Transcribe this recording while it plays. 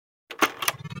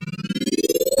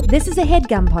This is a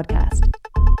HeadGum podcast.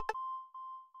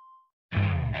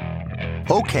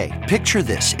 Okay, picture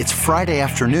this. It's Friday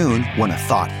afternoon when a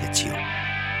thought hits you.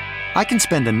 I can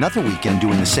spend another weekend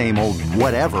doing the same old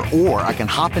whatever, or I can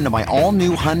hop into my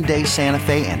all-new Hyundai Santa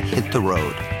Fe and hit the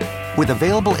road. With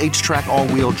available H-Track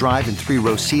all-wheel drive and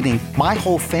 3-row seating, my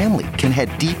whole family can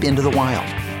head deep into the wild.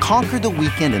 Conquer the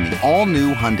weekend in the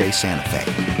all-new Hyundai Santa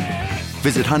Fe.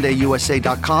 Visit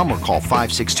HyundaiUSA.com or call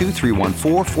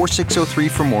 562-314-4603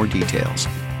 for more details.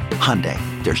 Hyundai,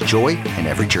 there's joy in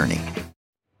every journey.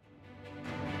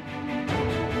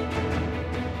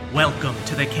 Welcome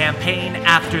to the campaign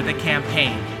after the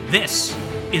campaign. This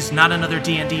is not another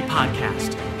D&D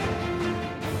podcast.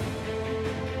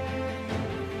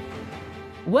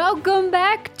 Welcome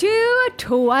back to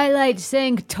Twilight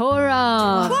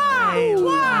Sanctorum.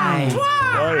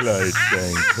 Twilight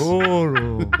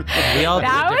Sanctorum. We all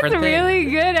That do was different really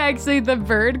good, actually, the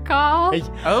bird call.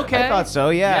 Okay. I thought so,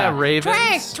 yeah. Yeah,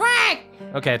 ravens. Twang!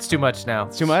 Okay, it's too much now.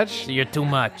 Too much? You're too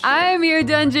much. I'm your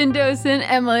dungeon docent,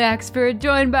 Emily Expert,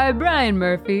 joined by Brian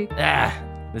Murphy.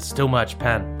 It's too much,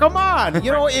 Pen. Come on.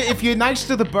 You know, if you're nice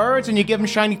to the birds and you give them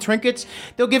shiny trinkets,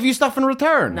 they'll give you stuff in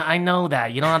return. I know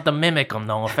that. You don't have to mimic them,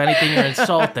 though. If anything, you're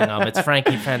insulting them. It's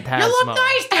Frankie Phantasmo. You look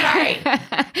nice today.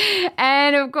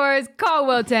 And, of course,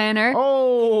 Caldwell Tanner.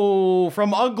 Oh,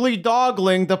 from Ugly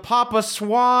Dogling to Papa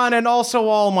Swan, and also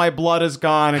all my blood is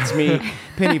gone. It's me,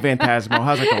 Penny Phantasmo.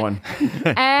 How's it going?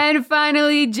 And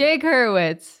finally, Jake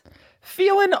Hurwitz.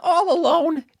 Feeling all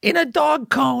alone in a dog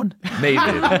cone.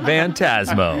 Maven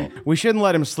Phantasmo. We shouldn't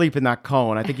let him sleep in that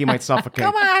cone. I think he might suffocate.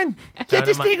 Come on, get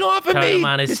this thing off of me.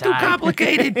 It's too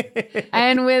complicated.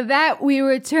 And with that, we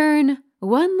return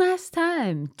one last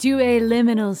time to a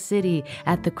liminal city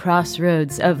at the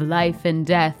crossroads of life and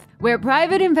death, where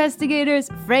private investigators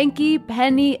Frankie,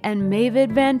 Penny, and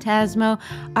Mavid Phantasmo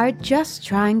are just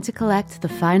trying to collect the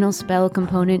final spell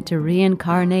component to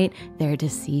reincarnate their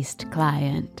deceased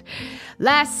client.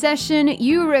 Last session,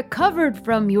 you recovered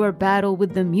from your battle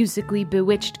with the musically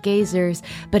bewitched gazers,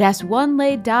 but as one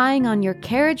lay dying on your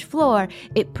carriage floor,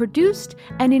 it produced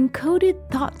an encoded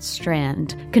thought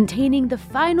strand containing the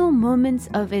final moments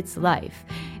of its life.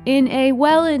 In a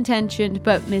well-intentioned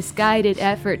but misguided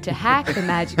effort to hack the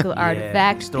magical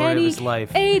artifact, story Penny of his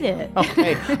life. ate it.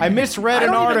 Okay, I misread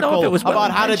an don't even know if article it was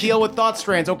about how to well-intentioned. deal with thought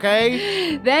strands,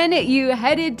 okay? Then you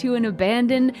headed to an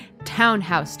abandoned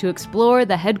townhouse to explore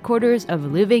the headquarters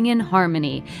of Living in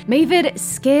Harmony. Mavid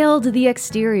scaled the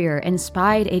exterior and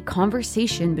spied a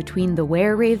conversation between the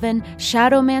were-raven,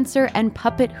 shadowmancer, and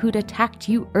puppet who'd attacked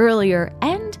you earlier,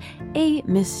 and a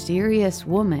mysterious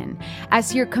woman.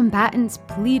 As your combatants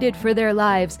pleaded for their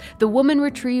lives, the woman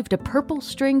retrieved a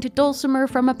purple-stringed dulcimer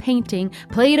from a painting,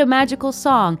 played a magical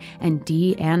song, and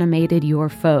de-animated your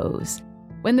foes.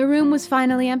 When the room was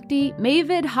finally empty,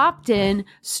 Mavid hopped in,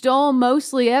 stole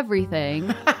mostly everything,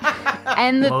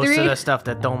 and Most of the stuff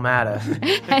that don't matter.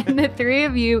 and the three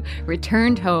of you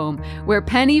returned home, where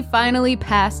Penny finally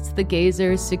passed the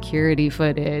Gazer's security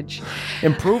footage.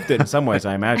 Improved it in some ways,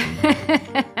 I imagine.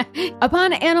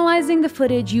 Upon analyzing the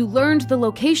footage, you learned the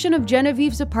location of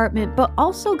Genevieve's apartment, but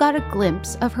also got a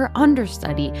glimpse of her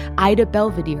understudy, Ida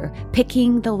Belvedere,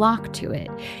 picking the lock to it.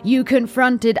 You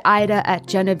confronted Ida at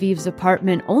Genevieve's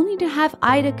apartment, only to have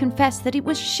Ida confess that it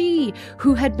was she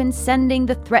who had been sending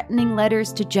the threatening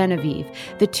letters to Genevieve.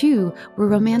 The two were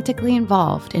romantically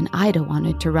involved, and Ida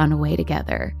wanted to run away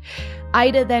together.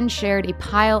 Ida then shared a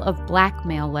pile of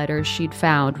blackmail letters she'd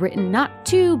found, written not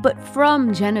to, but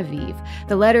from Genevieve.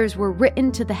 The letters were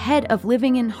written to the head of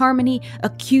Living in Harmony,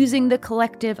 accusing the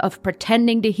collective of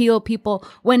pretending to heal people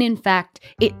when in fact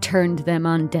it turned them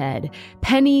undead.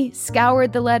 Penny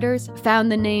scoured the letters,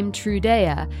 found the name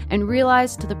Trudea, and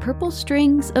realized the purple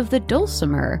strings of the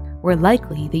dulcimer were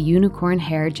likely the unicorn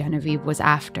hair Genevieve was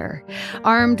after.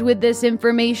 Armed with this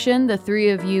information, the three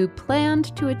of you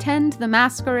planned to attend the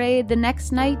masquerade the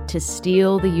next night to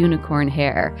steal the unicorn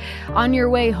hair. On your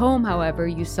way home, however,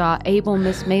 you saw able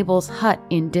Miss Mabel's hut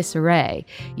in disarray.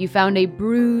 You found a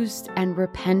bruised and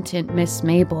repentant Miss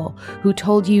Mabel, who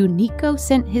told you Nico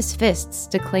sent his fists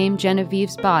to claim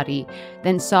Genevieve's body,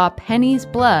 then saw Penny's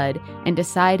blood and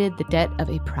decided the debt of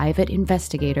a private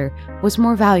investigator was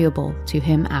more valuable to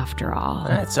him after all.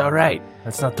 That's all right.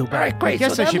 That's not too All bad. right, great. I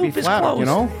guess so I that should be loop is flattered, closed. you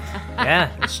know?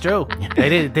 Yeah, it's true. They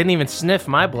didn't even sniff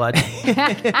my blood.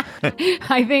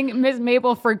 I think Miss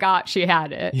Mabel forgot she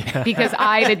had it because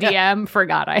I, the DM,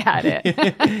 forgot I had it.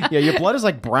 Yeah, your blood is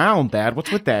like brown, Dad.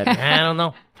 What's with that? I don't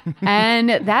know. And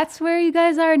that's where you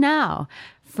guys are now.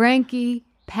 Frankie,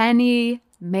 Penny,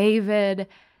 Mavid,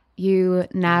 you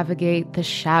navigate the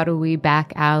shadowy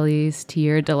back alleys to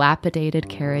your dilapidated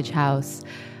carriage house.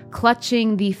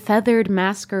 clutching the feathered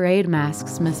masquerade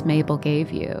masks Miss Mabel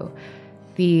gave you.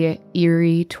 The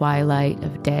eerie twilight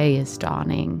of day is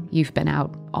dawning. You've been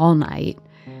out all night.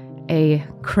 A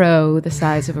crow the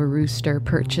size of a rooster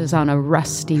perches on a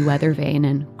rusty weather vane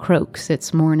and croaks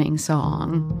its morning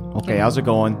song. Okay, how's it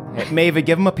going? Hey, Maeve,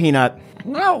 give him a peanut.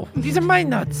 No, these are my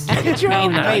nuts. Get your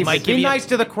own Maeve, be nice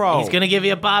to the crow. He's going to give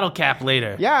you a bottle cap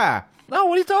later. Yeah. No,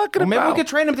 what are you talking about? Maybe we could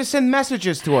train him to send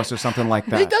messages to us or something like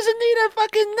that. He doesn't need a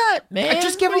fucking nut, man.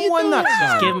 Just give him one nut.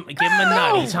 Just give him a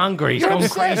nut. He's hungry. He's going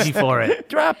crazy for it.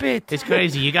 Drop it. It's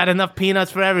crazy. You got enough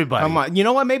peanuts for everybody. Come on. You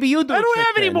know what? Maybe you do it. I don't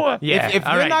have any more. Yeah, If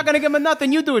all you're right. not going to give him a nut,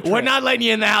 then you do it. We're not letting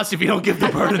you in the house if you don't give the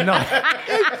bird a nut.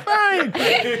 It's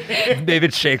fine.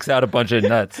 David shakes out a bunch of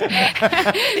nuts.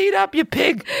 Eat up, you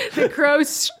pig. The crow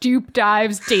stoop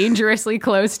dives dangerously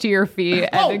close to your feet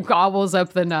and then gobbles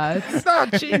up the nuts. Oh,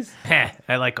 jeez.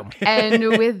 I like them.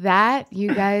 And with that,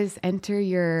 you guys enter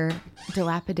your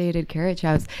dilapidated carriage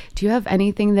house. Do you have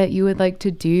anything that you would like to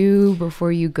do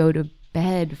before you go to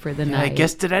bed for the night? I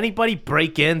guess, did anybody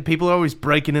break in? People are always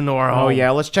breaking into our home. Oh, yeah.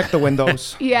 Let's check the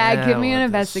windows. Yeah, give me we'll an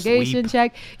have to investigation sweep.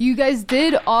 check. You guys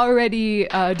did already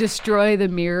destroy the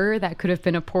mirror. That could have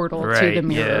been a portal to Right, the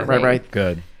mirror. yeah. Right.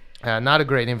 Good. Not a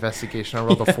great investigation. I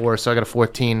rolled a 4, so I got a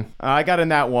 14. I got in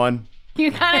that one. You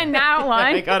got in that I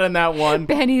one. got in that one.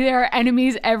 Benny, there are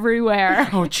enemies everywhere.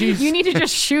 Oh, jeez. You need to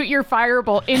just shoot your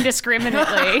firebolt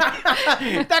indiscriminately.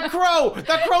 That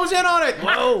crow's in on it.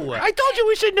 Whoa. I told you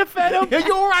we shouldn't have fed him. Yeah,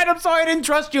 you're right. I'm sorry. I didn't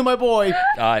trust you, my boy.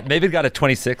 Maven got a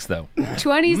 26, though.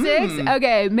 26?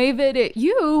 Okay, Mavid,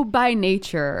 you by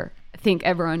nature think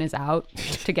everyone is out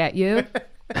to get you.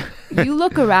 You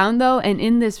look around, though, and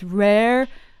in this rare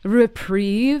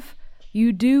reprieve,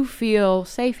 you do feel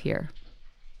safe here.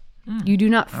 You do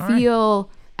not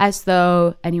feel as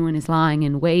though anyone is lying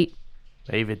in wait.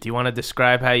 David, do you want to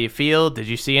describe how you feel? Did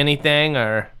you see anything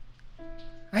or?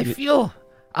 I feel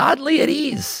oddly at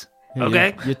ease.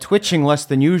 Okay. You're twitching less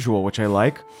than usual, which I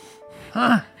like.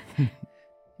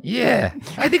 Yeah,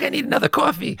 I think I need another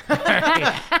coffee.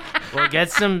 Well,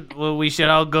 get some. Well, we should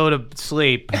all go to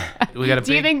sleep. We got a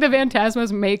Do you think the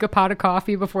Phantasmas make a pot of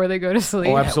coffee before they go to sleep?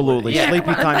 Oh, absolutely. Yeah, Sleepy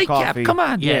come on, time nightcap, coffee. Come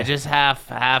on. Yeah, just half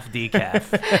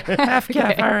decaf. Half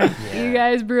cap. All right. You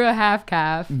guys brew a half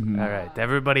calf. All right,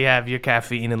 everybody have your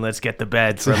caffeine and let's get to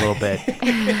bed for a little bit.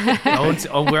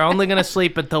 We're only gonna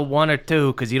sleep until 1 or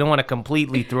 2 because you don't want to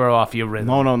completely throw off your rhythm.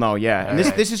 No. Yeah. And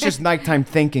this is just nighttime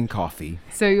thinking coffee.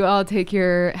 So you all take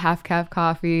your half calf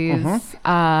coffees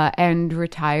and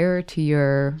retire to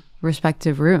your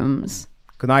respective rooms.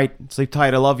 Good night. Sleep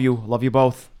tight. I love you. Love you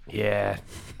both. Yeah.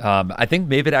 I think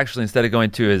Maven actually, instead of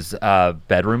going to his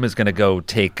bedroom, is going to go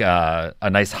take a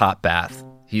nice hot bath.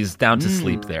 He's down to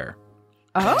sleep there.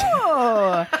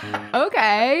 Oh,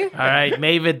 okay. All right,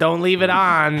 Mavid, don't leave it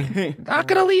on. Not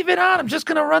gonna leave it on. I'm just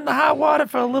gonna run the hot water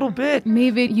for a little bit.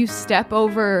 Maybe you step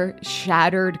over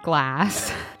shattered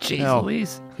glass. Jeez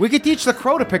Louise. We could teach the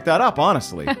crow to pick that up,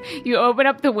 honestly. You open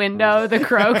up the window, the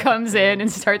crow comes in and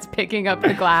starts picking up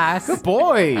the glass.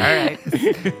 Boy. All right.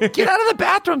 Get out of the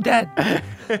bathroom, Dad.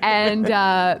 And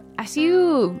as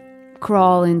you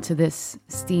crawl into this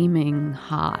steaming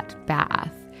hot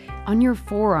bath, on your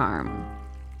forearm,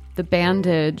 the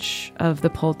bandage of the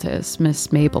poultice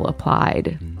Miss Mabel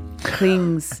applied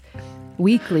clings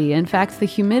weakly. In fact, the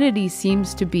humidity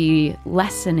seems to be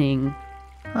lessening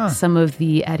some of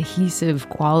the adhesive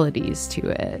qualities to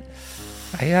it.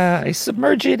 I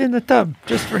submerge it in the tub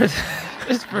just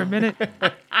for a minute.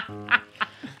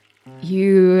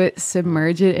 You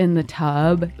submerge it in the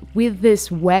tub. With this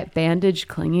wet bandage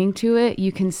clinging to it,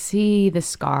 you can see the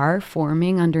scar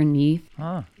forming underneath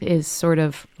is sort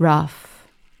of rough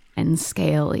and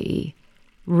scaly,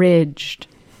 ridged,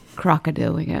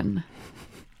 crocodilian.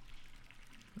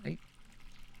 I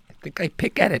think I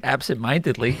pick at it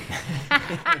absentmindedly.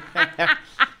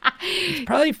 It's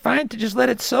probably fine to just let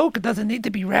it soak. It doesn't need to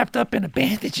be wrapped up in a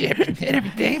bandage and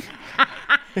everything.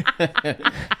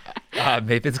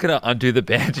 Maven's going to undo the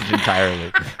bandage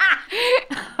entirely.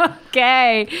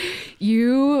 Okay,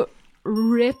 you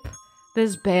rip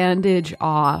this bandage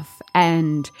off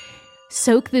and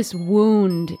soak this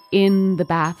wound in the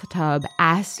bathtub.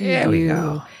 As you There we do,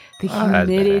 go. the that's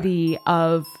humidity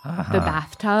of the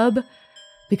bathtub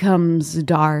becomes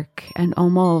dark and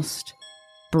almost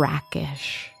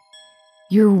brackish.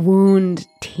 Your wound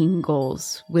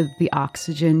tingles with the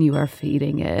oxygen you are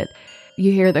feeding it.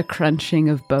 You hear the crunching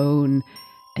of bone,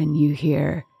 and you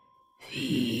hear,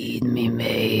 "Feed me,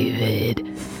 Mavid.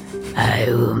 I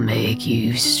will make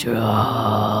you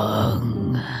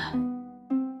strong."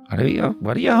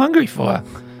 What are you hungry for?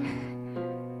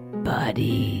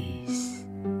 Buddies.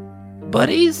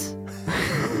 Buddies?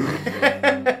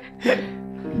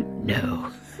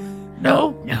 No.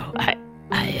 No? No, I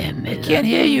am I can't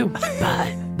hear you.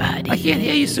 Buddy. I can't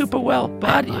hear you super well,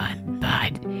 buddy.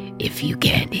 But if you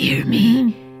can't hear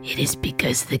me, it is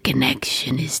because the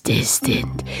connection is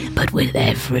distant. But with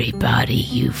every body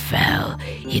you fell,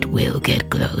 it will get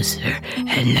closer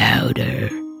and louder.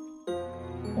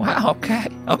 Wow,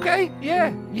 okay,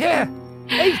 yeah.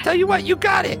 Hey, tell you what, you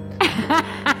got it.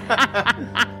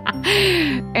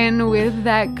 And with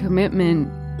that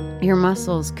commitment, your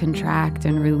muscles contract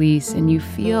and release, and you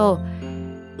feel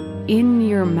in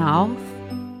your mouth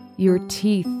your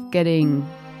teeth getting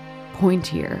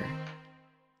pointier,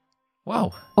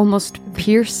 Whoa. almost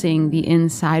piercing the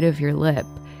inside of your lip.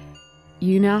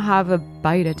 You now have a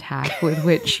bite attack with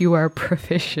which you are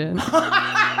proficient.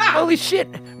 Holy shit,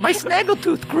 my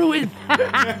snaggletooth grew in.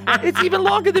 It's even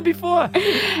longer than before.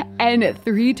 And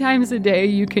 3 times a day,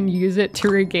 you can use it to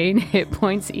regain hit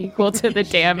points equal to the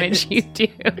damage you do.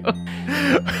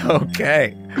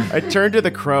 Okay. I turn to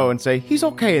the crow and say, he's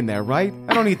okay in there, right?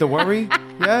 I don't need to worry.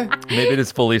 Yeah? Maybe it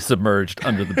is fully submerged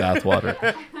under the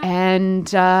bathwater. And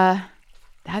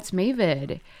that's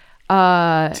Mavid.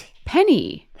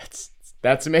 Penny.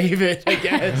 That's Mavid, I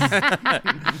guess.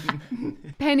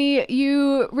 Penny,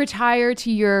 you retire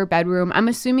to your bedroom. I'm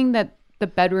assuming that the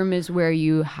bedroom is where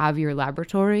you have your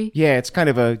laboratory. Yeah, it's kind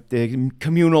of a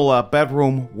communal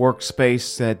bedroom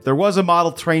workspace. There was a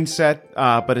model train set,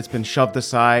 but it's been shoved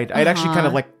aside. I'd actually kind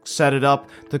of like set it up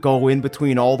to go in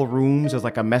between all the rooms as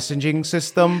like a messaging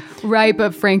system. Right,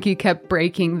 but Frankie kept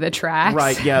breaking the tracks.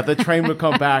 Right, yeah, the train would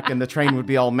come back and the train would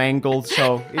be all mangled,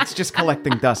 so it's just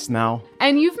collecting dust now.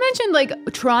 And you've mentioned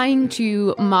like trying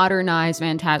to modernize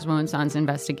Phantasmo and Sons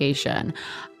investigation.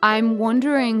 I'm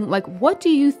wondering, like, what do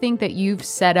you think that you've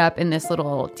set up in this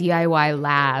little DIY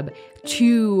lab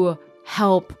to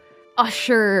help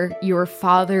usher your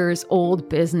father's old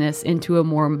business into a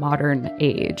more modern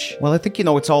age? Well, I think,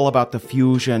 it's all about the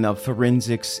fusion of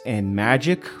forensics and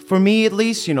magic. For me, at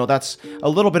least, that's a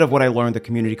little bit of what I learned at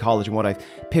community college and what I've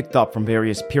picked up from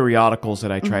various periodicals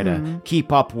that I try to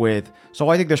keep up with. So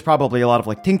I think there's probably a lot of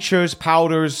like tinctures,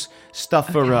 powders,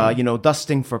 stuff for,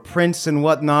 dusting for prints and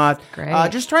whatnot.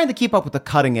 Great. Just trying to keep up with the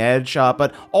cutting edge.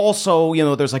 But also,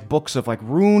 there's like books of like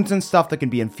runes and stuff that can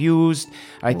be infused.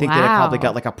 I think that I probably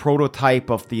got like a prototype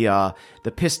of the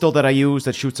pistol that I use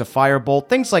that shoots a firebolt,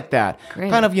 things like that.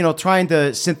 Great. Kind of, trying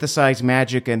to synthesize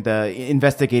magic and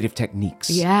investigative techniques.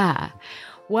 Yeah.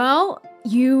 Well,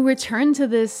 you return to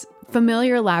this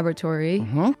familiar laboratory.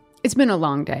 Mm-hmm. It's been a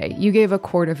long day. You gave a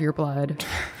quart of your blood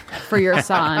for your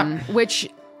son, which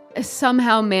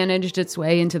somehow managed its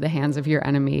way into the hands of your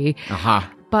enemy. Uh-huh.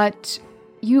 But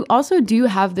you also do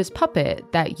have this puppet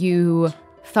that you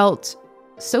felt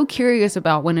so curious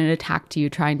about when it attacked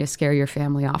you, trying to scare your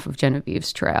family off of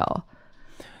Genevieve's trail.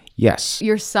 Yes.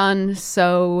 Your son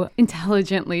so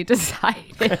intelligently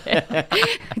decided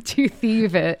to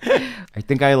thieve it. I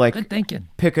think I Good thinking.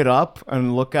 pick it up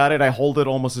and look at it. I hold it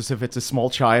almost as if it's a small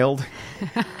child.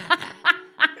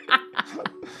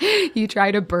 You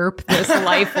try to burp this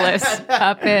lifeless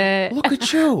puppet. Look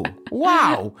at you.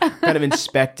 Wow. Kind of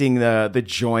inspecting the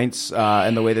joints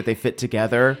and the way that they fit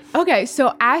together. Okay,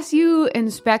 so as you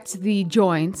inspect the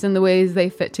joints and the ways they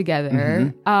fit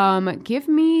together, give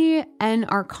me an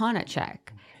Arcana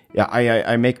check. Yeah,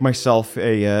 I make myself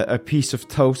a piece of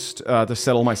toast to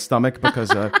settle my stomach because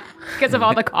Because of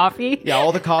all the coffee? yeah,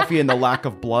 all the coffee and the lack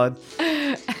of blood.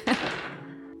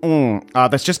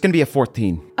 That's just going to be a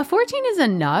 14. A 14 is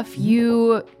enough.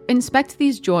 You inspect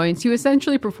these joints. You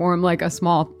essentially perform like a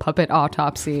small puppet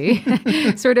autopsy,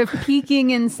 sort of peeking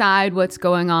inside what's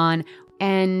going on.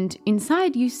 And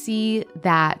inside you see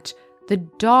that the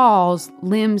doll's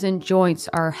limbs and joints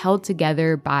are held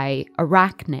together by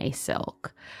arachne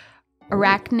silk.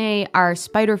 Arachne are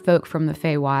spider folk from the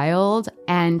Feywild,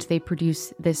 and they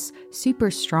produce this super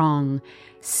strong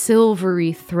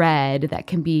silvery thread that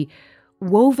can be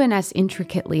woven as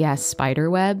intricately as spider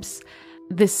webs.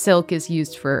 This silk is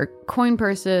used for coin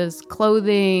purses,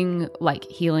 clothing, like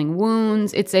healing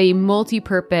wounds. It's a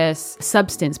multi-purpose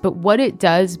substance, but what it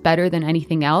does better than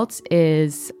anything else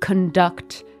is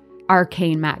conduct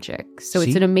arcane magic. So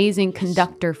it's an amazing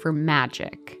conductor for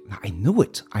magic. I knew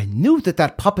it. I knew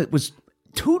that puppet was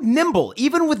too nimble.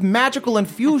 Even with magical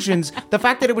infusions, the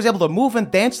fact that it was able to move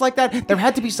and dance like that, there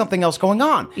had to be something else going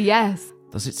on. Yes.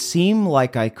 Does it seem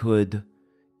like I could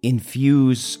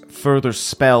infuse further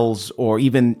spells or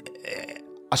even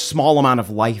a small amount of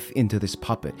life into this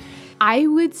puppet? I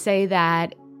would say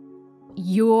that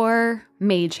your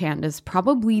mage hand is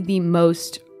probably the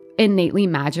most innately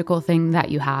magical thing that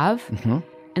you have. Mm-hmm.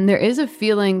 And there is a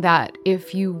feeling that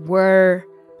if you were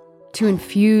to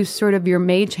infuse sort of your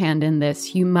mage hand in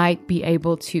this, you might be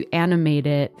able to animate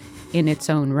it in its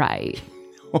own right.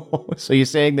 So you're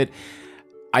saying that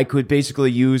I could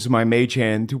basically use my mage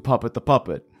hand to puppet the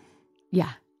puppet?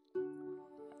 Yeah.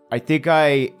 I think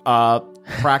I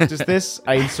practice this.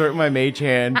 I insert my mage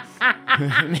hand,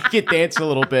 make it dance a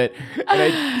little bit, and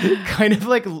I kind of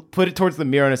like put it towards the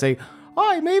mirror and I say,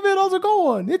 "Hi, Maven, how's it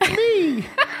going? It's me."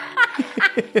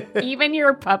 Even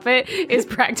your puppet is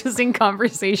practicing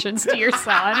conversations to your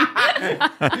son.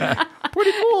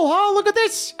 Pretty cool, huh? Look at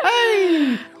this.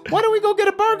 Hey, why don't we go get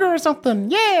a burger or something?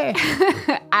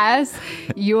 Yeah. As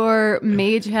your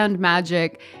mage hand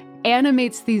magic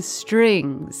animates these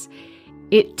strings,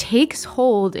 it takes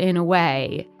hold in a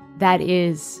way that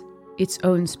is its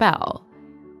own spell.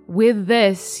 With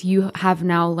this, you have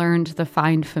now learned the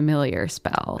Find Familiar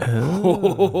spell.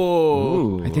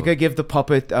 Oh. I think I give the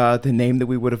puppet the name that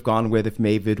we would have gone with if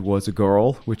Mavid was a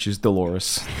girl, which is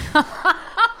Dolores.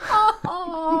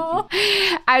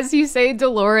 As you say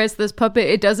Dolores, this puppet,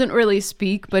 it doesn't really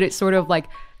speak, but it sort of like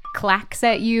clacks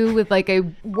at you with like a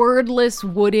wordless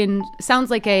wooden, sounds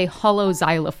like a hollow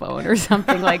xylophone or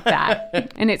something like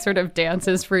that. And it sort of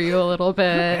dances for you a little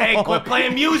bit. Hey, quit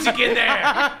playing music in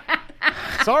there.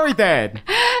 Sorry, Dad.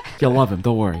 You'll love him,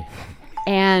 don't worry.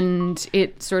 And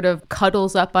it sort of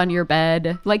cuddles up on your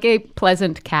bed like a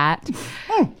pleasant cat.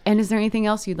 And is there anything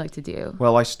else you'd like to do?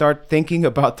 Well, I start thinking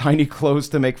about tiny clothes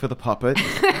to make for the puppet.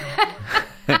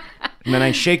 And then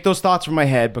I shake those thoughts from my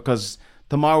head because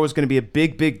tomorrow is going to be a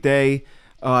big, big day.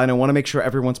 And I want to make sure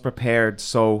everyone's prepared.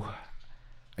 So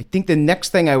I think the next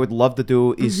thing I would love to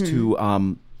do is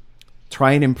to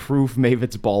try and improve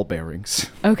Mavid's ball bearings.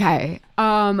 Okay.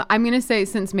 I'm going to say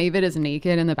since Mavid is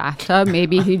naked in the bathtub,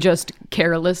 maybe he just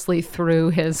carelessly threw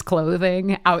his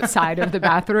clothing outside of the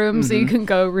bathroom so you can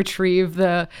go retrieve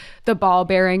the ball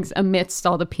bearings amidst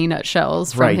all the peanut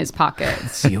shells from his pocket.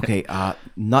 Let's see, okay,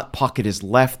 nut pocket is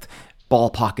left, ball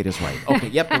pocket is right. Okay,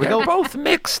 yep, there we go. They're both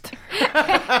mixed.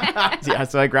 Yeah,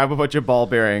 so I grab a bunch of ball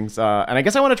bearings, and I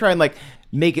guess I want to try and like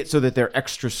make it so that they're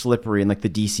extra slippery and like the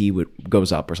DC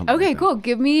goes up or something. Okay, like cool.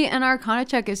 Give me an Arcana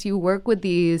check as you work with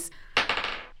these.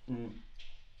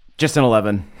 Just an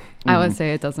 11. I would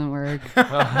say it doesn't work.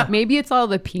 Maybe it's all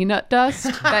the peanut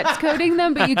dust that's coating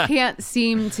them, but you can't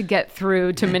seem to get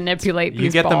through to manipulate these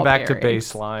You get them ball back bearings.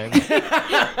 to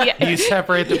baseline. You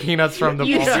separate the peanuts from the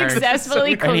You ball bearings,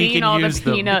 successfully and he clean can all the use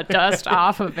them. peanut dust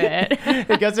off of it.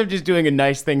 I guess I'm just doing a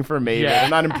nice thing for Maven. Yeah.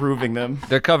 I'm not improving them.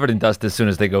 They're covered in dust as soon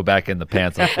as they go back in the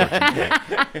pants,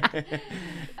 unfortunately.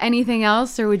 Anything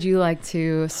else, or would you like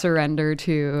to surrender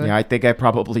to? Yeah, I think I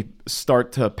probably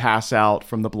start to pass out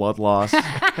from the blood loss.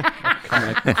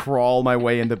 I'm gonna crawl my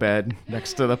way into bed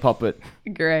next to the puppet.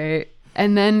 Great.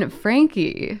 And then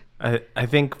Frankie. I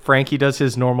think Frankie does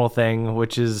his normal thing,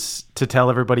 which is to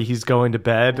tell everybody he's going to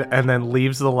bed and then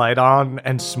leaves the light on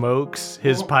and smokes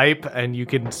his pipe, and you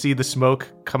can see the smoke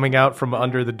coming out from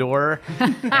under the door.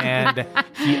 And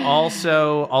he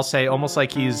also, I'll say, almost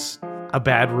like he's a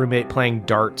bad roommate playing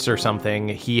darts or something,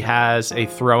 he has a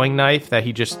throwing knife that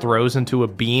he just throws into a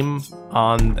beam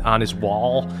on his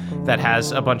wall that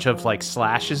has a bunch of like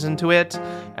slashes into it,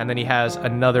 and then he has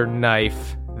another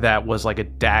knife that was like a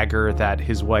dagger that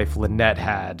his wife Lynette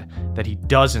had that he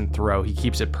doesn't throw. He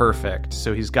keeps it perfect.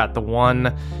 So he's got the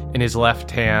one in his left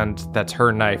hand that's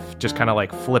her knife, just kind of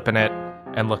like flipping it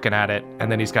and looking at it,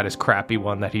 and then he's got his crappy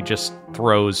one that he just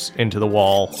throws into the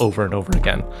wall over and over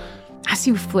again. As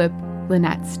you flip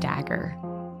Lynette's dagger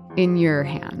in your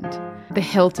hand, the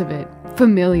hilt of it,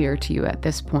 familiar to you at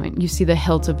this point, you see the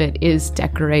hilt of it is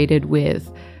decorated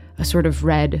with a sort of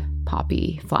red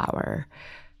poppy flower.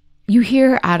 You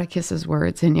hear Atticus's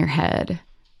words in your head.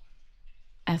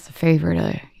 As a favor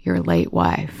to your late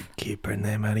wife. Keep her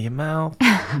name out of your mouth.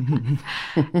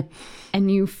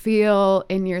 And you feel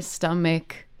in your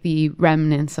stomach the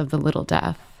remnants of the little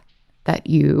death that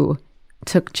you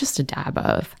took just a dab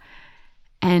of.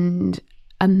 And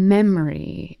a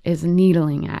memory is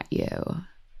needling at you.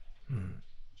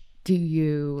 Do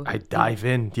you... I dive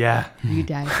in, yeah. You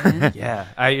dive in? Yeah.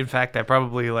 In fact, I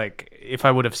probably, like, if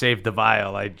I would have saved the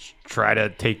vial, I'd try to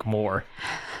take more.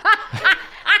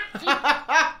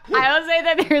 I will say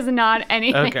that there's not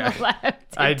anything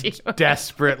left to I do.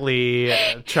 desperately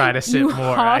try to sip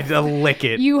more. I lick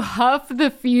it. You huff the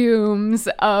fumes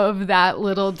of that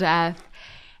little death,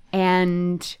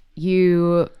 and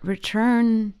you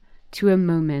return to a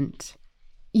moment.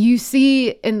 You see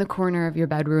in the corner of your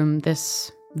bedroom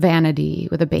this vanity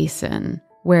with a basin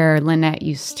where Lynette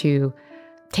used to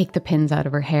take the pins out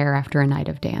of her hair after a night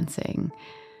of dancing.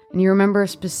 And you remember a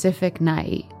specific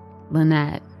night,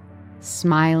 Lynette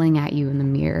smiling at you in the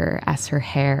mirror as her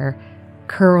hair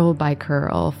curl by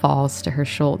curl, falls to her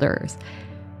shoulders,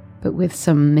 but with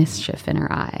some mischief in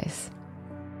her eyes.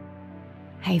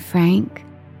 Hey, Frank.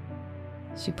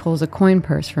 She pulls a coin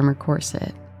purse from her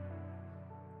corset.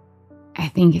 I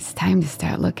think it's time to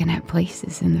start looking at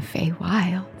places in the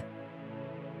Feywild.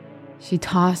 She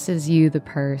tosses you the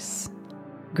purse,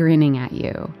 grinning at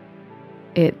you.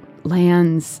 It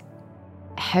lands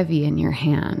heavy in your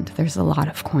hand. There's a lot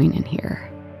of coin in here.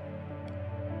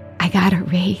 I got a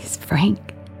raise,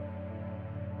 Frank.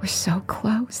 We're so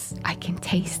close. I can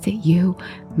taste it. You,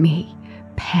 me,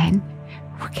 Pen.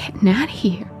 We're getting out of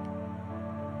here.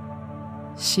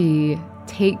 She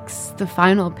takes the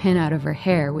final pin out of her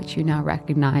hair, which you now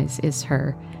recognize is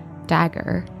her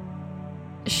dagger.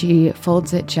 She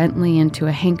folds it gently into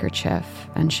a handkerchief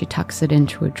and she tucks it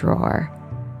into a drawer.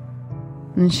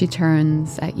 And she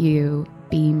turns at you,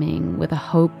 beaming with a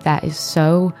hope that is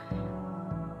so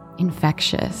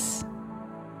infectious.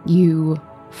 You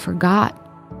forgot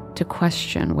to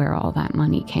question where all that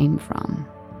money came from.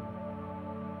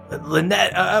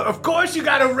 Lynette, of course you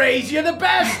got a raise. You're the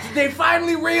best. They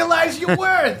finally realize your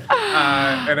worth.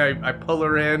 And I pull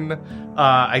her in.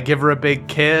 I give her a big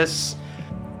kiss.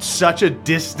 Such a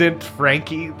distant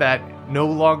Frankie that no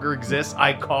longer exists.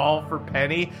 I call for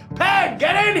Penny. Pen,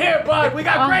 get in here, bud. We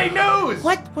got great news.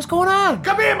 What? What's going on?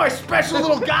 Come here, my special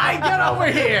little guy. Get over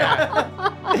here.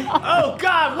 Oh,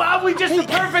 God. Well, we just a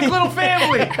perfect little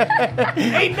family.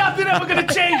 Ain't nothing ever going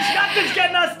to change. Nothing's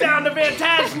getting us down to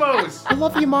Phantasmos. I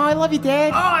love you, Ma. I love you,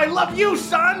 Dad. Oh, I love you,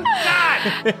 son.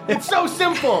 God, it's so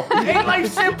simple. Ain't life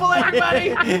simple, everybody?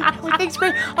 Well, thanks,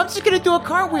 great. I'm just going to do a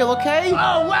cartwheel, okay?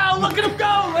 Oh, wow. Look at him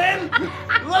go, Lynn.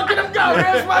 Look at him go.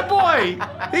 There's my boy.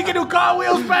 He can do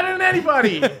cartwheels better than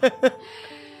anybody.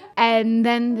 And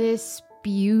then this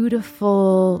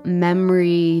beautiful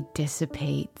memory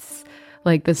dissipates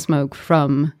like the smoke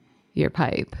from your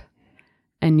pipe.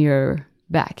 And you're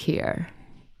back here.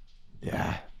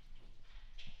 Yeah.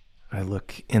 I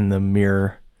look in the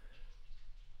mirror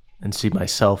and see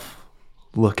myself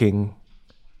looking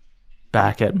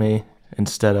back at me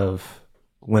instead of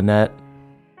Lynette.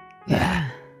 Yeah.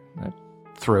 I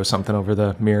throw something over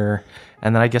the mirror,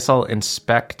 and then I guess I'll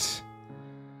inspect.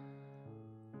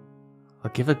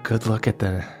 I'll give a good look at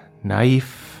the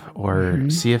knife or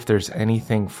see if there's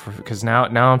anything, because now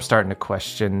I'm starting to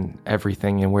question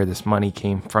everything and where this money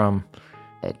came from.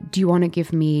 Do you want to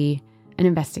give me an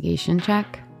investigation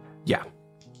check? Yeah.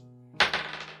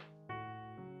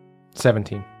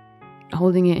 17.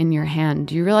 Holding it in your hand,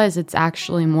 do you realize it's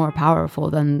actually more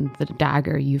powerful than the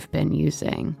dagger you've been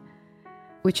using?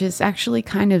 Which is actually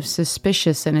kind of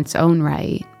suspicious in its own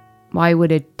right. Why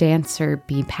would a dancer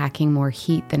be packing more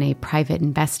heat than a private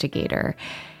investigator?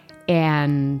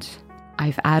 And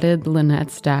I've added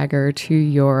Lynette's dagger to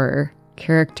your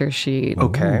character sheet.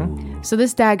 Okay. So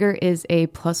this dagger is a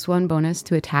 +1 bonus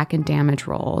to attack and damage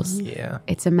rolls. Yeah.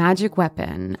 It's a magic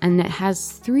weapon, and it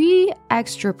has 3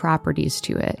 extra properties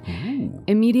to it.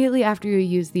 Immediately after you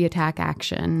use the attack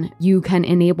action, you can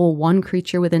enable one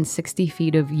creature within 60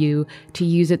 feet of you to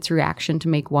use its reaction to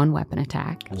make one weapon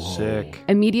attack. Sick.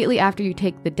 Immediately after you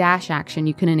take the dash action,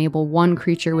 you can enable one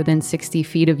creature within 60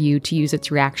 feet of you to use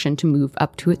its reaction to move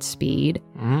up to its speed.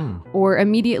 Or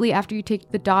immediately after you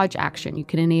take the dodge action, you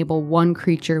can enable one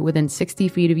creature within 60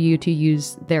 feet of you to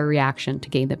use their reaction to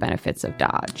gain the benefits of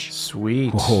dodge.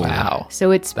 Sweet. Wow.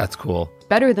 So it's That's cool.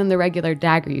 better than the regular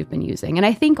dagger you've been using. And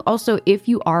I think also if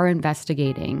you are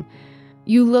investigating,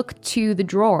 you look to the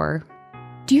drawer.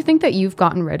 Do you think that you've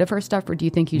gotten rid of her stuff, or do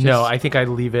you think you just... No, I think I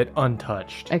leave it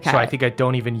untouched. Okay. So I think I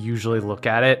don't even usually look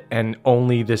at it, and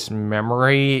only this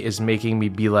memory is making me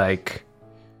be like,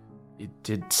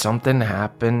 did something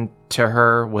happen to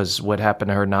her? Was what happened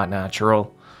to her not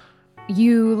natural?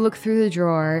 You look through the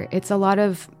drawer. It's a lot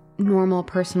of normal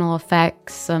personal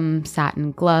effects, some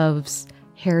satin gloves,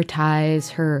 hair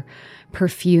ties, her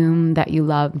perfume that you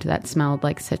loved that smelled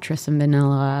like citrus and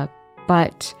vanilla.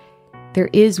 But there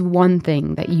is one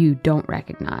thing that you don't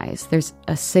recognize. There's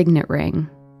a signet ring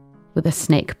with a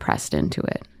snake pressed into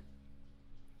it.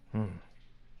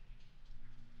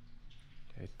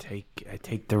 I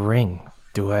take the ring.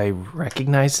 Do I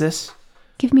recognize this?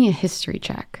 Give me a history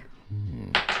check.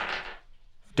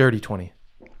 Dirty 20.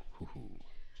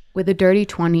 With a dirty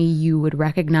 20, you would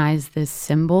recognize this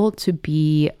symbol to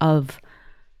be of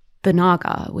the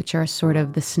Naga, which are sort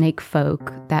of the snake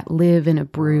folk that live in a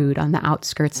brood on the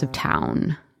outskirts of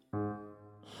town.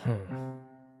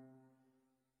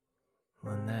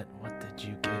 Lynette, what did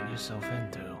you get yourself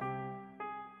into?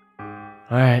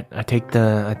 All right, I take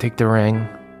the ring,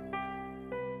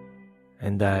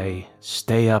 and I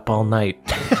stay up all night.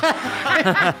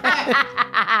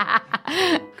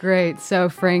 Great. So,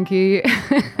 Frankie,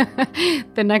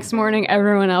 the next morning,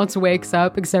 everyone else wakes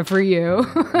up except for you.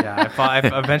 Yeah, I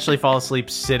eventually fall asleep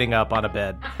sitting up on a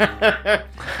bed.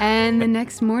 And the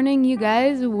next morning, you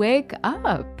guys wake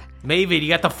up. Maven, you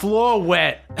got the floor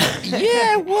wet.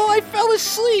 Yeah, well, I fell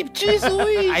asleep. Jeez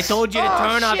Louise. I told you to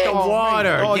turn off the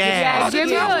water. Yeah,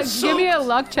 give me a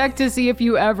luck check to see if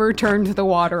you ever turned the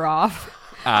water off.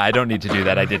 I don't need to do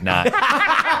that. I did not.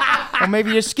 Or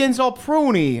maybe your skin's all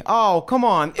pruny. Oh, come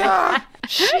on.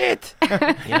 Shit.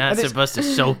 You're not supposed to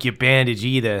soak your bandage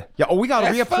either. Yeah, we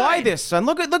gotta That's reapply fine. this, son.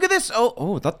 Look at this.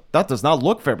 Oh, that does not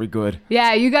look very good.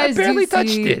 Yeah, you guys barely do touched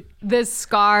see it. this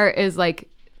scar is like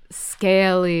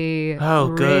scaly.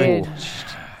 Oh, good. ridged.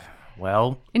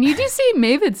 Well, And you do see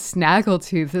Mavid's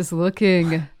snaggletooth is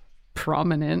looking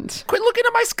prominent. Quit looking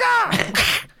at my scar.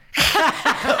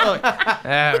 all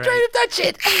right. Trying to touch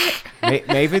it.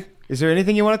 Mavid, is there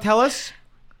anything you want to tell us?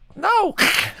 No.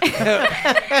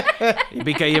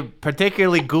 Because you're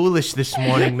particularly ghoulish this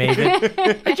morning, Maven.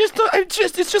 It's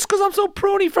just because I'm so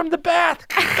pruny from the bath.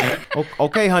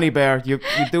 Okay, Honey Bear, you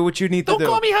do what you need to Don't do.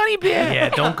 call me Honey Bear. Yeah,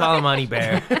 don't call him Honey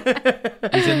Bear.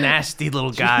 He's a nasty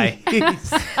little guy. Hey,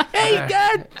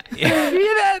 Dad. You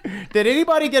hear that? Did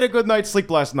anybody get a good night's sleep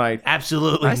last night?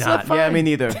 Absolutely I slept not. fine. Yeah, me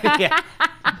neither. Yeah.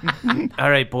 All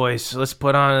right, boys, let's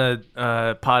put on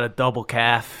a pot of double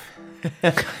calf.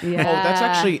 Yeah. Oh, that's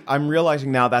actually, I'm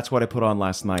realizing now that's what I put on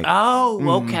last night.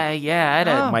 Oh, okay, yeah.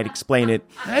 That might explain it.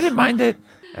 I didn't mind it.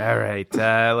 All right,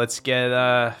 let's get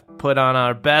put on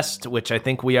our best, which I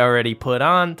think we already put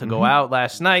on to go out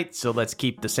last night. So let's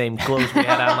keep the same clothes we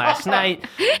had on last night,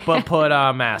 but put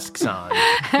our masks on.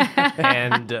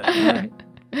 And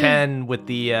Pen with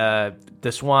the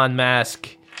swan mask,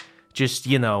 just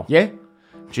Yeah?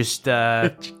 just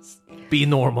be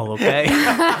normal, okay?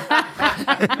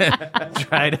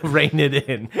 Try to rein it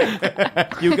in.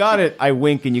 You got it. I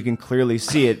wink and you can clearly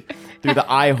see it through the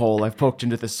eye hole I've poked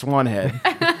into the swan head.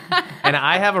 And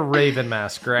I have a raven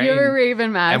mask, right? You have a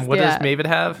raven mask. And what does Maven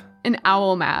have? An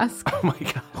owl mask. Oh my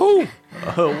god. Who?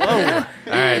 Oh, whoa.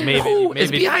 All right, Who is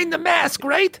maybe. behind the mask,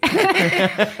 right?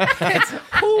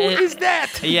 Who is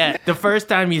that? Yeah, the first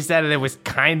time you said it, it was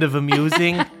kind of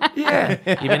amusing. Yeah.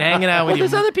 You've been hanging out with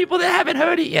There's your other people that haven't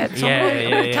heard it yet. So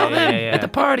I'm gonna tell them at the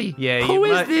party. Yeah, Who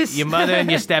is this? Your mother and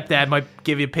your stepdad might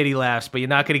give you pity laughs, but you're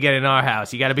not going to get it in our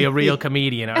house. You got to be a real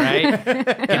comedian, all right?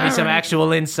 Give me some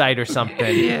actual insight or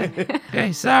something. Yeah.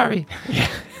 Hey, sorry.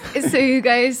 So you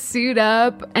guys suit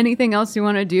up. Anything else you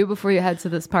want to do before you head to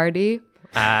this party?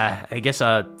 I guess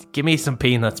give me some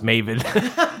peanuts, Maven.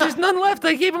 There's none left.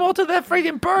 I gave them all to that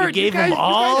friggin' bird. You gave them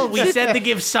all? We said to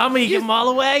give some and you give them all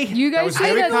away? You guys see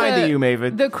very that kind of you,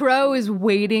 Maven. The crow is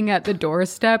waiting at the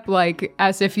doorstep, like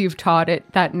as if you've taught it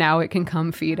that now it can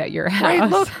come feed at your house. Right,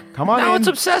 look. Come on now in. it's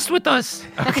obsessed with us.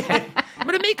 Okay. I'm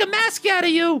gonna make a mask out of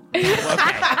you.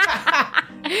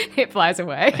 It flies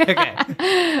away. Okay.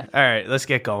 All right, let's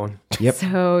get going. Yep.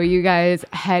 So you guys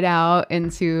head out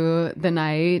into the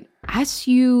night. As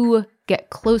you get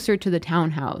closer to the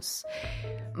townhouse,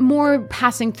 more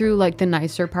passing through like the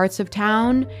nicer parts of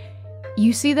town,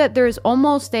 you see that there's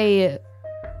almost a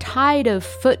tide of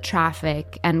foot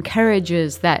traffic and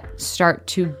carriages that start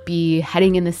to be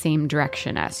heading in the same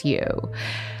direction as you.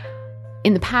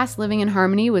 In the past, living in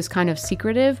Harmony was kind of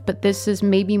secretive, but this is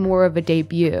maybe more of a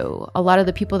debut. A lot of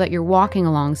the people that you're walking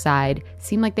alongside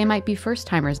seem like they might be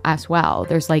first-timers as well.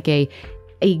 There's like a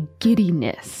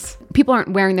giddiness. People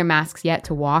aren't wearing their masks yet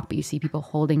to walk, but you see people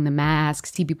holding the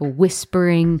masks, see people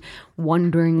whispering,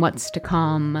 wondering what's to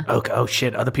come. Okay, oh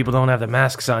shit, other people don't have the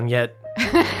masks on yet.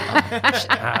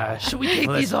 Should we take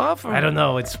these off? Or? I don't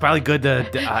know. It's probably good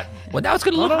to. Well, now it's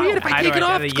gonna look weird if I take it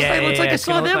off because it looks like I it's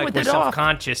saw gonna look them like with we're it off.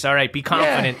 self-conscious. All right, be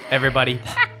confident, everybody.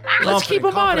 Let's keep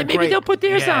them on, and maybe great. they'll put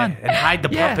theirs Yeah, on. and hide the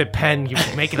puppet pen. You're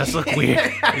making us look weird.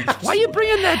 Why are you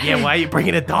bringing that? Yeah, why are you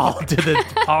bringing a doll to the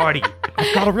party?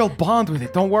 I've got a real bond with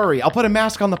it. Don't worry. I'll put a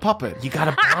mask on the puppet. You got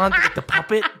a bond with the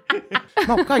puppet?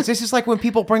 No, guys, this is like when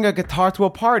people bring a guitar to a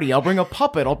party. I'll bring a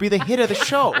puppet. I'll be the hit of the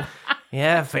show.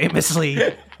 Yeah, famously,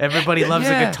 everybody loves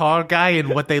a Yeah. guitar guy, and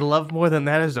what they love more than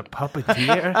that is a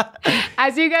puppeteer.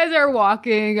 As you guys are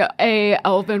walking, a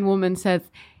elven woman says,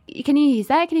 "Can you use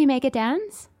that? Can you make it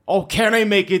dance?" Oh, can I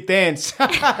make it dance?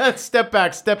 Step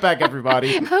back,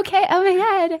 everybody. Okay, oh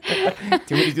my god.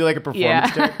 Do we do like a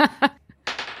performance check?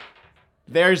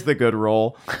 There's the good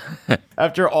roll.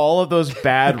 After all of those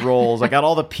bad rolls, I got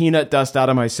all the peanut dust out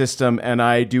of my system, and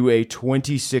I do a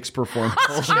 26 performance.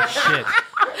 Holy shit.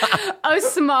 A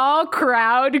small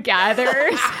crowd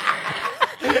gathers.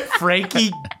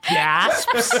 Frankie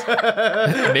gasps.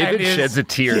 Maven sheds a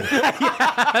tear.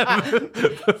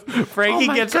 Frankie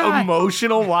gets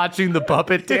emotional watching the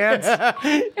puppet dance.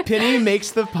 Penny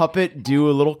makes the puppet do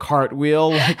a little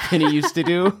cartwheel like Penny used to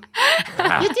do.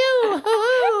 You do.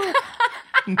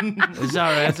 It's all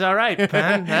right. It's all right,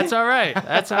 Pen. That's all right.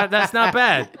 That's not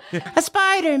bad. A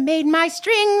spider made my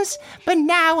strings, but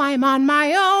now I'm on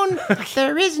my own.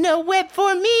 There is no web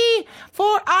for me,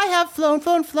 for I have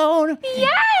flown. Yay!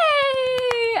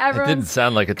 It Everyone. didn't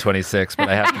sound like a 26, but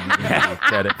I have to give you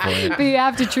credit for it. But you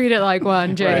have to treat it like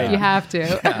one, Jake. Right. You have to.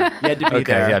 You had to be Okay,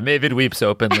 there. yeah, Maven weeps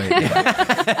openly.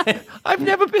 I've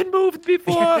never been moved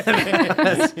before.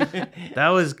 That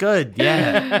was good.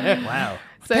 Yeah. Wow.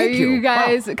 So you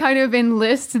guys kind of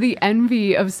enlist the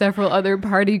envy of several other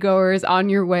partygoers on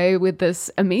your way with this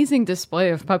amazing display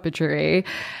of puppetry.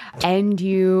 And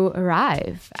you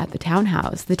arrive at the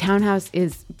townhouse. The townhouse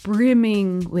is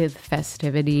brimming with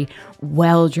festivity,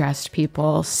 well-dressed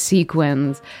people,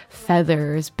 sequins,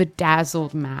 feathers,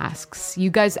 bedazzled masks.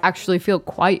 You guys actually feel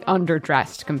quite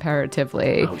underdressed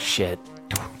comparatively. Oh, shit.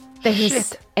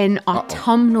 There's an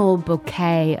autumnal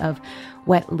bouquet of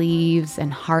wet leaves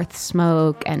and hearth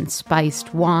smoke and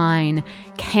spiced wine.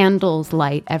 Candles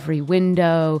light every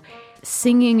window.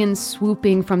 Singing and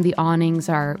swooping from the awnings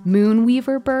are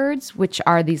moonweaver birds, which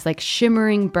are these like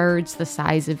shimmering birds the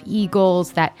size of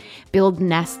eagles that build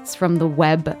nests from the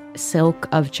web silk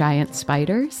of giant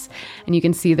spiders. And you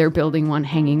can see they're building one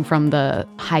hanging from the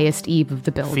highest eave of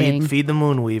the building. Feed the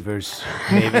moonweavers.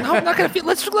 Maybe. No, I'm not gonna feel.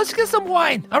 Let's get some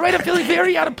wine. All right, I'm feeling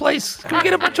very out of place. Can we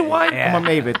get a bunch of wine? Yeah. Come on,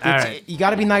 Maven. All right. You got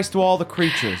to be nice to all the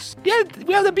creatures. Yeah,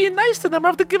 we have to be nice to them. I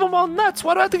have to give them all nuts.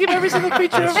 Why do I have to give every single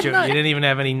creature That's every true. nut? You didn't even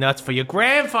have any nuts for your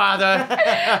grandfather.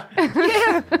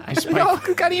 We all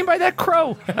got eaten by that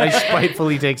crow. I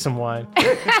spitefully take some wine.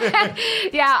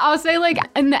 Yeah, I'll say like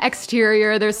in the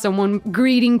exterior, there's someone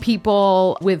greeting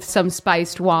people with some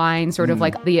spiced wine, sort of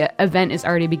like the event is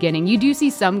already beginning. You do see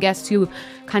some guests who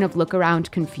kind of look around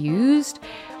confused,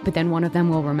 but then one of them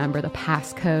will remember the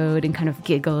passcode and kind of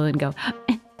giggle and go,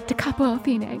 "Da capo al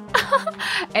fine."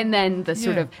 And then the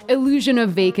sort of illusion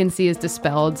of vacancy is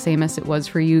dispelled, same as it was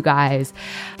for you guys.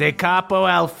 De capo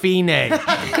al fine.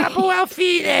 Capo al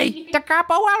fine. Da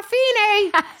capo al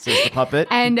fine. Says the puppet.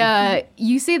 And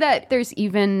you see that there's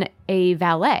even a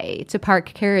valet to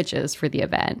park carriages for the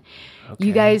event.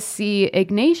 You guys see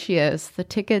Ignatius, the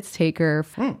tickets taker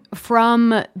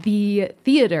from the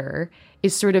theater,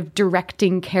 is sort of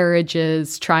directing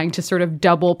carriages, trying to sort of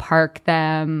double park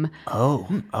them. Oh,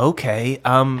 okay.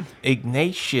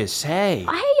 Ignatius, hey. Hey,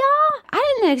 y'all.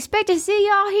 I didn't expect to see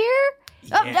y'all here.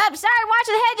 Oh, sorry, watch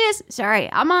the hedges. Sorry,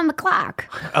 I'm on the clock.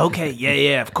 Okay,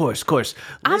 yeah, of course.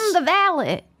 I'm the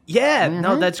valet. Yeah,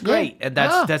 no, that's great.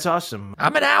 That's awesome.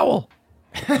 I'm an owl.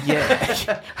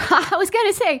 Yeah. I was going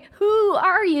to say, who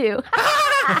are you?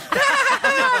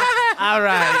 All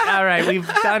right. We've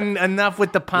done enough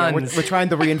with the Yeah, puns. we're trying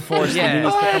to reinforce that he Yeah.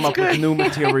 needs to Oh, come that's up with good. new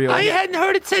material. I hadn't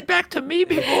heard it said back to me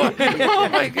before. Oh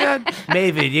my god.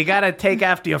 Maven, you gotta take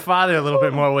after your father a little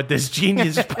bit more with this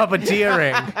genius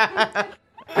puppeteering.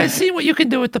 I've seen what you can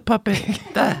do with the puppet.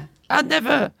 I'll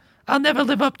never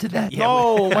live up to that.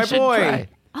 No, my should boy. try.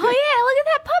 Oh, yeah, look at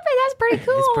that puppet. That's pretty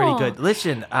cool. It's pretty good.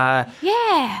 Listen,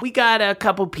 Yeah. we got a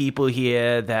couple people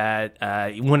here that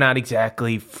we're not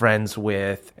exactly friends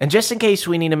with. And just in case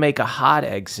we need to make a hot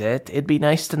exit, it'd be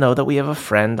nice to know that we have a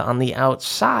friend on the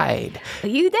outside.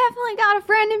 You definitely got a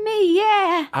friend in me,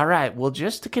 yeah. All right, well,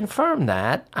 just to confirm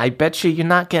that, I bet you're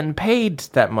not getting paid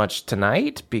that much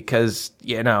tonight because,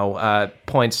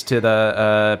 points to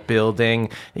the building.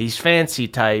 These fancy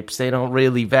types, they don't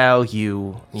really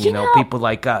value, You know- people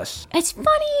like us. It's funny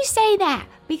you say that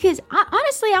because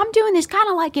honestly, I'm doing this kind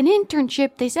of like an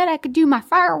internship. They said I could do my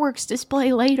fireworks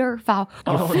display later if I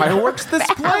Fireworks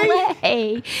display?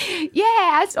 valet.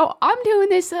 Yeah, so I'm doing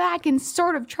this so that I can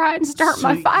sort of try and start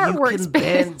my fireworks you can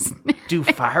then business. do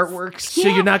fireworks? So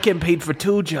Yeah. you're not getting paid for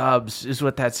 2 jobs, is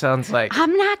what that sounds like.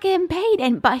 I'm not getting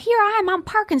paid, but here I am. I'm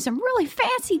parking some really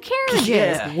fancy carriages.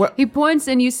 Yeah. He points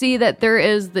and you see that there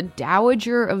is the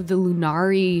Dowager of the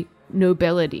Lunari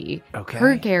nobility. Okay.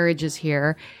 Her carriage is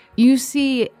here. You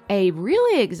see a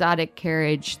really exotic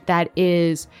carriage that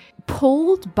is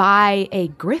pulled by a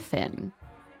griffin,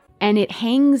 and it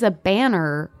hangs a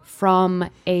banner from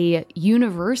a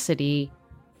university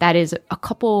that is a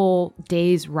couple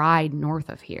days ride north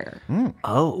of here.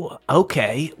 Oh,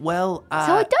 okay. Well,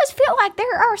 So it does feel like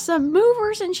there are some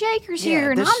movers and shakers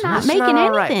here, and I'm not this is making all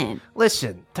right. anything.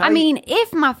 Listen, I mean,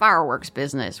 if my fireworks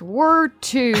business were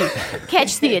to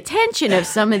catch the attention of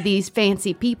some of these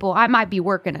fancy people, I might be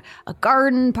working a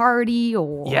garden party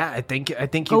or I think you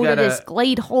go got to this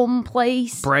Glade home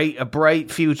place. a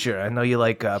bright future. I know you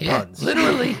like puns.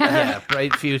 Literally. Yeah,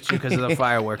 bright future because of the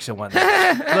fireworks and whatnot.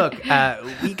 Look,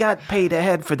 we got paid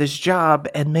ahead for this job,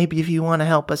 and maybe if you want to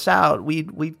help us out,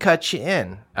 we'd cut you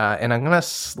in. And I'm gonna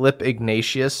slip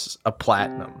Ignatius a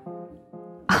platinum.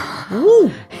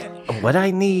 Ooh. What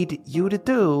I need you to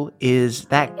do is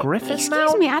that griffin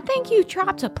Excuse me, I think you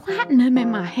dropped a platinum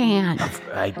in my hand.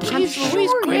 I'm Jeez sure Louise,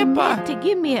 you Grandpa. meant to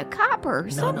give me a copper or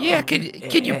something. Yeah,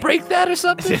 can you break that or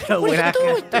something?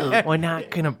 We're not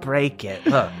gonna break it.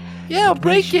 Look, Yeah, I'll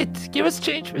break it. Give us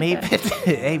change for that. Maven,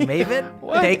 hey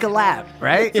Maven, take a lap,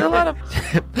 right? It's a lot of...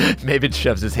 Maven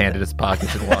shoves his hand in his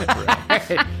pockets and walks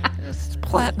around. It's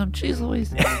platinum, jeez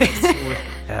Louise.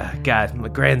 God, my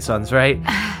grandsons, right?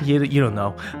 You don't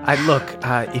know.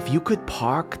 If you could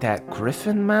park that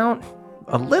griffin mount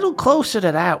a little closer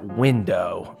to that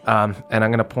window, and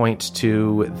I'm going to point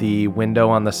to the window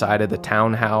on the side of the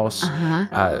townhouse,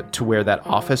 to where that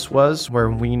office was, where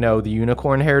we know the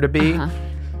unicorn hair to be.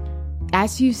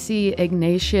 As you see,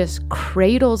 Ignatius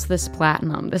cradles this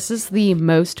platinum. This is the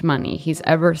most money he's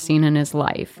ever seen in his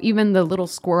life. Even the little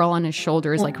squirrel on his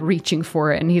shoulder is like reaching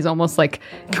for it, and he's almost like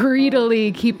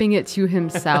greedily keeping it to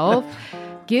himself.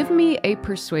 Give me a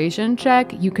persuasion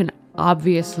check. You can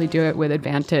obviously do it with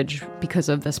advantage because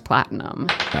of this platinum.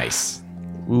 Nice.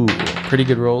 Ooh, pretty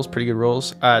good rolls.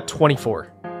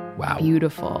 24. Wow.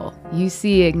 Beautiful. You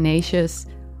see Ignatius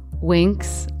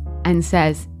winks and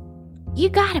says, "You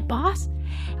got it, boss.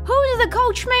 Who's the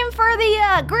coachman for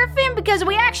the Griffin? Because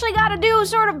we actually got to do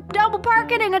sort of double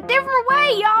parking in a different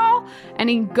way, y'all." And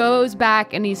he goes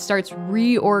back and he starts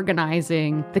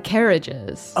reorganizing the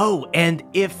carriages. Oh, and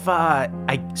if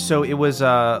so it was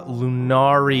a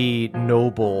Lunari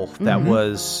noble that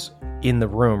was in the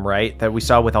room, right? That we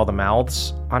saw with all the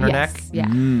mouths on her neck. Yeah.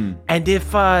 And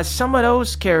if some of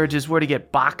those carriages were to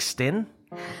get boxed in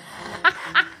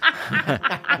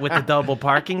with the double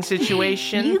parking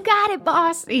situation. You got it,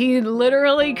 boss. He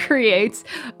literally creates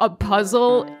a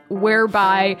puzzle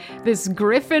whereby this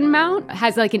griffin mount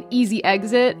has like an easy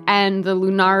exit and the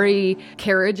Lunari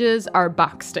carriages are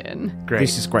boxed in. Great.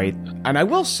 This is great. And I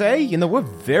will say, we're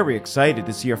very excited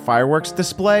to see your fireworks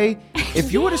display.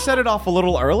 If you were to set it off a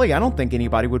little early, I don't think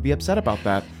anybody would be upset about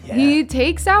that. Yeah. He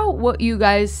takes out what you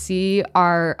guys see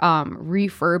are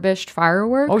refurbished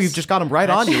fireworks. Oh, you've just got them right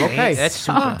on you. Okay. That's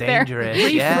super dangerous.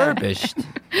 Refurbished.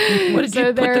 What did So you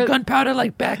put the they're-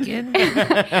 gunpowder back in?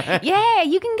 Yeah,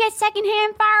 you can get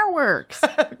secondhand fireworks.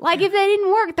 Like if they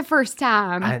didn't work the first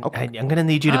time. I'm going to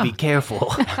need you to be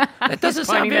careful. That doesn't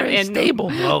sound Pointing them very in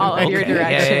stable. all of your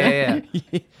direction.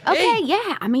 Yeah. Okay,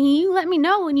 yeah. I mean, you let me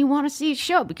know when you want to see a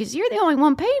show because you're the only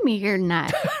one paying me here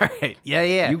tonight. All right.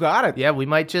 Yeah. You got it. Yeah, we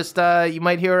might just, you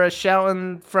might hear us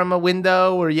shouting from a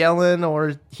window or yelling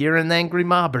or hear an angry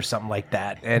mob or something like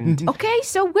that. And, Okay,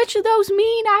 so which of those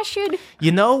mean I should...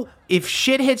 if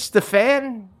shit hits the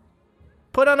fan,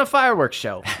 put on a fireworks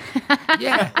show.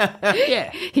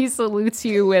 Yeah. He salutes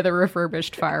you with a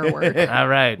refurbished firework. All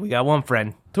right. We got one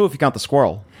friend. 2 if you count the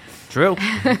squirrel. True.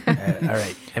 All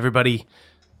right. Everybody,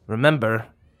 remember,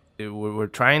 we're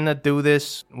trying to do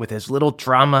this with as little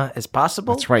drama as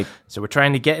possible. That's right. So we're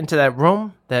trying to get into that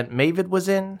room that Mavid was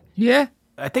in. Yeah.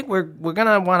 I think we're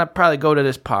gonna want to probably go to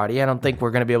this party. I don't think we're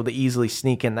gonna be able to easily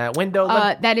sneak in that window.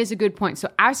 That is a good point. So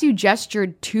as you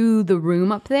gestured to the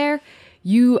room up there,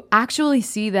 you actually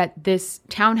see that this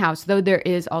townhouse, though there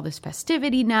is all this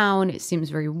festivity now and it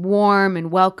seems very warm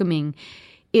and welcoming,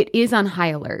 it is on high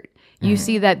alert. You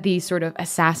see that these sort of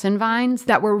assassin vines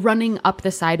that were running up the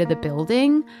side of the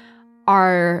building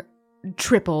are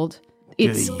tripled.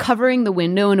 It's covering the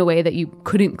window in a way that you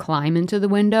couldn't climb into the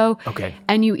window. Okay.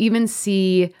 And you even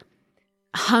see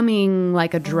humming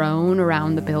like a drone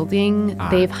around the building.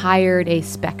 They've hired a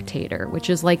spectator, which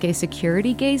is like a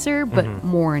security gazer, but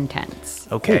more intense.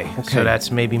 Okay. So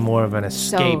that's maybe more of an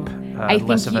escape, I think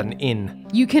less of an in.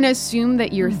 You can assume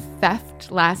that your theft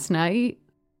last night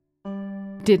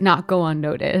did not go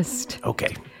unnoticed,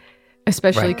 Okay.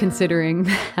 especially Right. considering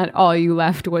that all you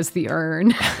left was the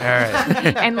urn All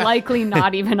right. and likely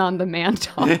not even on the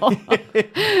mantle.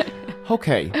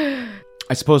 Okay.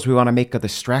 I suppose we want to make a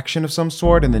distraction of some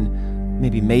sort, and then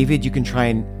maybe Mavid, you can try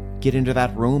and get into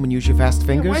that room and use your fast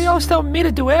fingers. Why you always telling me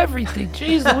to do everything?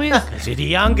 Jeez Louise. You're the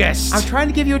youngest. I'm trying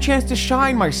to give you a chance to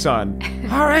shine, my son.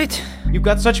 All right. You've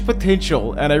got such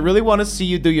potential, and I really want to see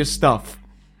you do your stuff.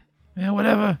 Yeah,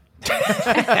 whatever.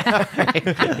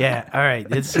 Yeah, all right.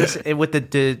 It's just with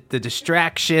the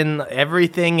distraction,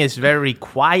 everything is very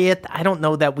quiet. I don't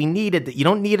know that we needed that. You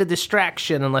don't need a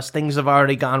distraction unless things have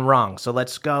already gone wrong. So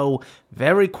let's go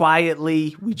very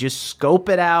quietly. We just scope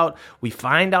it out. We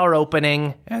find our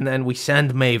opening, and then we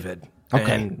send Mavid.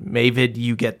 Okay. And Mavid,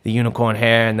 you get the unicorn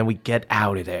hair, and then we get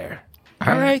out of there.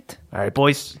 All right. All right,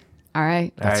 boys. All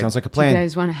right. That sounds like a You plan.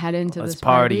 guys want to head into Let's this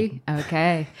party? party.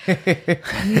 Okay.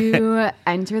 You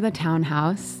enter the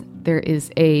townhouse. There is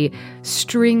a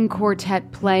string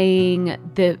quartet playing.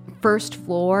 The first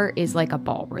floor is like a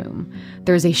ballroom.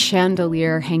 There's a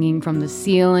chandelier hanging from the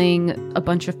ceiling. A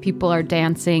bunch of people are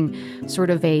dancing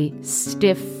sort of a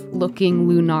stiff-looking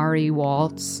Lunari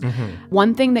waltz.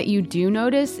 One thing that you do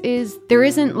notice is there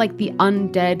isn't like the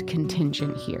undead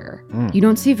contingent here. You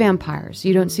don't see vampires.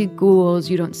 You don't see ghouls.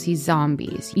 You don't see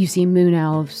zombies. You see moon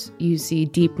elves. You see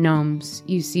deep gnomes.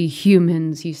 You see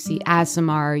humans. You see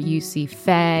Aasimar. You see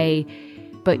fae.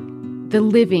 But the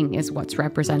living is what's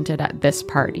represented at this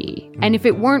party. And if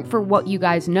it weren't for what you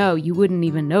guys know, you wouldn't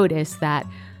even notice that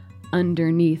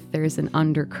underneath there's an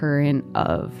undercurrent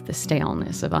of the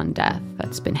staleness of undeath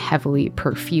that's been heavily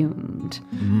perfumed.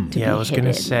 To Yeah, be I was going to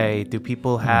hidden. say, do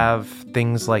people have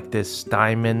things like this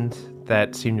diamond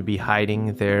that seem to be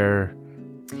hiding their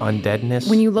undeadness?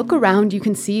 When you look around, you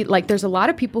can see like there's a lot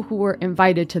of people who were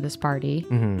invited to this party,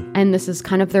 and this is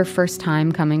kind of their first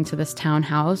time coming to this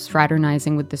townhouse,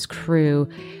 fraternizing with this crew.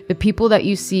 The people that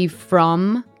you see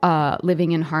from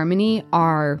Living in Harmony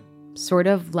are sort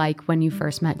of like when you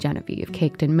first met Genevieve,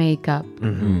 caked in makeup,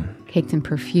 caked in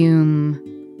perfume,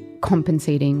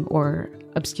 compensating or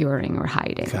obscuring or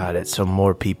hiding. Got it. So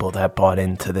more people that bought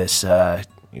into this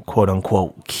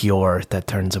quote-unquote cure that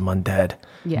turns them undead.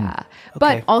 Yeah.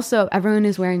 But also everyone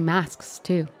is wearing masks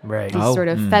too. Right. These sort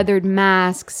of feathered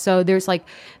masks. So there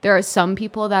are some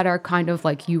people that are kind of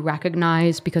like you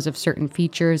recognize because of certain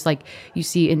features. Like you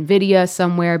see Nvidia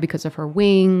somewhere because of her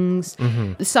wings.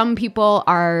 Some people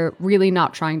are really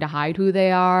not trying to hide who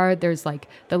they are. There's like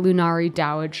the Lunari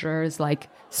Dowagers like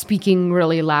speaking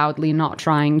really loudly, not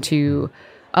trying to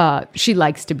she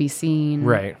likes to be seen.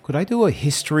 Right. Could I do a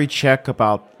history check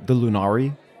about the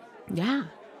Lunari? Yeah.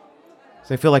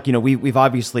 So I feel like, we've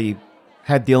obviously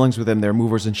had dealings with them. They're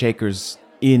movers and shakers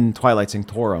in Twilight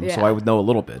Sanctorum, so Yeah. I would know a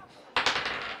little bit.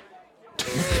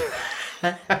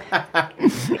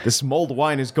 This mulled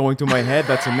wine is going through my head.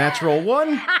 That's a natural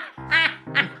one.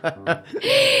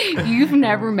 You've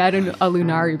never met a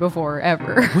Lunari before,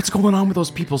 ever. What's going on with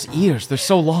those people's ears? They're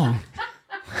so long.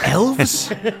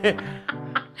 Elves?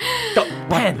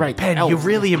 Pen, right, Pen, elves. you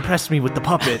really impressed me with the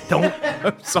puppet. Don't...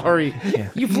 I'm sorry.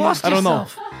 You've lost I don't know.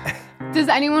 yourself. Does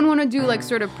anyone want to do like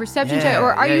sort of perception Yeah, check,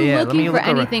 or are you let me looking for look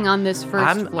around. anything on this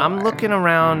first floor? I'm looking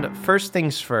around. First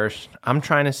things first, I'm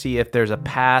trying to see if there's a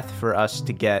path for us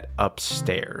to get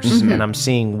upstairs. And I'm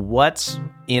seeing what's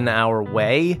in our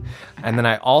way. And then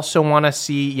I also want to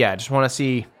see, I just want to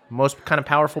see most kind of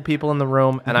powerful people in the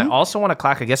room. And I also want to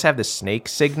clock, I guess I have the snake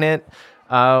signet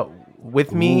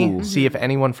with me, see if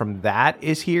anyone from that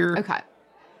is here. Okay.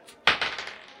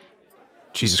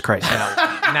 Jesus Christ. No.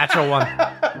 Natural one.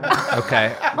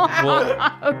 Okay.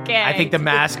 Well, Okay. I think the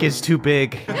mask is too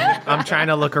big. I'm trying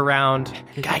to look around.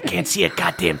 I can't see a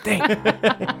goddamn thing.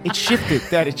 It shifted,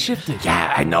 Dad. It shifted.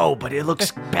 Yeah, I know, but it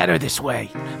looks better this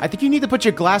way. I think you need to put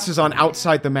your glasses on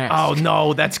outside the mask. Oh,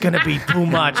 no, that's going to be too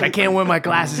much. I can't wear my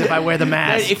glasses if I wear the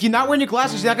mask. If you're not wearing your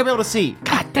glasses, you're not going to be able to see.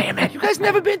 God damn it. You guys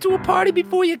never been to a party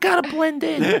before? You gotta blend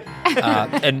in.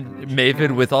 And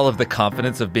Maven, with all of the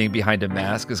confidence of being behind a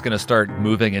mask, is gonna start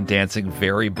moving and dancing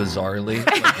very bizarrely,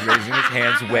 like raising his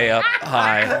hands way up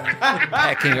high,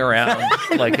 pecking around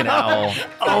like an owl.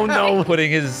 Oh, no.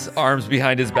 Putting his arms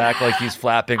behind his back like he's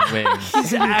flapping wings.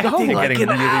 He's acting And like getting an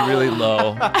really, owl. really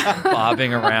low,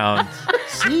 bobbing around.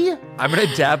 See? I'm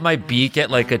gonna dab my beak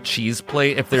at like a cheese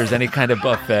plate if there's any kind of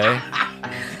buffet.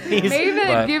 Maven,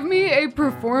 but- give me a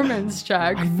performance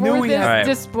check knew for he this had- Alright.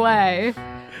 display.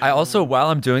 I also, while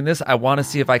I'm doing this, I want to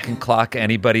see if I can clock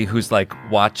anybody who's like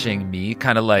watching me,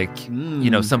 kind of like,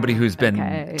 somebody who's been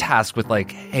Okay. tasked with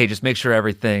like, hey, just make sure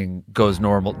everything goes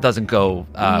normal, doesn't go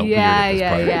weird at this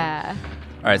party. Yeah.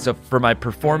 All right, so for my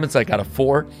performance, I got a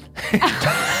 4.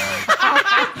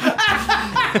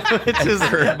 It's just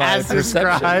For my as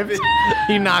described.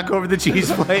 You knock over the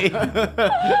cheese plate.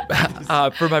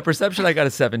 For my perception, I got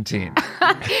a 17.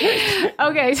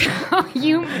 Okay, so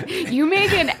you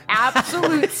make an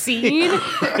absolute scene.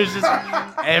 There's just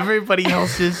everybody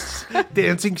else is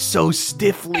dancing so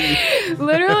stiffly.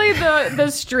 Literally, the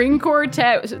string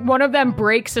quartet, one of them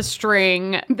breaks a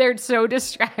string. They're so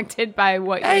distracted by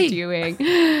what you're doing.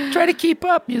 Try to keep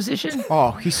up, musician.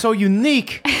 Oh, he's so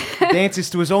unique. Dances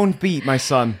to his own beat, my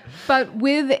son. But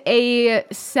with a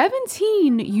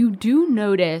 17, you do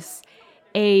notice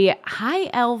a high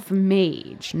elf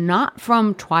mage, not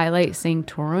from Twilight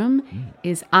Sanctorum,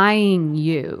 is eyeing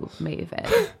you,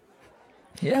 Maven.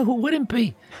 Yeah, who wouldn't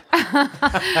be?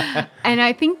 And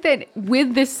I think that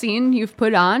with this scene you've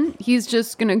put on, he's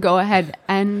just going to go ahead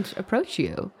and approach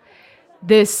you.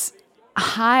 This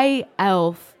high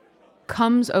elf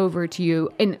comes over to you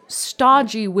in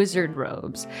stodgy wizard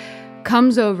robes,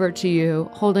 comes over to you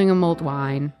holding a mulled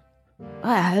wine.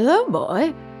 Hello,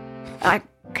 boy. I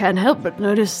can't help but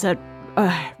notice that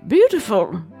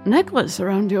beautiful necklace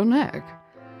around your neck.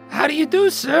 How do you do,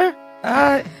 sir?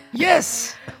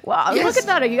 Yes. Wow, Yes. look at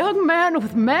that, a young man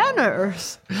with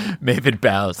manners. Maven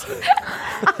bows.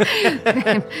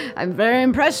 I'm very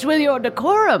impressed with your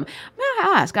decorum. May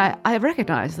I ask, I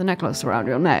recognize the necklace around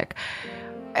your neck.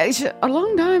 It's a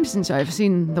long time since I've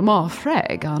seen the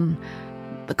Morfreg on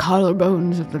the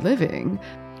collarbones of the living.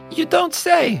 You don't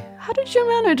say. How did you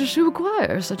manage to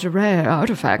acquire such a rare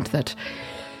artifact that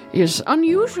is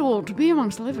unusual to be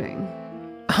amongst the living?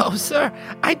 Oh, sir,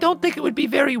 I don't think it would be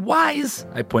very wise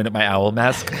I point at my owl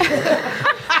mask. to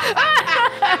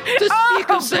speak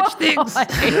of such things.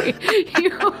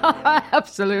 You are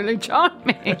absolutely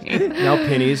charming. Now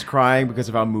Penny is crying because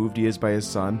of how moved he is by his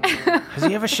son. Has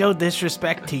he ever showed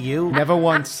disrespect to you? Never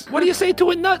once. What do you say to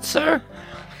a nut, sir?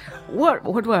 What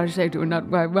do I say to a nut?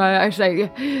 I say,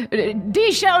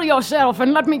 de-shell yourself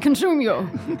and let me consume you.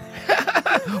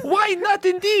 Why not,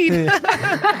 indeed?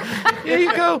 Here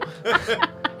you go.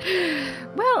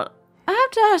 Well, I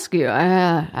have to ask you,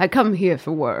 I come here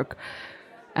for work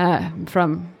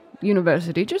from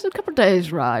university, just a couple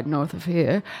days' ride north of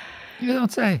here. You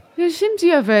don't say. It seems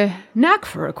you have a knack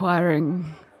for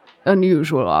acquiring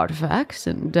unusual artifacts,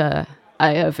 and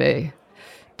I have a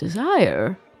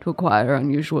desire to acquire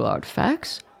unusual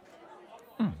artifacts.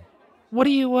 What are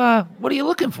you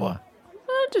looking for?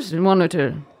 I just wanted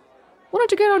to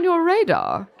get on your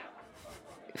radar.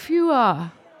 If you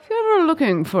ever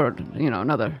looking for,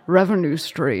 another revenue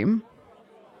stream,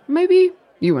 maybe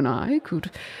you and I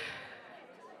could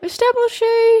establish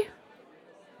a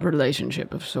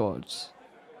relationship of sorts.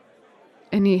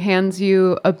 And he hands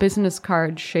you a business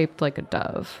card shaped like a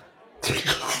dove.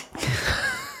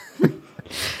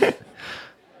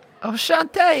 Oh,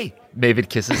 Shantae. Maven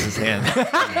kisses his hand,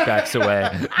 and backs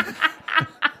away.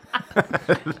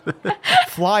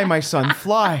 Fly, my son,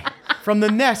 fly. From the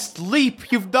nest,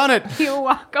 leap. You've done it. You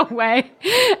walk away,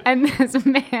 and this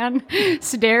man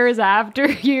stares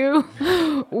after you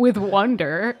with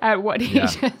wonder at what he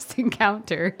just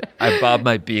encountered. I bob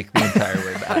my beak the entire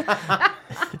way back.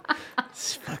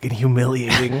 It's fucking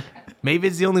humiliating.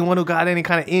 Maven's the only one who got any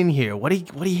kind of in here. What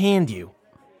he hand you?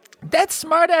 That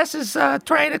smartass is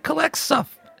trying to collect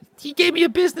stuff. He gave me a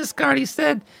business card. He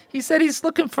said he's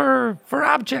looking for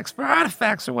objects, for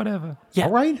artifacts or whatever. Yeah.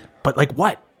 All right. But like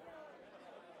what?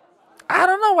 I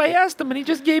don't know. I asked him and he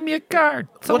just gave me a card.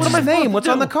 So What's what am I his supposed name? to What's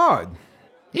do? on the card?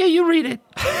 Yeah, you read it.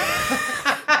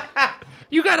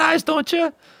 You got eyes, don't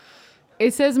you?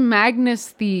 It says Magnus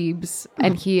Thebes,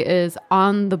 and he is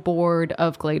on the board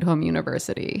of Gladeholm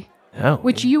University. Oh.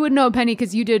 Which you would know, Penny,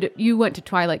 because you went to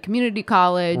Twilight Community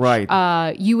College.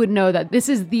 Right. You would know that this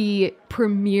is the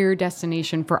premier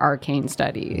destination for arcane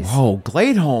studies. Oh,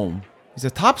 Gladeholm. He's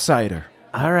a topsider.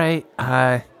 All right.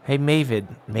 Hey, Maven,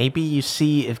 maybe you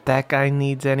see if that guy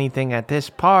needs anything at this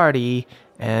party,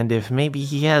 and if maybe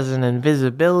he has an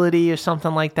invisibility or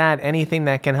something like that, anything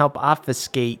that can help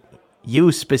obfuscate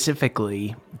you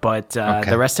specifically, but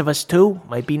the rest of us too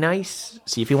might be nice.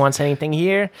 See if he wants anything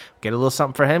here. Get a little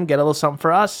something for him, get a little something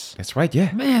for us. That's right,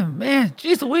 yeah. Man,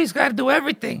 geez Louise, got to do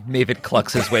everything. Maven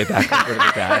clucks his way back over to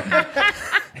the guy.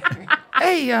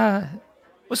 Hey,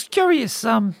 was curious,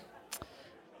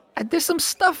 there's some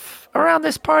stuff around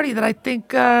this party that I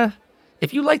think,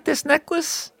 if you like this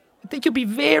necklace, I think you'll be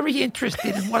very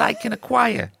interested in what I can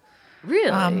acquire.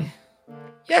 Really?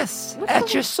 Yes,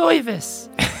 at your service.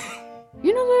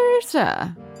 You know,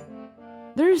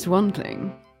 there's one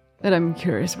thing that I'm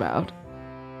curious about.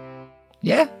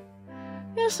 Yeah?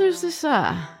 Yes, there's this,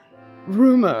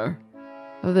 rumor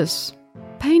of this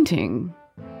painting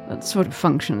that sort of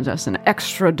functions as an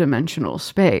extra-dimensional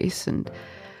space and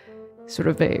sort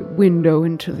of a window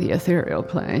into the ethereal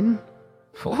plane.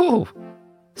 Ooh,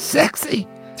 sexy.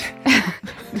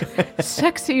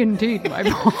 Sexy indeed, my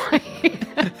boy.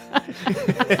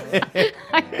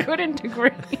 I couldn't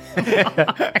agree more.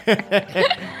 What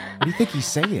do you think he's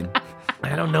saying?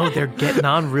 I don't know. They're getting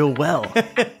on real well.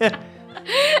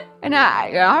 And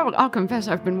I'll confess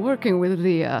I've been working with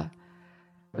the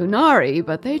Unari,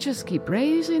 but they just keep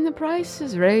raising the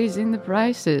prices.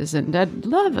 And I'd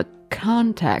love a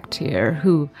contact here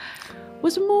who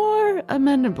was more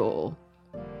amenable.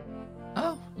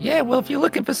 Oh, yeah, well, if you're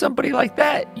looking for somebody like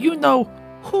that, you know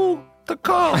who to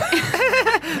call.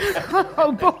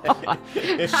 Oh, boy.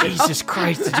 Jesus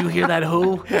Christ, did you hear that,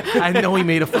 who? I know he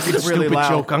made a fucking It's really stupid loud.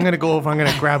 joke. I'm going to go over. I'm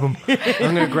going to grab him.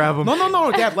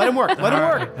 No, Dad, let him work. Let him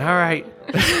work. All right.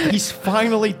 He's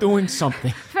finally doing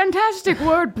something. Fantastic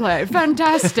wordplay.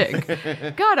 Fantastic.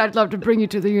 God, I'd love to bring you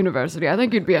to the university. I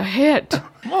think you'd be a hit.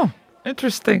 Oh,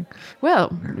 interesting.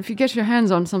 Well, if you get your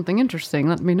hands on something interesting,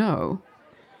 let me know.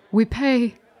 We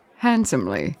pay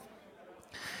handsomely.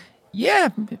 Yeah,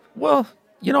 well,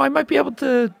 I might be able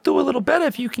to do a little better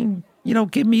if you can,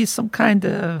 give me some kind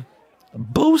of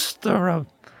boost or a...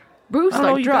 Boost I don't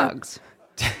know, like you got- drugs.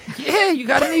 Yeah, you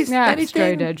got any, Yeah, anything?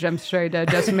 straight edge. I'm straight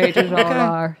edge. Us majors all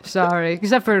are. Sorry.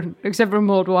 Except for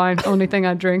mulled wine. Only thing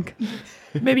I drink.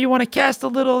 Maybe you want to cast a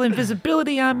little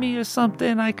invisibility on me or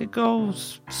something. I could go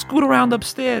scoot around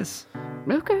upstairs.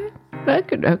 Okay.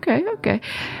 Okay.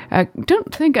 I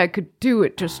don't think I could do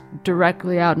it just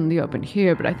directly out in the open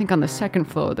here, but I think on the second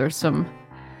floor there's some...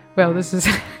 Well, this is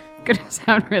going to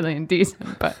sound really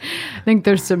indecent, but I think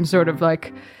there's some sort of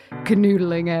like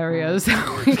canoodling areas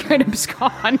that we could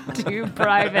abscond to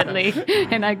privately,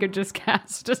 and I could just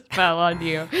cast a spell on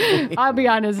you. I'll be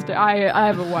honest, I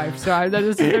have a wife, so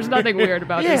there's nothing weird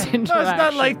about this No, interaction. it's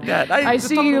not like that. I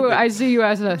see you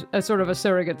as a sort of a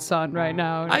surrogate son right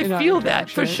now. I in our feel that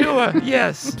for interaction. sure.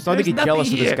 Yes. I'm starting to get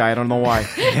jealous of this guy. I don't know why.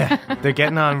 They're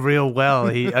getting on real well.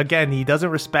 He doesn't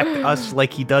respect us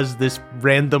like he does this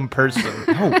random person.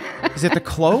 Oh, is it the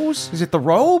clothes? Is it the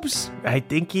robes? I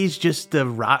think he's just a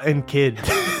rotten kid.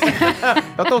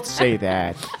 Oh, don't say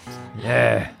that.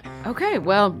 Yeah. Okay,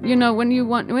 well, when you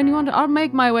want to, I'll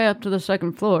make my way up to the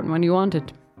second floor, and when you want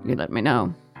it, you let me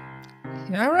know.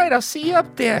 All right, I'll see you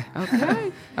up there.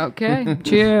 Okay.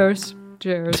 Cheers.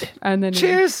 And then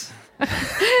Cheers.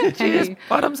 Cheers. he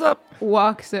Bottoms up.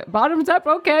 walks it. Bottoms up.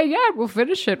 Okay, yeah, we'll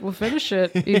finish it.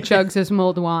 He chugs his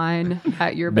mulled wine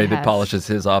at your Maybe behest. polishes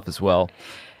his off as well.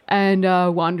 And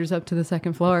wanders up to the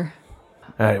second floor.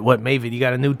 All right, what, Maven? You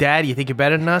got a new dad? You think you're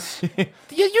better than us? You told me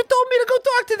to go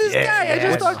talk to this guy. I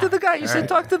just talked to the guy. You said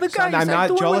talk to the guy. Son, You I'm said not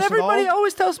doing what jealous at everybody all.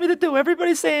 always tells me to do.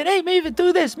 Everybody's saying, "Hey, Maven,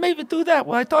 do this. Maven, do that."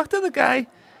 Well, I talked to the guy,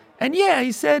 and yeah,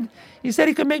 he said he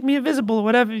could make me invisible or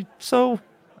whatever. So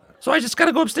I just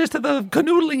gotta go upstairs to the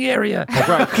canoodling area.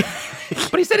 Right.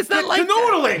 But he said it's not like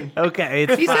that. Okay,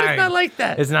 it's He fine. said it's not like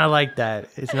that. It's not like that.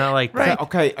 It's not like Right. that.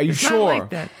 Okay, are you It's sure? not like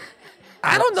that.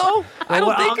 I don't know. I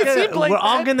don't think it seemed like we're that.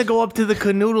 all gonna go up to the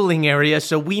canoodling area,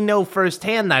 so we know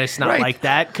firsthand that it's not Right. like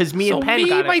that. Because me So and Penn me,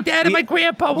 got my dad, and my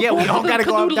grandpa will Yeah, go we up all to the gotta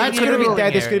go up. canoodling That's gonna be Canoodling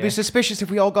Dad. That's gonna area. be suspicious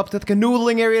if we all go up to the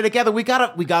canoodling area together. We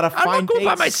gotta I'm find not going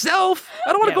by dates. myself.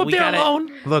 I don't want to go up there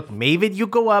alone. Look, Mavid, you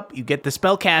go up, you get the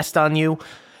spell cast on you.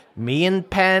 Me and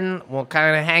Penn will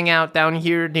kind of hang out down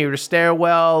here near the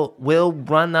stairwell. We'll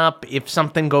run up if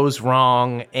something goes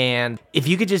wrong. And if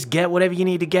you could just get whatever you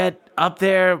need to get up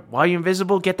there while you're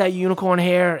invisible, get that unicorn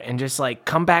hair, and just like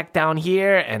come back down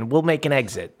here and we'll make an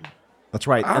exit. That's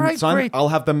right. All And right, son, great. I'll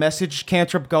have the message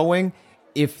cantrip going.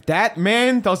 If that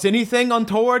man does anything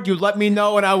untoward, you let me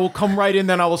know and I will come right in,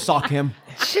 then I will sock him.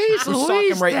 Jeez I'll sock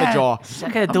Louise, him right in the Dad. jaw.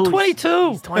 I'm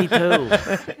 22. He's 22.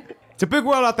 It's a big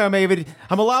world out there, Mavid.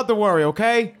 I'm allowed to worry,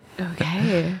 okay?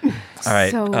 Okay. All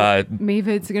right. So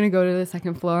Mavid's gonna go to the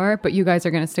second floor, but you guys are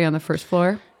gonna stay on the first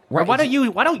floor. Or why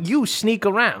don't you sneak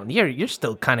around? You're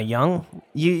still kind of young.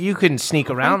 You can sneak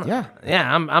around.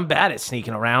 Yeah. I'm bad at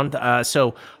sneaking around.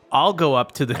 So I'll go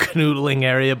up to the canoodling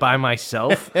area by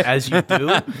myself, as you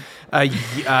do.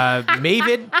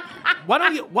 Mavid,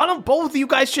 why don't both of you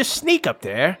guys just sneak up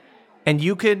there, and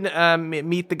you can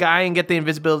meet the guy and get the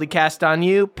invisibility cast on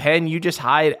you. Penn, you just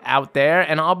hide out there,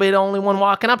 and I'll be the only one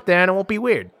walking up there, and it won't be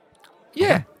weird.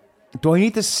 Yeah. Do I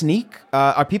need to sneak?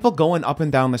 Are people going up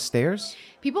and down the stairs?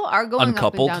 People are going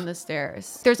Uncoupled? up and down the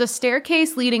stairs. There's a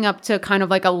staircase leading up to kind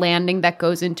of like a landing that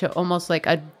goes into almost like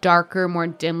a darker, more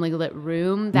dimly lit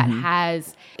room that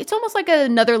has, it's almost like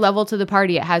another level to the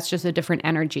party. It has just a different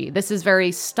energy. This is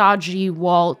very stodgy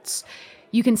waltz.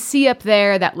 You can see up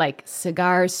there that like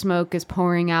cigar smoke is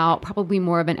pouring out, probably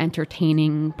more of an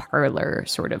entertaining parlor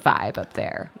sort of vibe up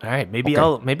there. All right, maybe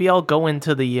I'll go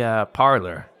into the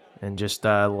parlor and just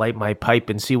light my pipe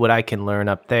and see what I can learn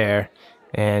up there.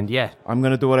 And yeah, I'm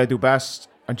going to do what I do best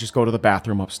and just go to the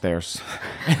bathroom upstairs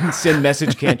and send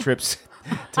message cantrips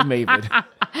to Mavid.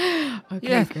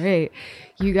 Okay, great.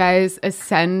 You guys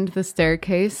ascend the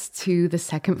staircase to the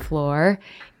second floor.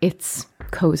 It's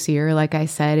cozier, like I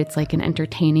said. It's like an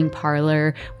entertaining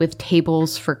parlor with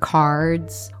tables for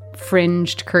cards,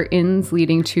 fringed curtains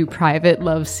leading to private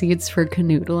love seats for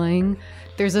canoodling.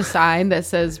 There's a sign that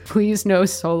says, please no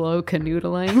solo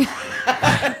canoodling.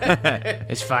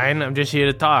 it's fine. I'm just here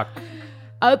to talk.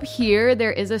 Up here,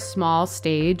 there is a small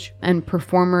stage, and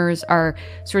performers are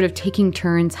sort of taking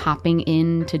turns hopping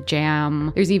in to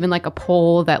jam. There's even like a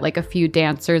pole that like a few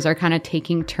dancers are kind of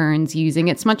taking turns using.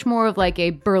 It's much more of like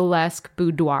a burlesque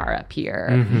boudoir up here.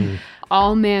 Mm-hmm.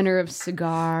 All manner of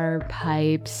cigar,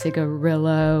 pipe,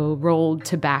 cigarillo, rolled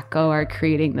tobacco are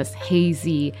creating this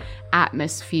hazy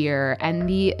atmosphere. And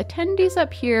the attendees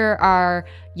up here are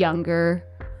younger,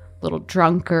 a little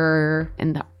drunker,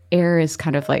 and the air is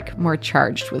kind of like more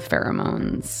charged with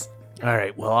pheromones. All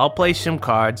right, well, I'll play some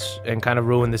cards and kind of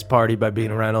ruin this party by being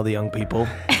around all the young people.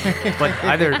 But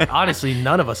honestly,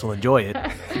 none of us will enjoy it.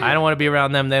 I don't want to be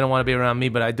around them. They don't want to be around me,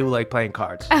 but I do like playing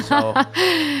cards. So,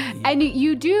 and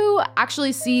you do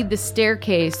actually see the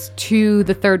staircase to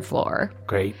the third floor.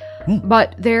 Great.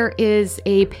 But there is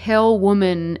a pale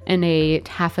woman in a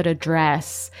taffeta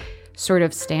dress sort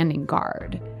of standing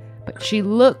guard. But she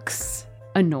looks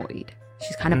annoyed.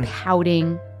 She's kind of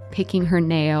pouting, picking her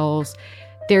nails.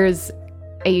 There's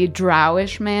a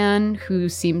drowish man who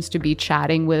seems to be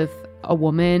chatting with a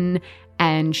woman,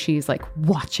 and she's like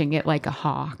watching it like a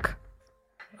hawk.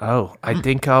 Oh, I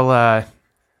think I'll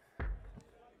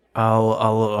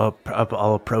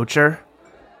approach her.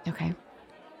 Okay.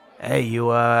 Hey, you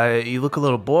look a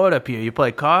little bored up here. You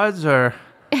play cards or?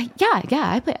 Yeah,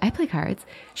 I play cards.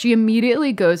 She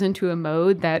immediately goes into a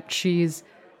mode that she's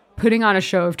putting on a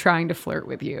show of trying to flirt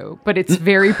with you, but it's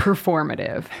very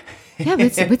performative. Yeah,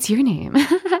 what's your name?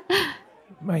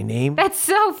 My name? That's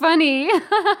so funny.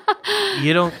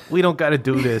 We don't got to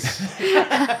do this.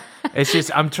 It's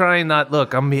just, I'm trying not,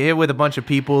 look, I'm here with a bunch of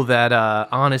people that,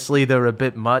 honestly, they're a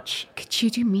bit much. Could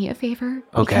you do me a favor?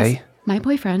 Okay. Because my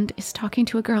boyfriend is talking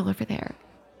to a girl over there.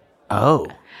 Oh.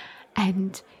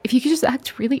 And if you could just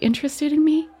act really interested in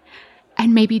me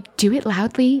and maybe do it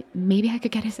loudly, maybe I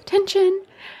could get his attention.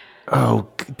 Oh,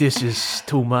 this is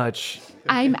too much.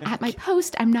 I'm at my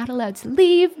post. I'm not allowed to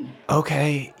leave.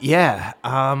 Okay, yeah.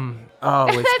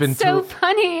 It's been so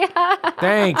funny.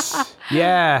 Thanks.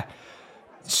 Yeah.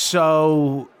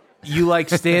 So, you like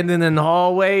standing in the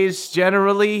hallways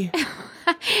generally?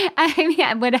 I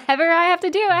mean, whatever I have to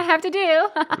do, I have to do.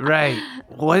 Right.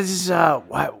 Why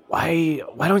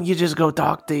don't you just go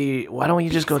talk to him?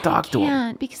 I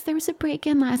can't, because there was a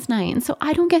break-in last night, and so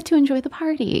I don't get to enjoy the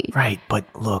party. Right, but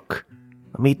look,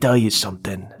 let me tell you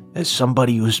something. As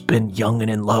somebody who's been young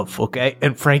and in love, okay?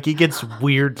 And Frankie gets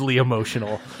weirdly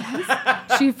emotional.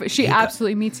 Yes. She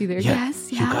absolutely meets you there. Yeah,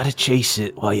 Yes, You gotta chase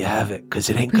it while you have it, because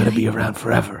it ain't gonna be around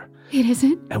forever. It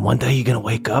isn't? And one day you're gonna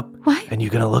wake up. What? And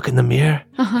you're gonna look in the mirror,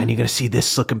 and you're gonna see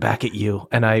this looking back at you.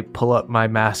 And I pull up my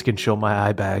mask and show my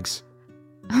eye bags.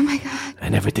 Oh my God.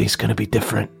 And everything's gonna be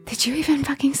different. Did you even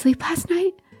fucking sleep last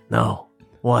night? No.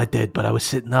 Well, I did, but I was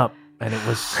sitting up, and it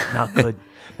was not good.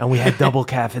 And we had double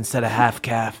calf instead of half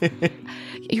calf.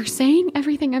 You're saying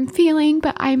everything I'm feeling,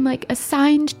 but I'm like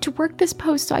assigned to work this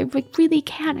post, so I really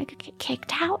can't. I could get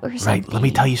kicked out or something. Right, let me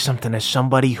tell you something. As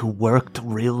somebody who worked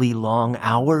really long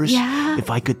hours, if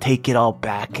I could take it all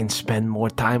back and spend more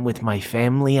time with my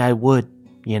family, I would.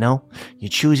 You know? You're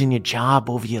choosing your job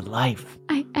over your life.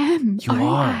 I am.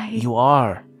 You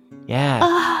are.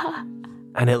 Yeah.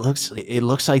 And it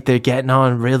looks like they're getting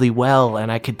on really well, and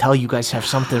I can tell you guys have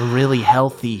something really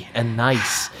healthy and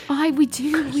nice. We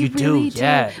do. We You do, really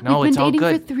yeah. No, We've it's been all dating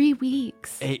good. for 3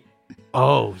 weeks.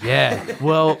 Oh, yeah.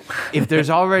 Well, if there's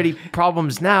already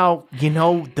problems now,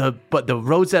 but the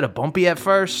roads that are bumpy at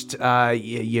first,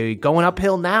 you're going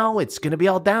uphill now, it's going to be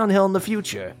all downhill in the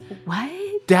future. What?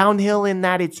 Downhill in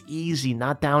that it's easy,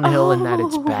 not downhill in that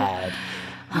it's bad.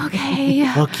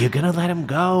 Okay. Look, you're gonna let him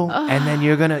go, and then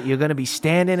you're gonna be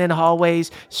standing in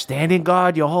hallways, standing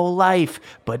guard your whole life.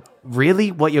 But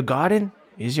really, what you're guarding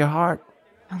is your heart.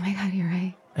 Oh my God, you're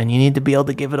right. And you need to be able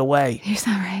to give it away. You're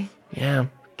so right. Yeah.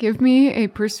 Give me a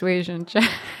persuasion check.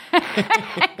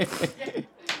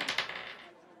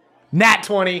 Nat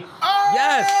 20.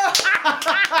 Yes.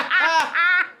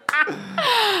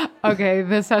 Okay,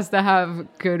 this has to have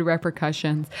good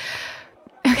repercussions.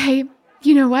 Okay,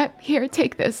 you know what? Here,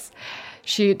 take this.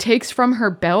 She takes from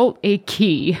her belt a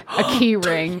key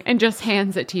ring, and just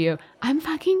hands it to you. I'm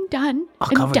fucking done. I'll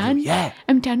I'm cover you, done. yeah.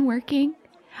 I'm done working.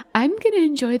 I'm going to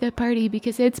enjoy the party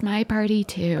because it's my party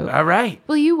too. All right.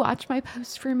 Will you watch my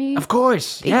post for me? Of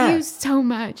course. Thank you so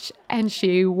much. And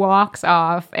she walks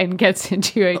off and gets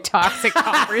into a toxic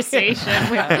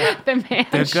conversation with the man.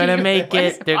 They're going to make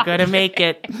it. They're going to make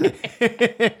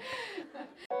it.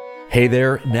 Hey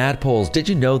there, Nadpoles. Did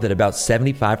you know that about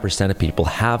 75% of people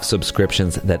have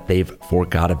subscriptions that they've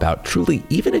forgot about? Truly,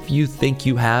 even if you think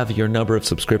you have your number of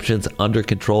subscriptions under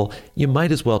control, you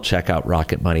might as well check out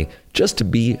Rocket Money just to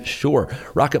be sure.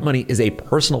 Rocket Money is a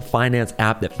personal finance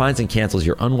app that finds and cancels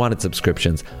your unwanted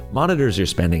subscriptions, monitors your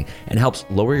spending, and helps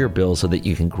lower your bills so that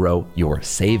you can grow your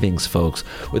savings, folks.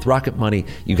 With Rocket Money,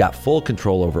 you got full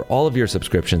control over all of your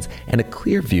subscriptions and a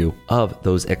clear view of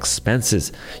those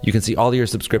expenses. You can see all of your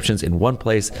subscriptions in one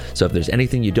place, so if there's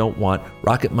anything you don't want,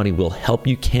 Rocket Money will help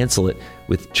you cancel it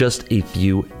with just a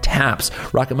few taps.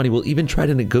 Rocket Money will even try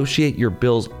to negotiate your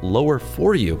bills lower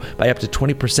for you by up to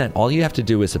 20%. All you have to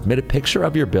do is submit a picture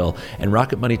of your bill, and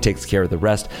Rocket Money takes care of the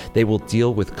rest. They will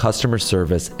deal with customer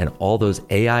service and all those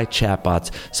AI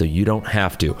chatbots so you don't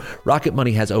have to. Rocket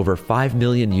Money has over 5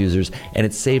 million users, and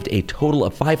it's saved a total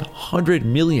of $500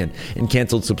 million in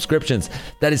canceled subscriptions.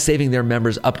 That is saving their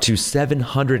members up to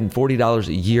 $740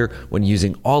 a year when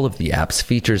using all of the app's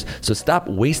features. So stop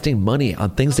wasting money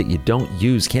on things that you don't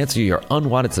use. Cancel your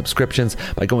unwanted subscriptions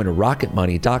by going to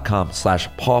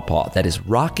rocketmoney.com/pawpaw. That is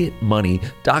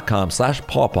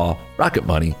rocketmoney.com/pawpaw.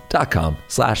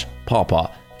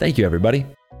 rocketmoney.com/pawpaw. Thank you, everybody.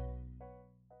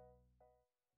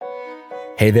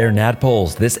 Hey there,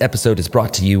 Nadpoles. This episode is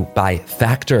brought to you by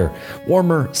Factor.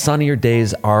 Warmer, sunnier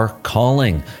days are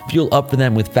calling. Fuel up for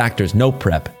them with Factor's no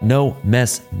prep, no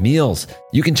mess meals.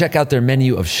 You can check out their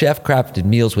menu of chef-crafted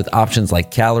meals with options like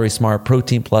Calorie Smart,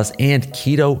 Protein Plus, and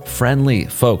Keto Friendly.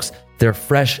 Folks, their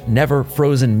fresh, never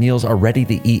frozen meals are ready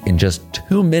to eat in just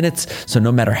 2 minutes. So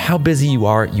no matter how busy you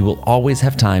are, you will always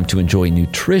have time to enjoy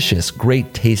nutritious,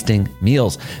 great tasting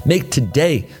meals. Make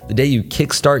today the day you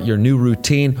kickstart your new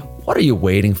routine. What are you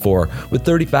waiting for? With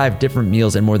 35 different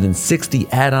meals and more than 60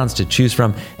 add-ons to choose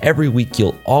from, every week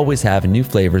you'll always have new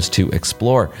flavors to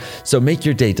explore. So make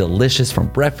your day delicious from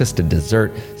breakfast to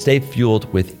dessert. Stay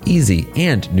fueled with easy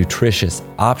and nutritious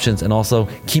options, and also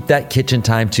keep that kitchen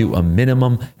time to a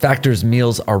minimum. Factor's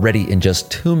meals are ready in just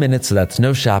 2 minutes, so that's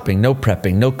no shopping, no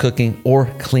prepping, no cooking, or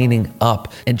cleaning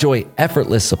up. Enjoy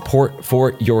effortless support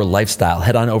for your lifestyle.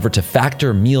 Head on over to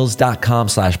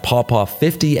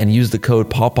factormeals.com/pawpaw50 and use the code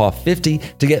pawpaw50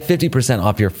 to get 50%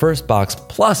 off your first box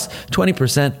plus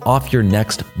 20% off your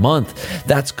next month.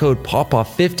 That's code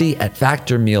pawpaw50 at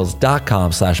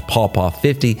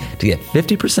factormeals.com/pawpaw50 to get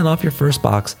 50% off your first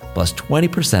box plus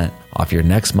 20% off your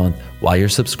next month while your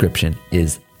subscription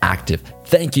is active.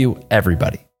 Thank you,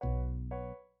 everybody.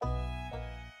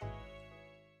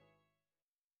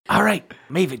 All right,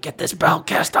 Maven, get this bell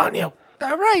cast on you.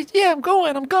 All right, yeah, I'm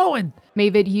going.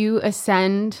 Mavid, you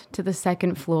ascend to the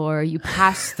second floor. You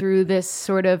pass through this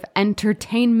sort of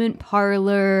entertainment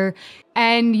parlor,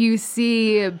 and you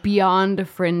see beyond a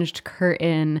fringed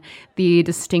curtain the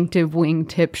distinctive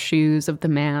wingtip shoes of the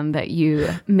man that you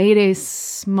made a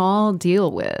small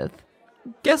deal with.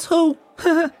 Guess who?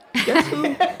 Guess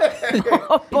who?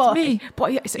 Oh, boy. It's me.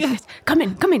 Boy, yes. Come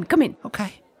in.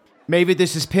 Okay. Maybe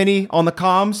this is Penny on the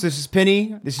comms. This is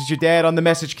Penny. This is your dad on the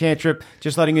message cantrip.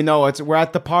 Just letting you know, we're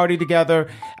at the party together.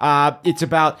 It's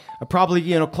about probably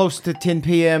close to 10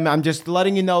 p.m. I'm just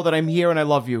letting you know that I'm here and I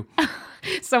love you.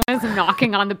 Someone's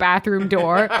knocking on the bathroom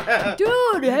door.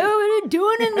 Dude, how are you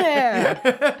doing in there?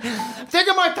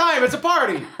 Taking my time. It's a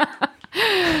party.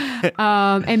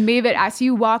 And Mavid, as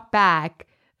you walk back,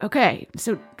 okay,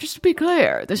 so just to be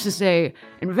clear, this is a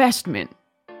investment.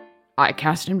 I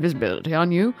cast invisibility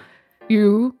on you.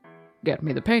 You get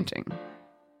me the painting.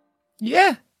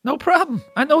 Yeah, no problem.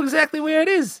 I know exactly where it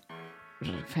is.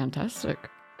 Fantastic.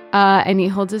 And he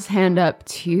holds his hand up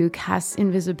to cast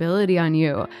invisibility on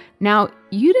you. Now,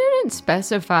 you didn't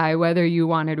specify whether you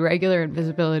wanted regular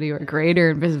invisibility or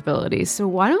greater invisibility. So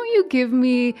why don't you give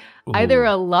me either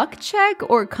a luck check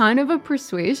or kind of a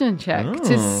persuasion check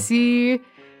to see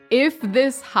if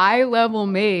this high-level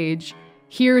mage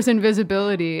hears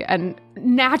invisibility and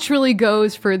naturally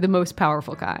goes for the most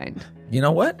powerful kind. You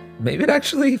know what? Maybe it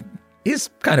actually is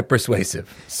kind of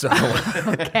persuasive. So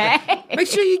Okay. Make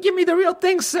sure you give me the real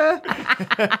thing, sir.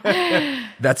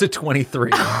 that's a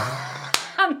 23.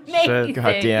 Amazing.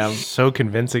 Goddamn. So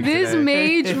convincing. This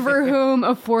today. mage for whom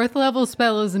a 4th level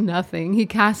spell is nothing, he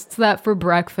casts that for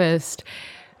breakfast,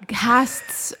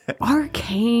 casts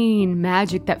arcane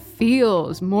magic that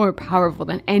feels more powerful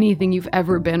than anything you've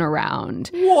ever been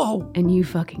around. Whoa. And you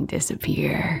fucking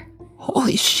disappear.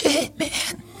 Holy shit, man.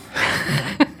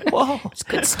 It's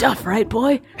good stuff, right,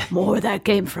 boy? More where that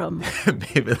came from.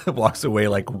 Maven walks away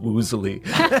like woozily.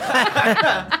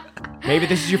 Maybe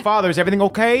this is your father. Is everything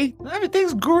okay?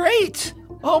 Everything's great.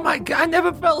 Oh my God, I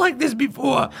never felt like this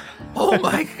before. Oh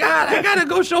my God, I gotta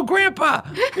go show Grandpa.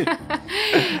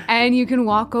 And you can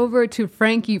walk over to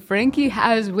Frankie. Frankie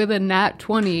has, with a nat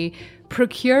 20,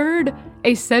 procured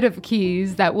a set of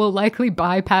keys that will likely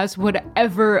bypass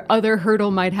whatever other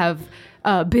hurdle might have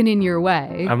been in your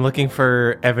way. I'm looking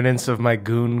for evidence of my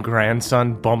goon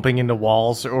grandson bumping into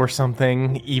walls or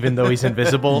something, even though he's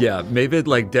invisible. Yeah, Mavid,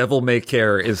 like devil may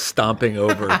care, is stomping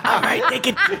over. All right,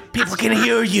 people can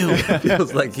hear you.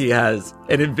 Feels like he has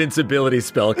an invincibility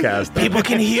spell cast. People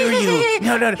can hear you.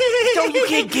 No, you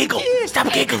can't giggle.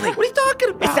 Stop giggling. What are you talking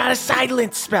about? It's not a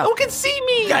silence spell. Who can see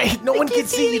me? No one can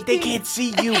see you. They can't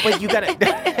see you, but you gotta.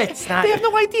 It's not. They have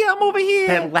no idea I'm over here.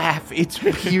 That laugh, it's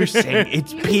piercing. It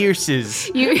pierces.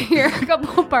 You hear a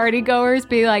couple party goers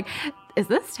be like, is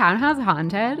this townhouse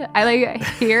haunted? I like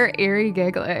hear eerie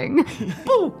giggling.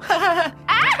 Boo! Oh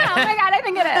my God, I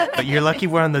think it is. But you're lucky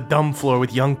we're on the dumb floor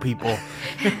with young people.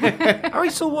 All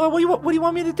right, so what do you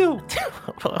want me to do?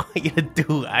 What are you gonna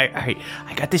do? I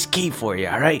got this key for you,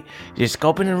 all right? Just go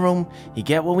open the room, you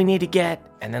get what we need to get,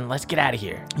 and then let's get out of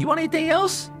here. You want anything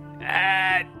else?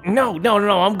 No,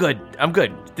 I'm good.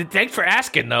 Thanks for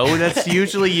asking, though. That's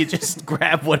usually you just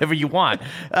grab whatever you want.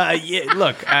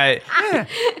 Look,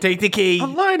 take the key.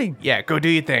 I'm learning. Yeah, go do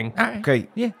your thing. All right. Okay.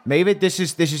 Yeah. Mavid, this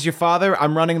is your father.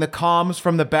 I'm running the comms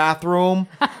from the bathroom.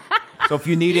 So if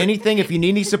you need anything, if you need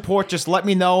any support, just let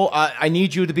me know. I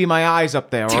need you to be my eyes up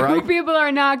there, all Two right? people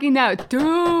are knocking out. Dude.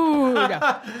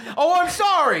 Oh, I'm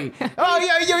sorry.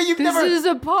 Oh, yeah, you've never... This is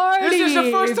a party. This is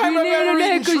the first time You I've ever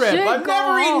need to eaten take a shrimp. shit, I've never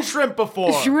girl. eaten shrimp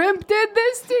before. Shrimp did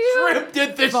this to you? Shrimp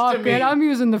did this Fuck to me. it, I'm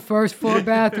using the first floor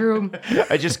bathroom.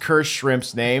 I just cursed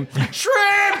Shrimp's name.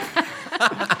 Shrimp!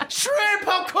 Shrimp,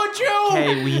 how could you?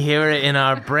 Hey, we hear it in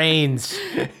our brains,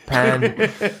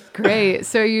 Pan. Great.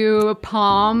 So you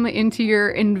palm into your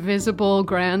invisible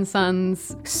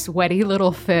grandson's sweaty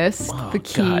little fist the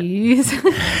keys.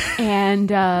 And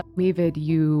Mavid,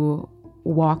 you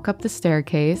walk up the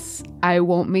staircase. I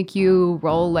won't make you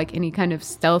roll like any kind of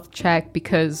stealth check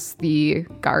because the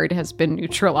guard has been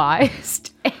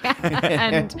neutralized.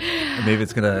 And Maybe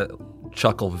it's gonna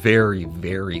chuckle very,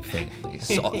 very faintly,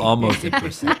 so almost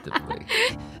imperceptibly.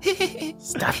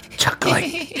 Stop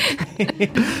chuckling.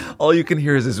 All you can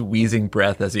hear is his wheezing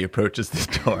breath as he approaches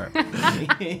the door.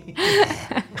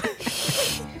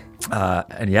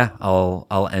 And yeah,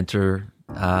 I'll enter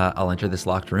this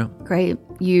locked room. great.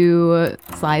 You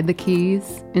slide the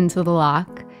keys into the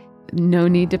lock. No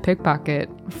need to pickpocket.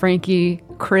 Frankie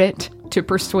crit to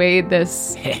persuade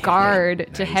this guard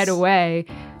to head away.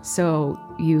 So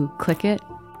you click it,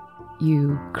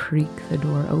 you creak the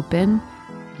door open,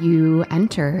 you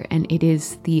enter, and it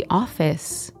is the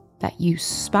office that you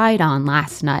spied on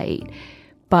last night,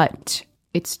 but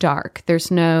it's dark.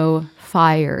 There's no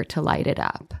fire to light it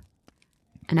up.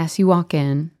 And as you walk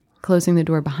in, closing the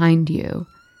door behind you,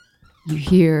 you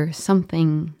hear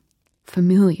something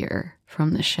familiar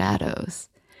from the shadows.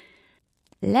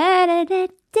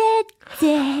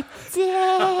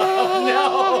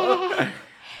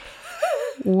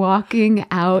 Walking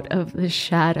out of the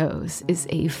shadows is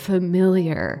a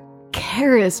familiar,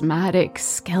 charismatic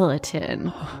skeleton.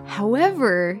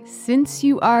 However, since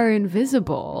you are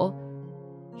invisible,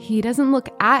 he doesn't look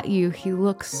at you, he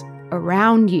looks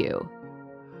around you.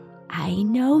 I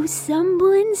know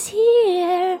someone's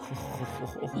here.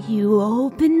 You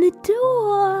open the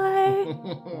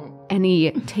door. And he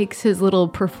takes his little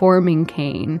performing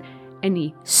cane and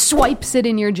he swipes it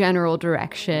in your general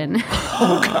direction.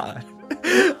 Oh God.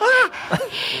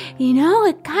 You know,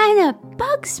 it kind of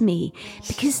bugs me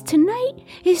because tonight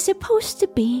is supposed to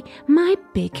be my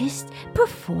biggest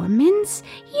performance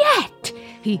yet.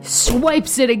 He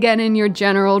swipes it again in your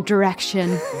general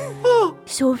direction.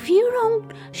 So if you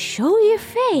don't show your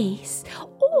face,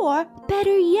 or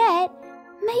better yet,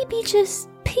 maybe just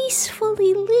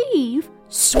peacefully leave,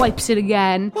 Swipes it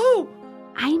again.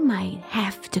 I might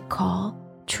have to call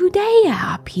Trudea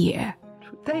up here.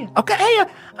 Okay, hey,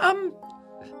 I'm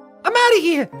out of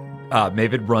here.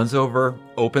 Mavid runs over,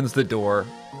 opens the door,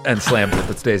 and slams it,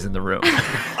 but stays in the room.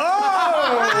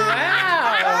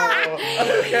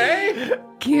 Okay.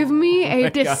 Give me a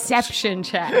deception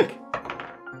check.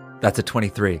 That's a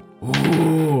 23.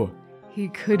 Ooh. He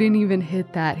couldn't even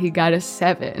hit that. He got a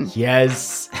 7.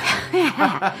 Yes.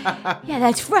 Yeah,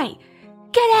 that's right.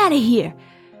 Get out of here.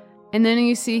 And then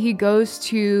you see he goes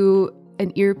to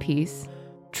an earpiece.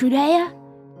 Trudea,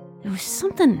 there was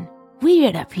something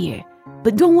weird up here.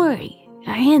 But don't worry,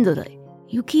 I handled it.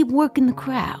 You keep working the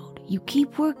crowd. You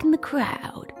keep working the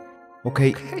crowd.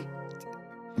 Okay.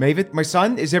 Maven, my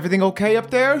son, is everything okay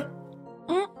up there?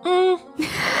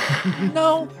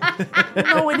 No,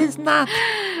 it is not.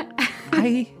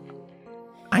 I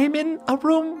am in a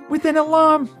room with an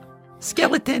alarm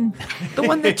skeleton, the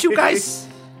one that you guys,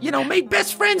 made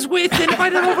best friends with and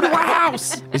invited over to our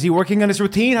house. Is he working on his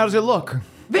routine? How does it look?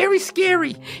 Very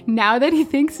scary. Now that he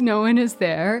thinks no one is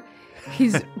there,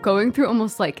 he's going through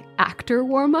almost like actor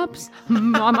warm-ups.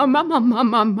 Ma, ma, ma, ma, ma,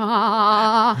 ma,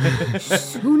 ma.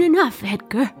 Soon enough,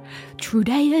 Edgar.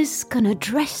 Trudea's gonna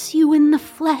dress you in the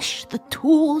flesh, the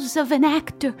tools of an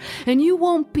actor, and you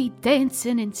won't be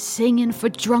dancing and singing for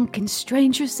drunken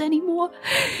strangers anymore.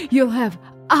 You'll have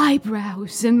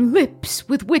eyebrows and lips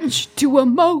with which to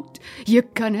emote. You're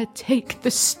gonna take the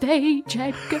stage,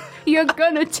 Edgar. You're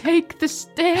gonna take the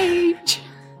stage.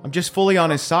 I'm just fully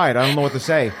on his side. I don't know what to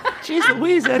say. Jeez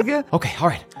Louise, Edgar. Okay, all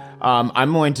right.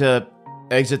 I'm going to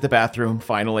exit the bathroom,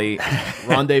 finally.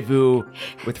 Rendezvous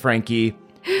with Frankie.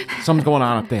 Something's going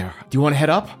on up there. Do you want to head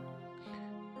up?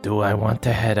 Do I want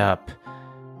to head up?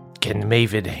 Can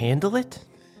Maven handle it?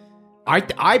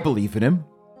 I believe in him.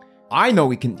 I know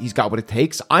he's got what it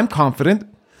takes. I'm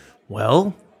confident.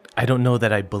 Well, I don't know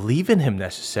that I believe in him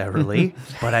necessarily,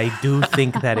 but I do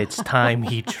think that it's time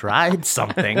he tried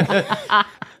something.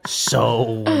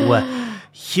 So,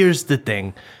 here's the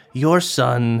thing. Your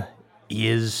son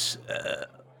is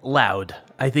loud.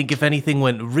 I think if anything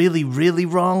went really, really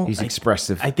wrong... He's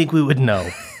expressive. I think we would know.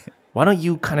 Why don't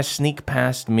you kind of sneak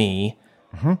past me,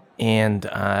 and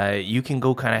you can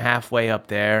go kind of halfway up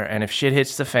there, and if shit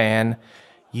hits the fan,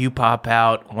 you pop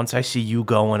out. Once I see you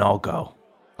going, I'll go.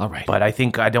 All right. But I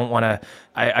think I don't want to...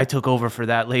 I took over for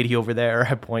that lady over there.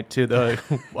 I point to the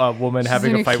woman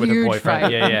having a fight with her boyfriend.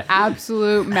 Fight. Yeah.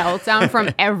 Absolute meltdown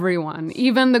from everyone.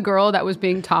 Even the girl that was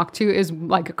being talked to is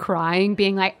like crying,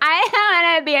 being like, I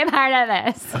want to be a part of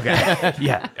this. Okay.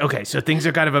 Yeah. Okay. So things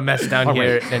are kind of a mess down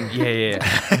here. Right. And yeah.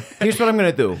 Here's what I'm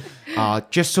going to do.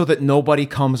 Just so that nobody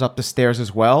comes up the stairs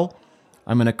as well,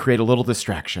 I'm going to create a little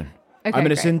distraction. Okay, I'm going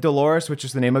to great. send Dolores, which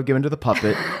is the name I've given to the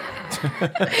puppet.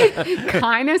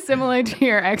 Kind of similar to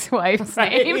your ex-wife's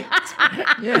name.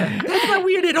 Yeah, that's not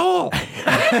weird at all.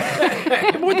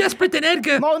 You're more desperate than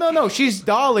Edgar. No. She's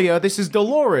Dahlia. This is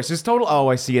Dolores. It's total... Oh,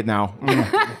 I see it now.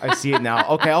 I see it now.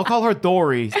 Okay, I'll call her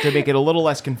Dory to make it a little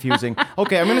less confusing.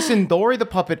 Okay, I'm going to send Dory the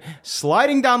puppet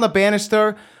sliding down the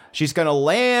banister. She's going to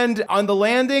land on the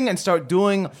landing and start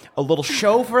doing a little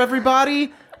show for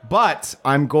everybody. But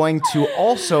I'm going to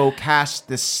also cast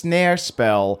the snare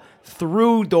spell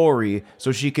through Dory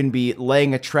so she can be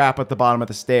laying a trap at the bottom of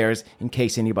the stairs in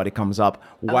case anybody comes up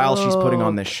while she's putting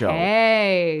on this show.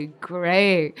 Hey,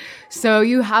 great. So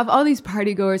you have all these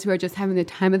partygoers who are just having the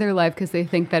time of their life because they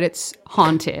think that it's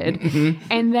haunted.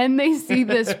 And then they see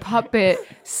this puppet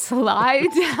slide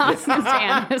down the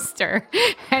banister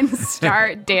and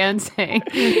start dancing.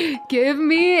 Give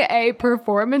me a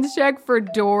performance check for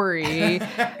Dory,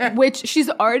 which she's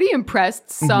already impressed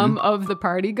some of the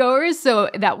partygoers, so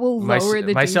that will lower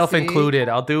the myself DC. included.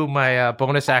 I'll do my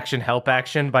bonus action help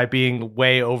action by being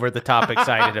way over the top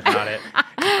excited about it.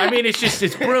 I mean,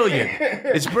 it's brilliant.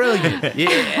 It's brilliant.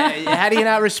 Yeah, how do you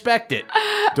not respect it?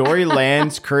 Dory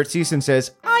lands, curtsies, and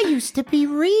says, I used to be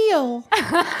real.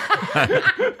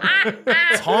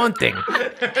 It's haunting.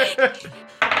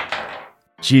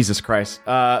 Jesus Christ.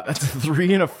 That's a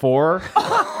 3 and a 4.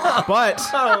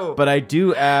 But I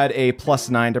do add a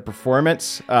 +9 to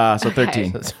performance, so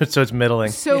 13. So it's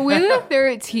middling. So with a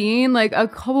 13, like a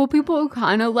couple people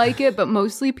kind of like it, but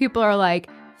mostly people are like,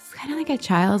 it's kind of like a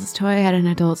child's toy at an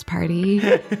adult's party.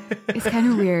 It's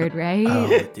kind of weird, right? Oh,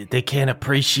 they can't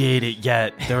appreciate it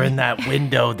yet. They're in that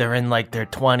window. They're in like their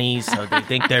 20s, so they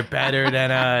think they're better than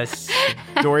us.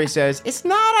 Dory says, it's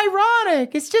not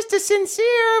ironic. It's just a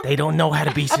sincere They don't know how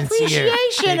to be sincere.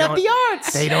 appreciation of the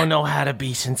arts. They don't know how to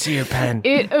be sincere, Pen.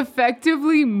 It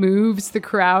effectively moves the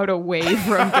crowd away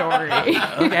from Dory.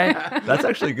 Okay. That's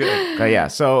actually good. Yeah,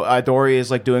 so Dory is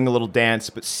like doing a little dance,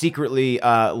 but secretly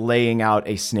laying out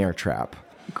a snare trap.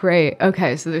 Great.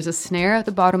 Okay, so there's a snare at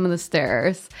the bottom of the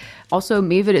stairs. Also,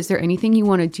 Mavid, is there anything you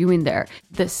want to do in there?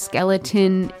 The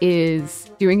skeleton is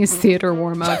doing his theater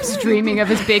warm-ups, dreaming of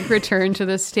his big return to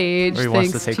the stage Or he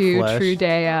wants thanks to take to flesh.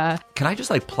 Trudea, Can I just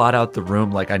like plot out the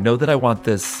room? Like I know that I want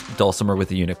this dulcimer with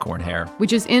the unicorn hair.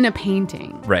 which is in a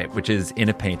painting. Right, which is in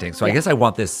a painting. So I guess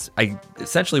I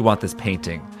essentially want this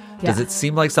painting. Does Yeah. it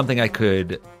seem like something I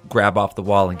could grab off the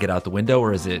wall and get out the window,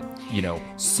 or is it,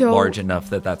 So- large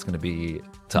enough that that's going to be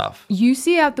tough? You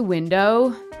see out the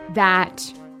window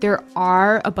that there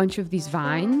are a bunch of these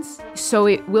vines, so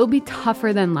it will be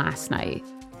tougher than last night.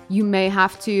 you may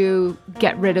have to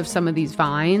get rid of some of these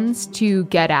vines to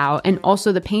get out. And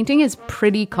also the painting is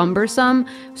pretty cumbersome,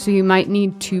 so you might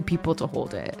need 2 people to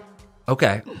hold it.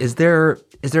 Okay. Is there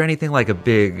anything like a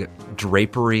big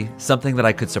drapery, something that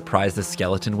I could surprise the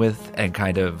skeleton with and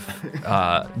kind of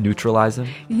neutralize him?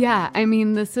 Yeah, I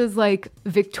mean, this is like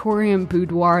Victorian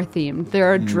boudoir themed. There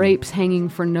are drapes hanging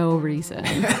for no reason.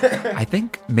 I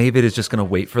think Mavid is just going to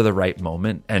wait for the right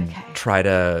moment and try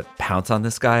to pounce on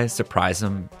this guy, surprise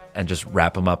him, and just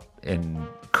wrap him up in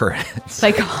curtains.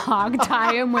 Like hog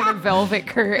tie him with a velvet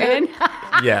curtain.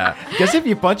 Yeah. Guess if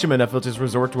you punch him enough, he'll just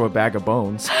resort to a bag of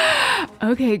bones.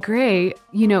 Okay, great.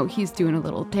 You know, he's doing a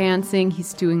little dancing.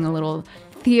 He's doing a little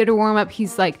theater warm-up.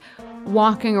 He's like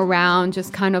walking around,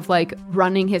 just kind of like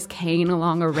running his cane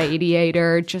along a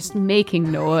radiator, just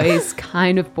making noise,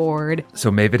 kind of bored.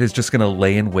 So Mavid is just going to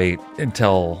lay in wait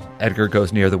until Edgar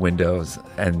goes near the windows,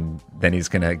 and then he's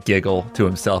going to giggle to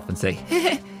himself and say,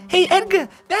 Hey, Edgar,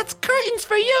 that's curtains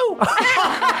for you.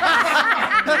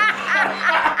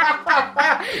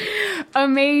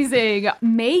 Amazing.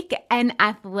 Make an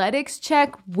athletics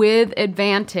check with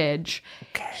advantage.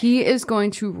 Okay. He is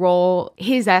going to roll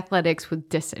his athletics with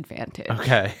disadvantage.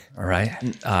 Okay. all right,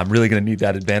 I'm really going to need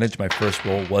that advantage. My first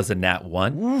roll was a nat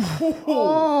 1.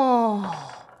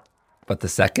 Oh. But the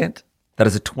second, that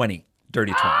is a 20.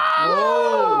 Dirty 20.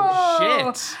 Oh,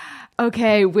 shit.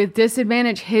 Okay, with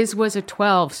disadvantage, his was a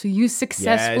 12. So you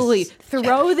successfully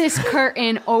throw this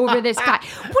curtain over this guy.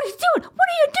 What are you doing? What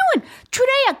are you doing?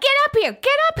 Trudea, get up here.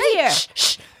 Get up here.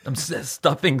 Shh. I'm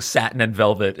stuffing satin and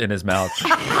velvet in his mouth.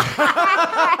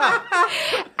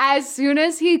 As soon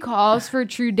as he calls for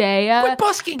Trudea, Quit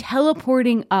busking.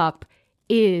 teleporting up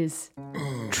is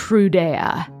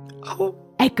Trudea. Oh.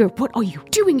 Edgar, what are you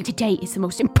doing today? Is the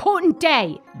most important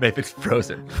day. Mavid's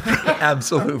frozen.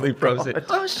 Absolutely frozen.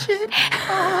 Oh, shit.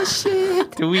 Oh,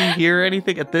 shit. Do we hear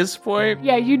anything at this point?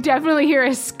 Yeah, you definitely hear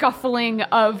a scuffling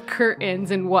of curtains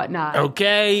and whatnot.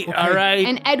 Okay. All right.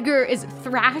 And Edgar is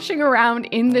thrashing around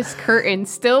in this curtain,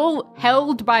 still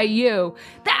held by you.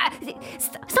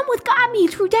 Someone's got me,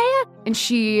 Trudea. And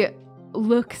she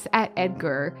looks at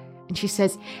Edgar and she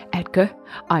says, Edgar,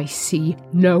 I see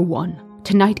no one.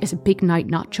 Tonight is a big night,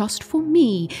 not just for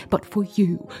me, but for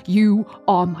you. You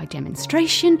are my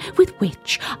demonstration with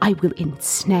which I will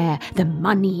ensnare the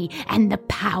money and the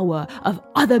power of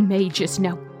other mages.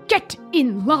 Now get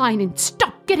in line and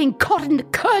stop getting caught in the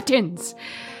curtains.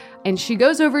 And she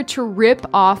goes over to rip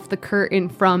off the curtain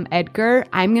from Edgar.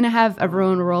 I'm going to have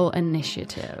everyone roll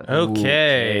initiative.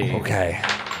 Okay. Okay.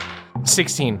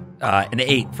 16. An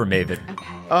 8 for Mavid.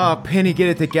 Penny, get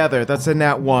it together. That's a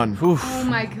nat 1. Oh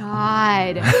my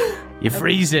God. You're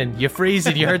freezing. You're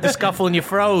freezing. You heard the scuffle and you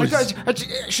froze.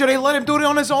 Should I let him do it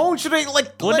on his own? Should I,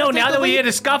 Well, no, now that we hear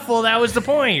the scuffle, that was the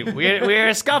point. We hear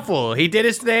a scuffle. He did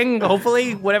his thing,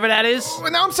 hopefully, whatever that is.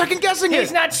 Now I'm second guessing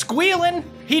He's it. not squealing.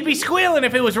 He'd be squealing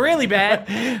if it was really bad.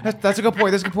 That's a good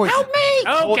point. That's a good point. Help me.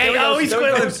 Okay, he's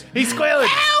squealing. He's squealing.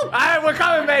 Help! All right, we're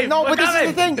coming, babe. No, we're but coming. this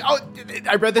is the thing. Oh,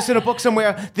 I read this in a book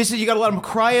somewhere. This is, you gotta let them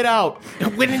cry it out.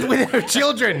 When they're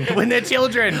children. When they're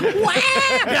children.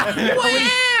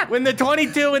 When they're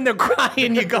 22 and they're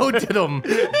crying, you go to them.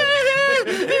 Yeah,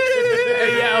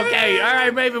 okay. All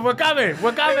right, baby, we're coming.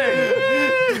 We're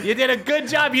coming. You did a good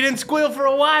job. You didn't squeal for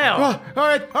a while. All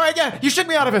right, yeah. You shook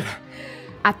me out of it.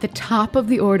 At the top of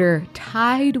the order,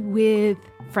 tied with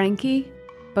Frankie,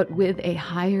 but with a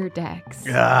higher dex,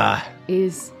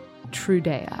 is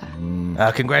Trudea.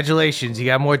 Congratulations. You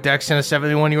got more decks than a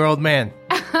 71-year-old man.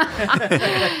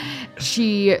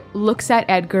 She looks at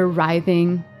Edgar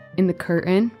writhing in the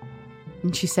curtain,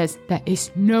 and she says, there is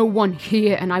no one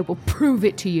here, and I will prove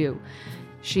it to you.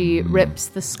 She rips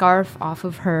the scarf off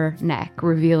of her neck,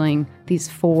 revealing these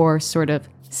 4 sort of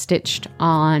stitched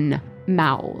on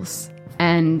mouths.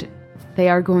 And they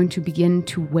are going to begin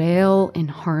to wail in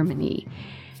harmony,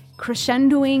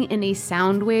 crescendoing in a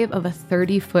sound wave of a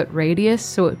 30-foot radius,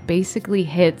 so it basically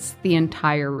hits the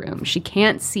entire room. She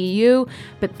can't see you,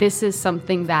 but this is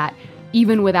something that,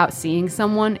 even without seeing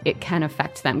someone, it can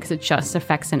affect them, because it just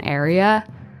affects an area.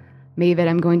 Mavid,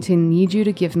 I'm going to need you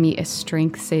to give me a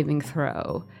strength saving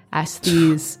throw as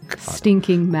these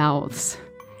stinking mouths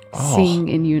sing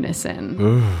in unison.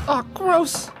 Oh,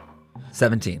 gross.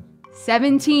 17.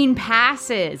 17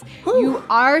 passes. Whew. You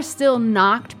are still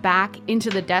knocked back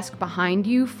into the desk behind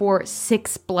you for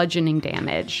 6 bludgeoning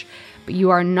damage, but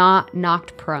you are not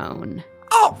knocked prone.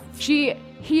 Oh! She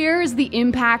hears the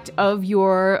impact of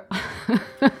your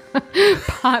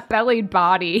pot-bellied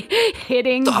body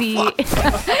hitting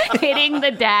hitting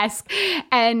the desk,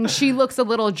 and she looks a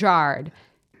little jarred.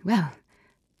 Well,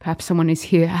 perhaps someone is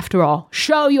here after all.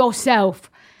 Show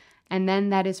yourself. And then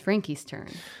that is Frankie's turn.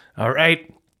 All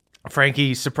right.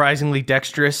 Frankie, surprisingly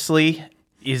dexterously,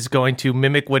 is going to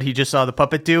mimic what he just saw the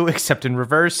puppet do, except in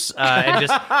reverse, and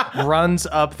just runs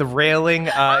up the railing,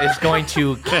 is going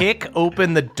to kick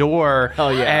open the door.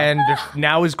 Hell yeah. And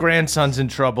now his grandson's in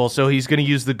trouble, so he's going to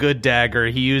use the good dagger.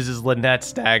 He uses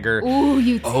Lynette's dagger. Ooh,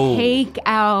 you take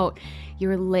out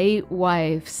your late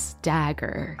wife's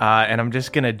dagger. And I'm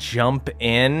just going to jump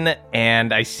in,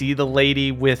 and I see the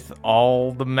lady with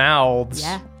all the mouths.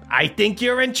 Yeah. I think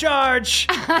you're in charge.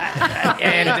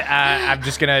 And I'm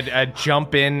just going to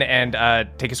jump in and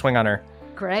take a swing on her.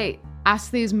 Great. As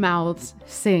these mouths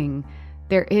sing,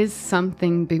 there is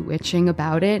something bewitching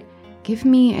about it. Give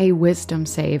me a wisdom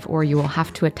save, or you will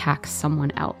have to attack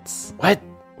someone else. What?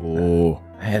 Oh.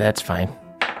 Hey, that's fine.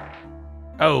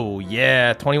 Oh,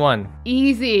 yeah, 21.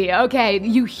 Easy. Okay,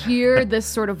 you hear this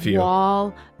sort of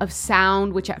wall of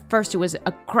sound, which at first it was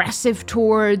aggressive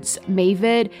towards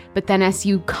Mavid, but then as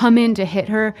you come in to hit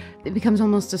her, it becomes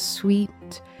almost a sweet,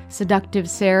 seductive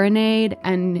serenade,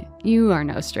 and you are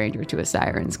no stranger to a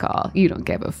siren's call. You don't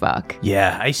give a fuck.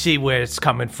 Yeah, I see where it's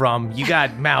coming from. You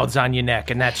got mouths on your neck,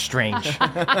 and that's strange.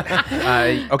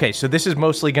 Okay, so this is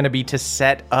mostly going to be to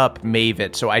set up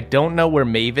Mavid. So I don't know where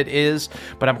Mavid is,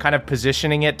 but I'm kind of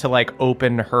positioning it to, like,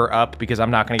 open her up because I'm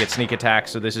not going to get sneak attack,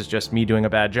 so this is just me doing a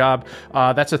bad job.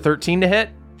 That's a 13 to hit.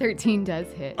 13 does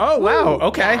hit. Oh, wow,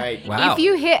 okay. Right. Wow. If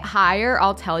you hit higher,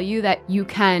 I'll tell you that you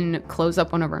can close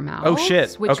up one of our mouths. Oh,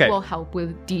 shit. Which Okay. will help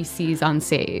with DCs on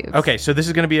saves. Okay, so this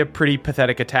is going to be a pretty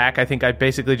pathetic attack. I think I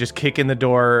basically just kick in the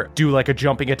door, do like a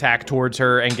jumping attack towards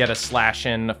her, and get a slash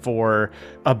in for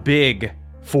a big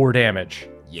 4 damage.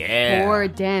 Yeah. 4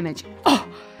 damage. Oh,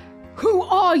 who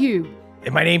are you?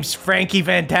 And my name's Frankie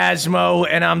Phantasmo,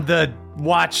 and I'm the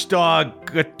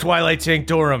watchdog at Twilight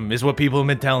Sanctorum, is what people have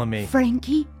been telling me.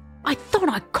 Frankie? I thought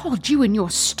I called you and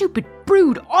your stupid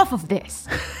brood off of this.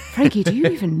 Frankie, do you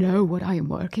even know what I am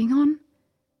working on?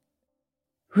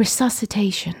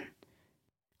 Resuscitation.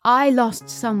 I lost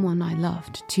someone I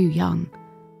loved too young.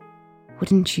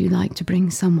 Wouldn't you like to bring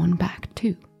someone back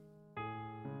too?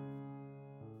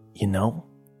 You know,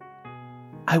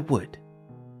 I would.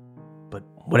 But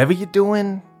whatever you're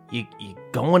doing, you're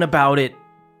going about it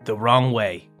the wrong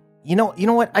way. You know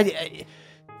what? I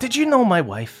did you know my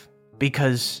wife?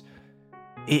 Because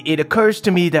it occurs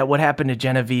to me that what happened to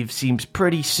Genevieve seems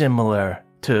pretty similar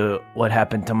to what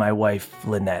happened to my wife,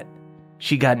 Lynette.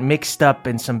 She got mixed up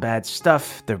in some bad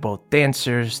stuff. They're both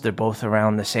dancers. They're both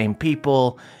around the same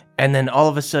people. And then all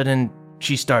of a sudden,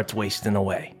 she starts wasting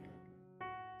away.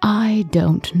 I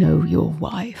don't know your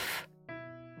wife,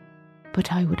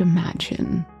 but I would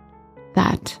imagine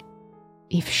that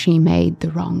if she made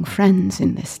the wrong friends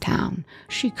in this town,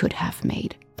 she could have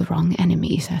made the wrong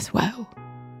enemies as well.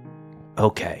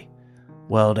 Okay.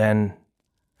 Well then,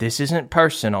 this isn't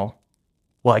personal.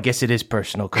 Well, I guess it is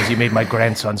personal because you made my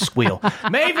grandson squeal.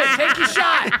 Maven, take your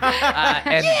shot!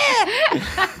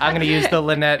 I'm going to use the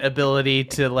Lynette ability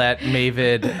to let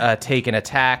Mavid take an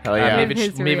attack. Oh, yeah.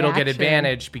 His Mavid will get reaction.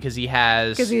 advantage because he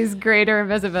has Because he's greater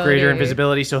invisibility. greater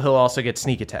invisibility, so he'll also get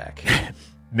sneak attack.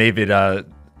 Mavid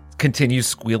continues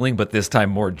squealing, but this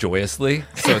time more joyously.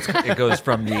 So it goes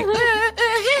from the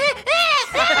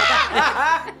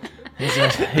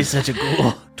He's such a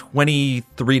ghoul.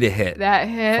 23 to hit. That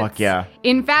hits. Fuck yeah.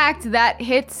 In fact, that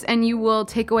hits and you will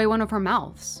take away one of her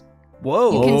mouths.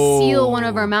 Whoa. You can seal one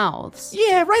of her mouths.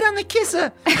 Yeah, right on the kisser.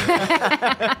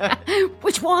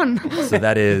 Which one? So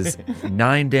that is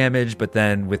 9 damage, but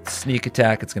then with sneak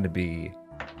attack, it's going to be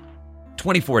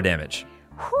 24 damage.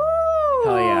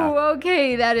 Hell yeah.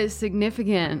 Okay, that is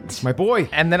significant. My boy.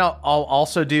 And then I'll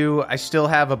also do, I still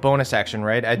have a bonus action,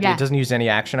 right? Yeah. It doesn't use any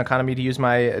action economy to use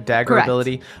my dagger Correct.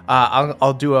 ability.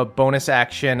 I'll do a bonus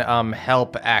action,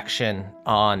 help action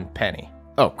on Penny.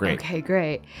 Oh, great. Okay,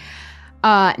 great.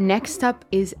 Next up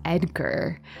is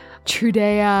Edgar.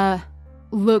 Trudea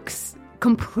looks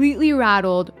completely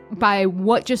rattled by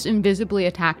what just invisibly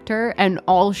attacked her, and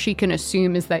all she can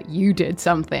assume is that you did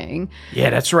something. Yeah,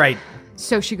 that's right.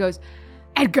 So she goes,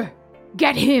 Edgar,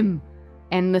 get him!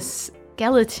 And the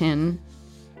skeleton...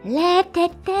 Oh,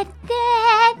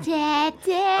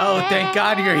 thank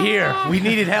God you're here. We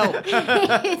needed help.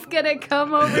 It's gonna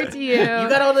come over to you. You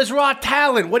got all this raw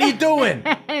talent. What are you doing?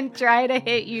 and try to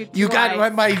hit you You twice.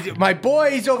 got my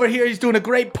boy's over here. He's doing a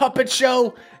great puppet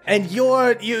show, and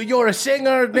you're a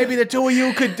singer. Maybe the two of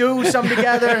you could do something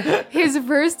together. His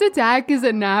first attack is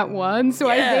a nat 1,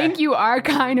 so Yeah. I think you are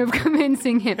kind of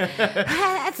convincing him.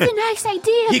 That's a nice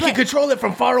idea, He can control it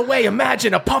from far away.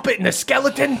 Imagine a puppet and a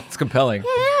skeleton. It's compelling.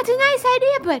 yeah, it's a nice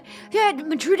idea,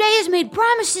 but Trudea's made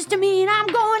promises to me, and I'm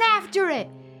going after it.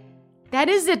 That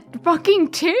is a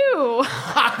fucking 2.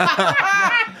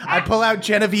 I pull out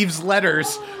Genevieve's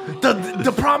letters.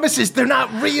 The promises, they're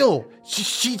not real.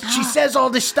 She says all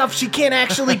this stuff. She can't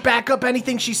actually back up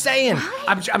anything she's saying.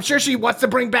 I'm sure she wants to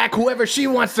bring back whoever she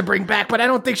wants to bring back, but I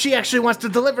don't think she actually wants to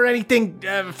deliver anything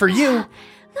for you.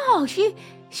 No, she...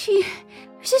 Is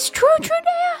this true,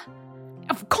 Trudea?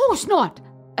 Of course not.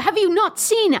 Have you not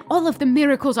seen all of the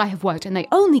miracles I have worked? And they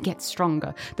only get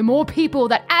stronger. The more people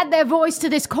that add their voice to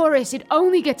this chorus, it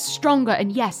only gets stronger.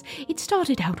 And yes, it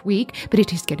started out weak, but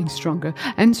it is getting stronger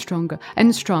and stronger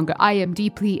and stronger. I am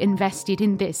deeply invested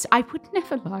in this. I would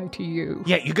never lie to you.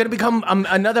 Yeah, you're gonna become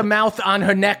another mouth on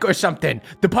her neck or something.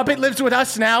 The puppet lives with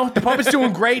us now. The puppet's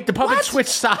doing great. The puppet switched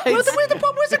sides. Where's the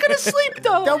puppet? Where's it gonna sleep,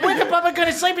 though? Where's the puppet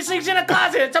gonna sleep? He sleeps in a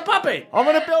closet. It's a puppet. I'm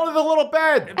gonna build him a little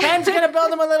bed. Ben's gonna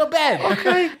build him a little bed.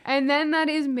 Okay. And then that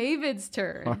is Mavid's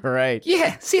turn. All right.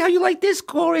 Yeah, see how you like this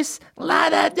chorus? La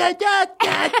da da da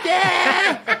da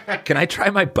da. Can I try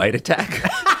my bite attack?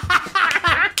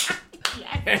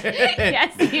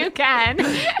 Yes, you can.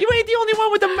 You ain't the only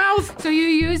one with a mouth. So you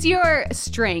use your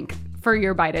strength for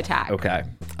your bite attack. Okay.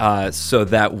 So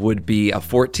that would be a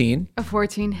 14. A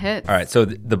 14 hits. All right, so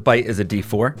the bite is a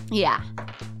D4. Yeah.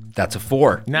 That's a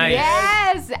 4. Nice.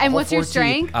 Yes. And what's your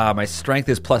 14. strength? My strength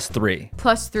is +3.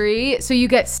 +3. So you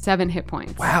get 7 hit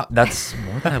points. Wow, that's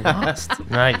more than I lost.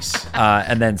 Nice.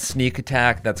 And then sneak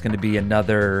attack, that's going to be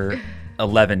another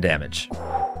 11 damage.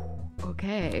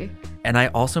 Okay. And I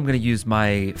also am going to use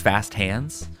my fast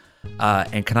hands.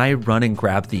 And can I run and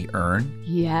grab the urn?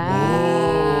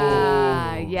 Yeah.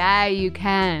 Yeah, you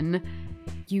can.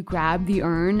 You grab the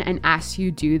urn, and as you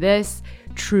do this,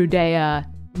 Trudea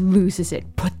loses it.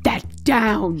 Put that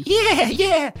down.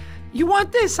 Yeah. You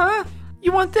want this, huh?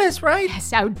 You want this, right?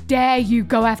 Yes, how dare you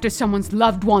go after someone's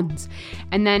loved ones.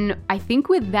 And then I think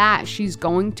with that, she's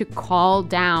going to call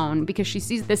down, because she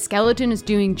sees the skeleton is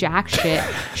doing jack shit.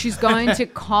 She's going to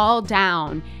call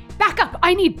down, back up,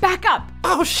 I need backup.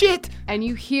 Oh, shit. And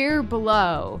you hear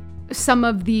below some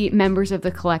of the members of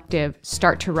the collective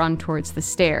start to run towards the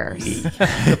stairs.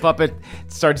 The puppet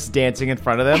starts dancing in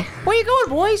front of them. Where you going,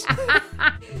 boys?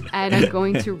 And I'm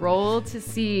going to roll to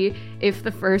see if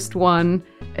the first one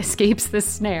escapes the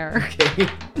snare. Okay.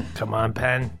 Come on,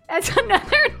 Pen. That's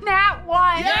another nat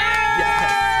 1.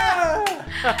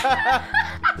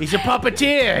 He's a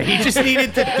puppeteer. He just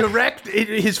needed to direct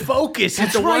his focus.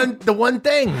 It's the one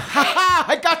thing. Ha!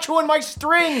 I got you on my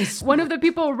strings. One of the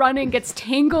people running gets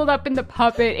tangled up in the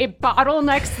puppet. It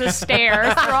bottlenecks the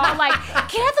stairs. They're all like,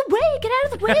 get out of the way, get out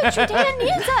of the way. Trudea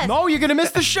needs us. No, you're gonna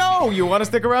miss the show. You want to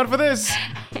stick around for this?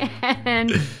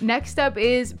 And next up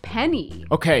is Penny.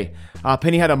 Okay.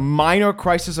 Penny had a minor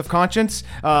crisis of conscience,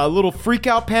 a little freak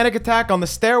out panic attack on the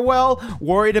stairwell,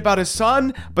 worried about his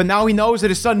son, but now he knows that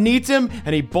his son needs him,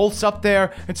 and he bolts up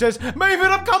there and says,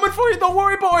 Maven, I'm coming for you, don't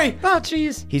worry, boy. Oh,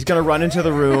 jeez. He's gonna run into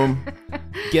the room,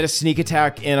 get a sneak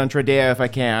attack in on Trudea if I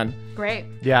can. Great.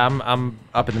 Yeah, I'm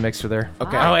up in the mix with her.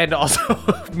 Okay. Oh, and also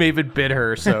Maven bit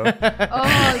her, so.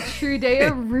 Oh,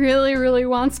 Trudea really, really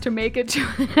wants to make it to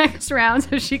the next round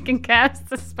so she can cast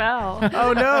the spell.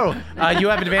 Oh, no. You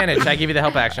have advantage. I give you the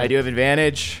help action. I do have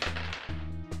advantage.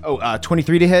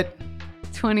 23 to hit.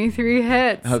 23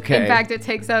 hits. Okay. In fact, it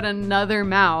takes out another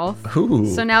mouth. Ooh.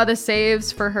 So now the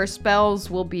saves for her spells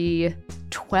will be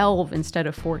 12 instead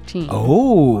of 14.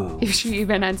 Oh. If she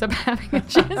even ends up having a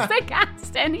chance to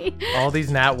cast any. All these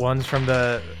nat ones from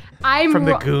the From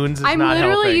the goons is I'm not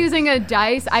literally helping. using a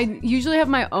dice. I usually have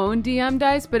my own DM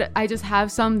dice, but I just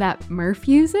have some that Murph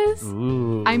uses.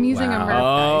 Ooh, I'm using a Murph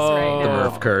dice right The now.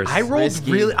 Murph curse.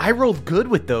 I rolled good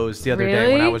with those the other day when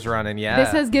Really? I was running. Yeah.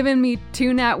 This has given me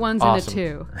 2 nat 1s Awesome.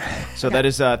 and a 2. So that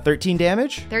is 13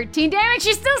 damage. 13 damage.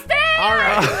 She's still standing. All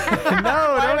right.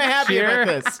 No, I'm happy cheer.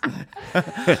 about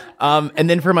this. And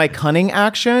then for my cunning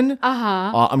action,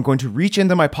 I'm going to reach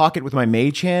into my pocket with my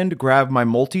mage hand, grab my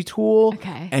multi-tool,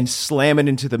 Okay. and slam it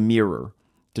into the mirror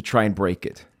to try and break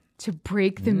it. To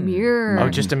break the mirror. Oh,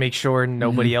 just to make sure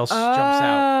nobody else jumps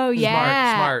out. Oh,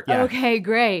 yeah. Smart. Yeah. Okay,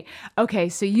 great. Okay,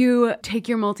 so you take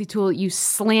your multi-tool, you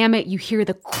slam it, you hear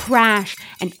the crash,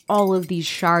 and all of these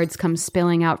shards come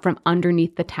spilling out from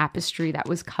underneath the tapestry that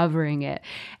was covering it.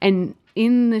 And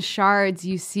in the shards,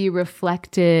 you see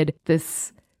reflected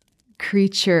this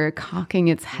creature cocking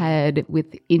its head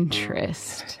with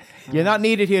interest. You're not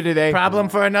needed here today. Problem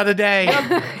for another day.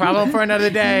 Problem for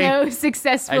another day. No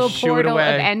successful I shoo it portal of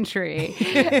away. entry.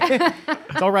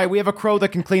 It's all right. We have a crow that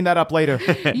can clean that up later.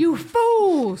 You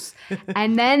fools!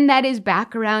 And then that is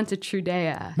back around to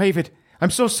Trudea. Mavid, I'm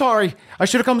so sorry. I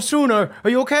should have come sooner. Are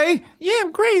you okay? Yeah,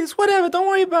 I'm great. It's whatever. Don't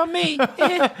worry about me.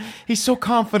 He's so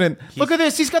confident. Look at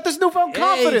this. He's got this newfound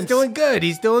confidence. He's doing good.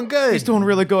 He's doing good. He's doing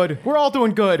really good. We're all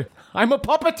doing good. I'm a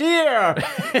puppeteer.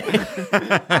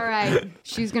 All right.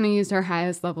 She's going to use her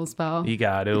highest level spell. You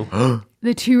got to.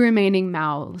 The 2 remaining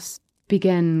mouths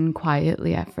begin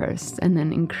quietly at first and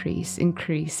then increase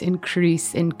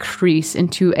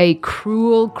into a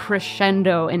cruel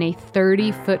crescendo in a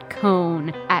 30-foot cone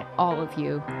at all of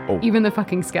you. Even the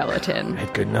fucking skeleton.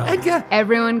 Good enough. Edgar.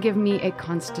 Everyone give me a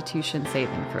constitution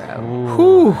saving throw.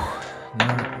 Whew.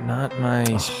 Not my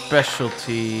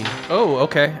specialty. Oh,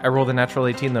 okay. I rolled a natural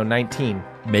 18, though. 19.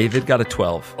 Mavid got a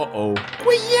 12. Uh-oh.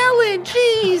 Quit yelling,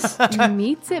 jeez.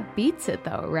 Meets it, beats it,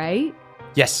 though, right?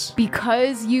 Yes.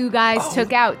 Because you guys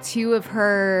took out 2 of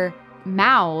her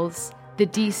mouths, the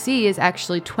DC is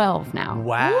actually 12 now.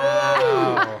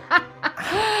 Wow.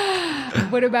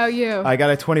 What about you? I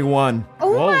got a 21.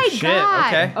 Oh Whoa, my shit.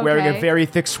 God. Okay. Wearing a very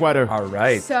thick sweater. All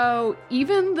right. So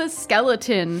even the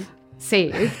skeleton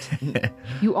saved.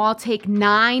 You all take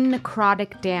 9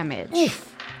 necrotic damage,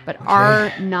 but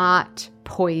are not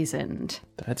poisoned.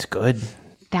 That's good.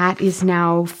 That is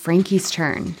now Frankie's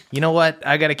turn. You know what?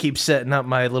 I got to keep setting up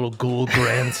my little ghoul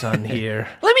grandson here.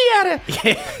 Let me at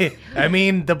it. I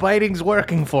mean, the biting's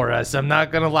working for us. I'm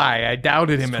not going to lie. I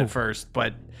doubted him at first,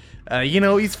 but,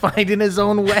 he's finding his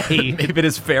own way. Mavid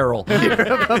is feral. You're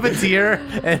a puppeteer,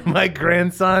 and my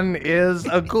grandson is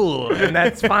a ghoul, and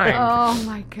that's fine. Oh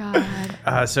my God.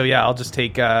 I'll just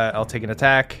take an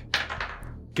attack.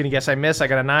 Can you guess I miss? I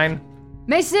got a 9.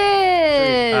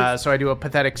 Misses! So I do a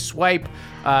pathetic swipe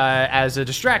as a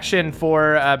distraction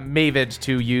for Mavid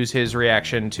to use his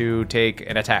reaction to take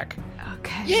an attack.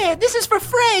 Okay. Yeah, this is for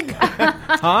Freg.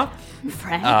 Huh?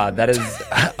 Fred? That is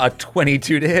a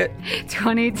 22 to hit.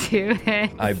 22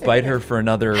 hits. I bite her for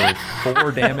another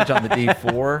 4 damage on the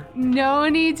D4. No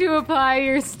need to apply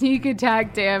your sneak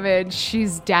attack damage.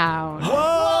 She's down.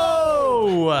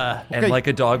 Whoa! And like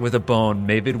a dog with a bone,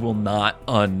 Mavid will not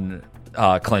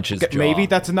clench his jaw. Maybe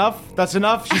that's enough. That's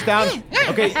enough. She's down.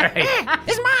 Okay.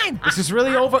 It's mine. This is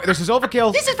really over. This is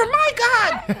overkill. This is for my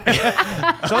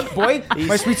god. Son, boy,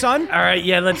 my sweet son. All right,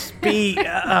 let's be.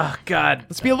 Oh God.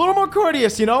 Let's be a little more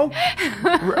courteous,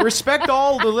 respect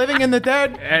all the living and the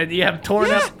dead. And I'm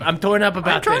torn up. I'm torn up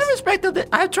about I'm trying this.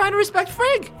 to respect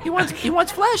Freg. He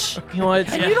wants flesh. You know, And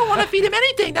you don't want to feed him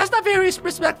anything. That's not very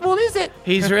respectful, is it?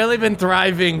 He's really been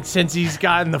thriving since he's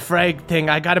gotten the frag thing.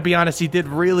 I got to be honest. He did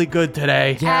really good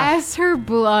today. As her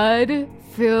blood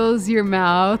fills your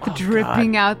mouth,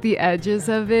 dripping out the edges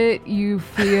of it, you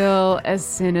feel a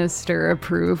sinister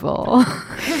approval.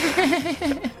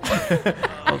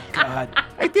 Oh God.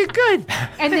 I did good.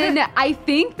 And then I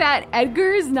think that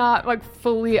Edgar is not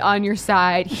fully on your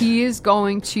side. He is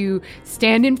going to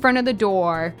stand in front of the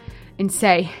door and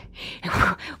say,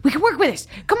 "We can work with this.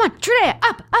 Come on, Trudea,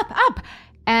 up.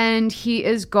 And he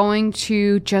is going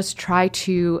to just try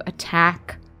to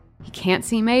attack. He can't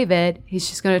see Mavid. He's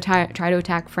just going to try to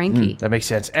attack Frankie. That makes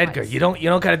sense. Edgar, you don't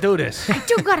got to do this. I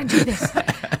do gotta do this.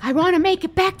 I want to make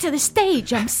it back to the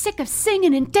stage. I'm sick of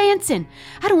singing and dancing.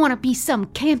 I don't want to be some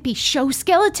campy show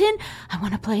skeleton. I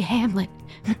want to play Hamlet,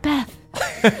 Macbeth,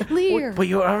 Lear. But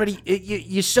you're already.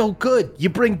 You're so good. You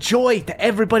bring joy to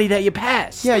everybody that you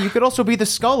pass. Yeah, you could also be the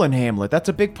skull in Hamlet. That's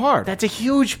a big part. That's a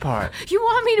huge part. You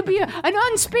want me to be an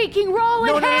unspeaking role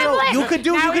in Hamlet? You could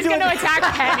do. Now You could he's do. going to attack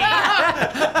Penny.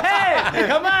 Hey,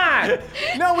 come on.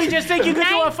 No, we just think you could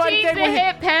do a fun 19 thing. to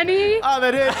hit Penny. Oh,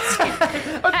 that is.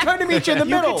 I'm trying to meet you in the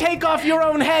You middle. could take off your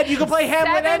own head. You could play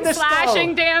Hamlet 7 and the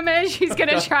slashing skull. damage. He's going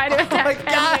to try to attack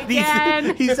Penny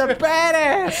again. He's a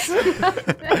badass.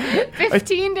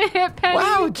 15 to hit Penny.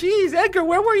 Wow, geez, Edgar,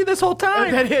 where were you this whole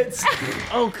time? That hits.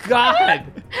 Oh God.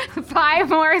 5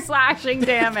 more slashing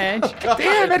damage.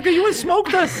 Damn, Edgar, you would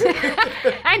smoked us.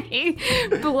 And he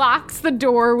blocks the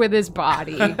door with his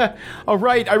body. All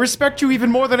right, I respect you even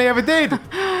more than I ever did.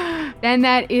 And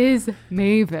that is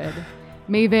Mavid.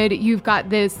 Mavid, you've got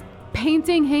this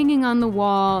painting hanging on the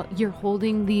wall. You're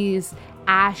holding these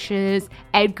ashes.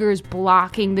 Edgar's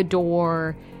blocking the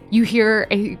door. You hear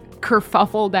a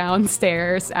kerfuffle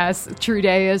downstairs as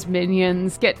Trudea's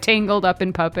minions get tangled up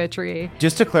in puppetry.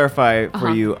 Just to clarify for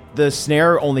you, the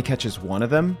snare only catches one of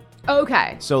them.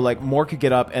 Okay. So, more could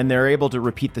get up, and they're able to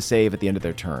repeat the save at the end of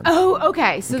their turn. Oh,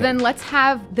 okay. So then let's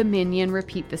have the minion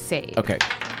repeat the save. Okay.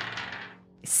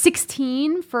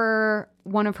 16 for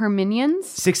one of her minions.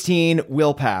 16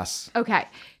 will pass. Okay.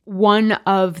 One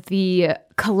of the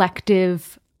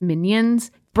collective minions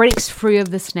breaks free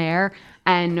of the snare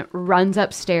and runs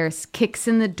upstairs, kicks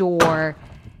in the door.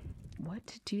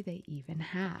 What do they even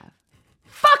have?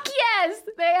 Fuck Yes,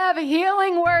 they have a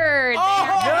healing word.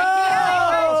 Yes.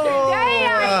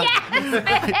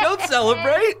 Don't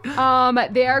celebrate.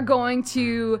 They are going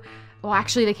to. Well,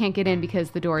 actually, they can't get in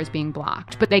because the door is being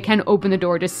blocked. But they can open the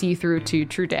door to see through to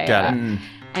Trudea. Got it.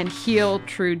 And heal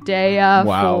Trudea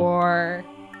for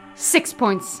 6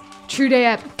 points.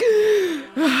 Trudea,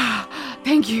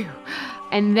 thank you.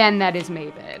 And then that is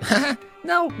Mavid.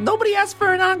 No, nobody asked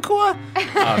for an encore.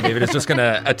 Maybe it's just going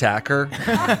to attack her.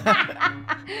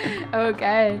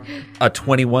 Okay. A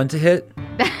 21 to hit.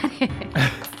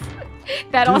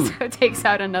 That also takes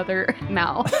out another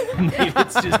mouth.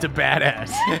 It's just a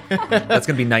badass. That's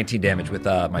going to be 19 damage with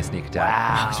my sneak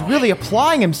attack. He's really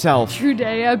applying himself.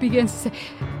 Trudea begins to say,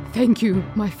 thank you,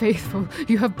 my faithful.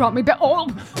 You have brought me back. Oh!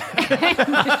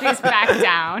 And she's back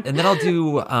down. And then I'll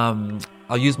do,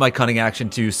 I'll use my cunning action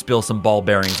to spill some ball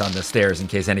bearings on the stairs in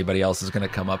case anybody else is going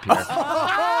to come up here.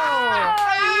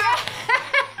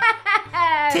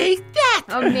 Take that.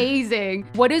 Amazing.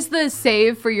 What is the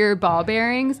save for your ball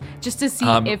bearings? Just to see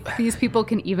if these people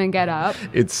can even get up.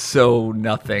 It's so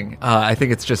nothing. I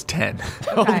think it's just 10.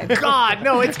 Okay. God,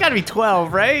 no, it's got to be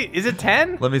 12, right? Is it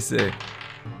 10? Let me see.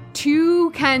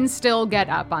 2 can still get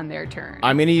up on their turn.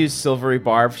 I'm going to use Silvery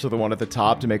Barb, so the one at the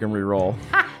top, to make him reroll.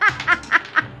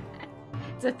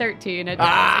 It's a 13. It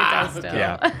does still.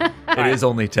 Yeah. It is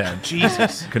only 10.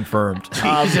 Jesus. Confirmed.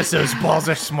 Jesus, those balls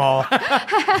are small.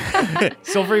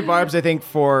 Silvery Barbs, I think,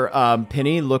 for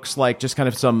Penny looks like just kind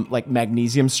of some like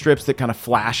magnesium strips that kind of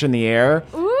flash in the air.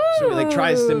 Ooh. So he like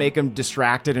tries to make him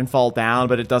distracted and fall down,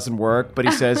 but it doesn't work. But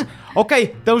he says,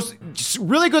 okay, that was just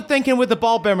really good thinking with the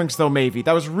ball bearings though, Mavie.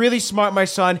 That was really smart, my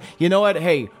son. You know what?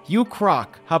 Hey, you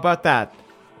croc. How about that?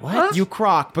 What? You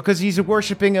croc, because he's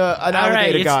worshiping an All right,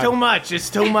 alligator it's god. too much. It's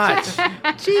too much.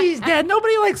 Jeez, Dad,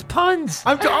 nobody likes puns.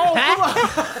 Come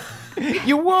on.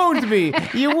 You wound me.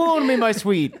 You wound me, my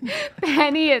sweet.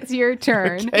 Penny, it's your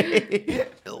turn.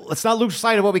 Let's not lose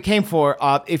sight of what we came for.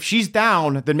 If she's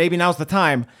down, then maybe now's the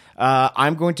time.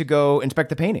 I'm going to go inspect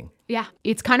the painting. Yeah.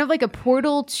 It's kind of like a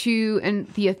portal to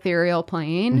the ethereal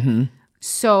plane.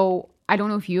 So I don't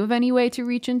know if you have any way to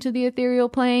reach into the ethereal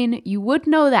plane. You would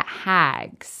know that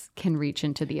hags can reach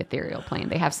into the ethereal plane.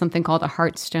 They have something called a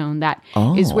heartstone that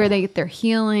is where they get their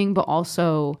healing, but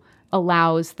also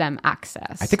allows them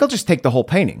access. I think I'll just take the whole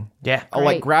painting. Yeah. I'll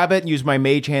like Great. grab it and use my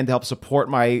mage hand to help support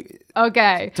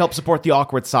Okay. the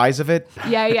awkward size of it.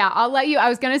 Yeah. I'll let you. I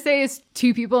was going to say it's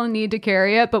 2 people need to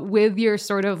carry it, but with your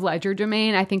sort of ledger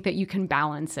domain, I think that you can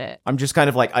balance it. I'm just kind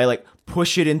of like, I like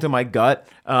push it into my gut,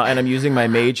 and I'm using my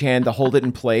mage hand to hold it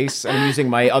in place, and I'm using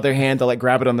my other hand to like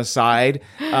grab it on the side,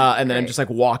 and then I'm just like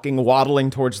waddling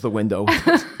towards the window.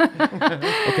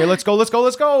 Okay, let's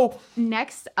go.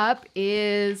 Next up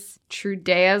is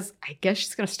Trudea's. I guess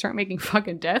she's going to start making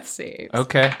fucking death saves.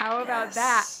 Okay. How about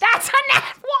that? That's a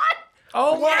nat 1!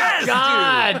 Oh my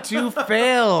God, 2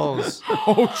 fails.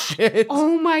 Oh shit.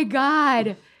 Oh my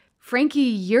God. Frankie,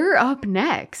 you're up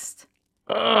next.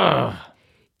 Ugh.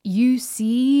 You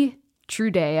see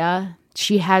Trudea.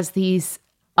 She has these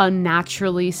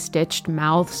unnaturally stitched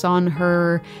mouths on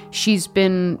her. She's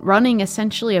been running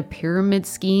essentially a pyramid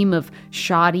scheme of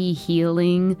shoddy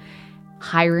healing,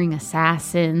 hiring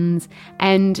assassins,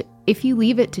 and if you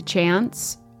leave it to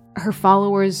chance, her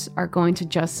followers are going to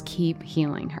just keep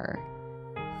healing her.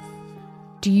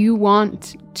 Do you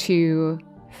want to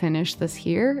finish this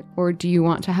here, or do you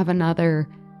want to have another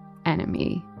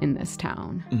enemy in this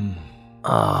town?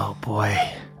 Oh boy.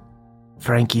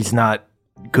 Frankie's not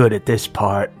good at this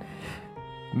part.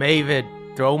 Mavid,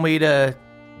 throw me to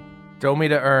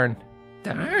Urn.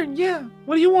 The urn, yeah.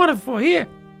 What do you want it for? Here.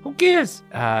 Who cares?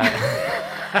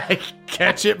 I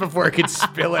catch it before it could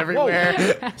spill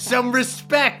everywhere. Some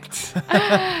respect.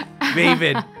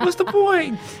 Mavid. What's the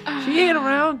point? She ain't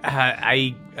around.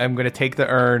 I'm gonna take the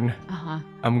urn.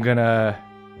 I'm gonna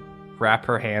wrap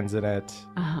her hands in it.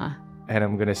 And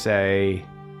I'm gonna say,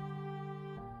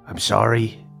 I'm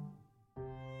sorry,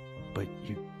 but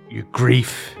your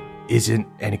grief isn't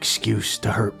an excuse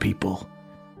to hurt people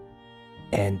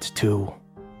and to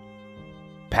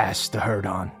pass the hurt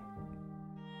on.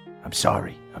 I'm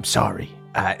sorry.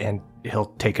 And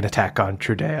he'll take an attack on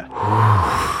Trudea.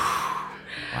 Wow.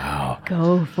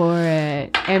 Go for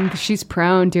it. And she's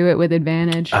prone. Do it with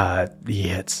advantage. He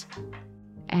hits.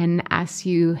 And as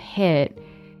you hit,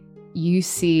 you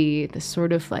see the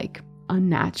sort of like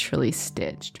unnaturally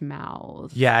stitched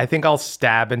mouth. Yeah, I think I'll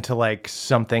stab into like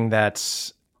something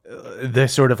that's the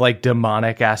sort of like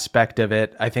demonic aspect of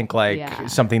it. I think like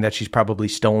something that she's probably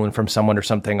stolen from someone or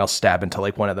something. I'll stab into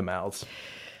like one of the mouths.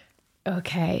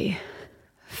 Okay.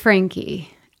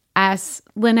 Frankie, as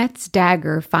Lynette's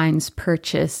dagger finds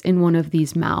purchase in one of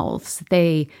these mouths,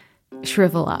 they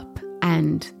shrivel up,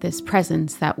 and this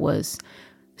presence that was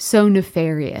so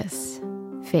nefarious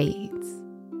fades.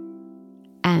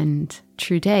 And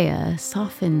Trudea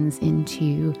softens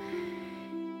into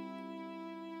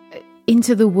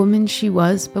the woman she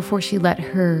was before she let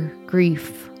her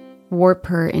grief warp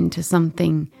her into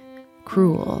something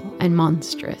cruel and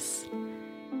monstrous.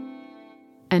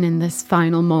 And in this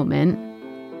final moment,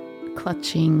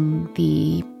 clutching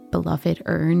the beloved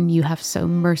urn you have so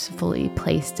mercifully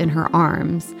placed in her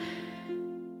arms,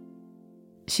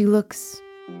 she looks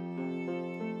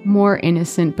more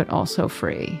innocent but also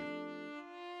free.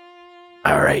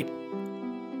 All right.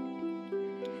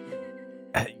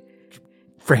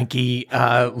 Frankie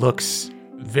looks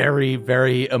very,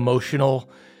 very emotional,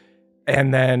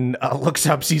 and then looks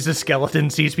up, sees a skeleton,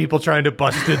 sees people trying to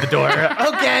bust through the door.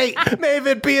 Okay,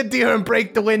 Maven, be a dear and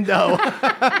break the window. What am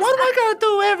I gonna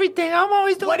do? Everything. I'm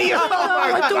always doing. What do you? Oh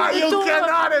my God! You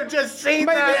cannot have just seen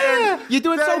that. You're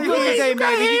doing so good today,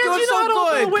 Maven. You're doing so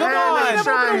good. Come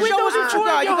on. Show us what you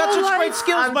got. You got such great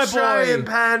skills, my boy. I'm trying,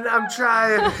 Pan. I'm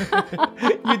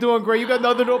trying. You're doing great. You got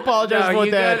nothing to apologize for,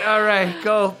 Dad. All right,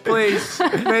 go, please.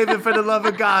 Maven, for the love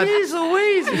of God. Jeez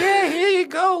Louise. Yeah, here you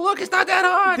go. Look, it's not that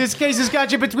hard. This case has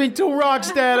got you between two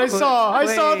rocks, Dad. I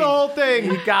saw the whole thing.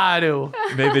 You got to.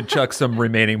 Maven chucks some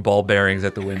remaining ball bearings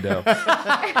at the window.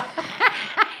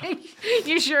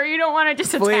 You sure you don't want to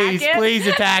just attack it? Please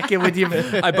attack it with your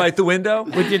I bite the window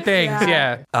with your things.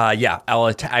 Yeah.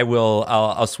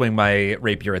 I'll swing my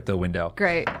rapier at the window.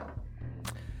 Great.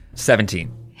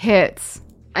 17. Hits.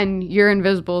 And you're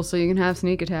invisible, so you can have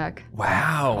sneak attack.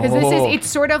 Wow. Because it's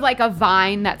sort of like a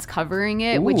vine that's covering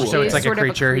it, which so is it's like sort a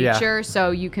creature, of a creature,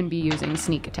 so you can be using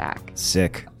sneak attack.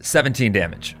 Sick. 17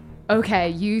 damage. Okay,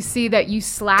 you see that you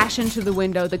slash into the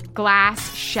window, the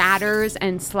glass shatters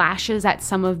and slashes at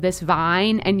some of this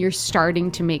vine, and you're starting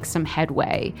to make some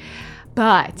headway.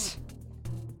 But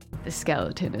the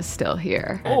skeleton is still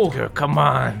here. Edgar, come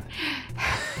on.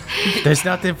 There's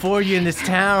nothing for you in this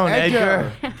town,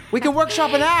 Edgar. We can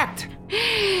workshop an act.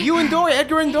 You and Dory,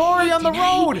 Edgar and Dory on the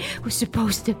road. Was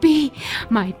supposed to be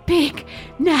my big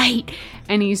night.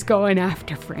 And he's going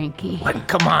after Frankie. What?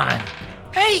 Come on.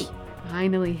 Hey!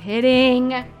 Finally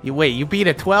hitting. You beat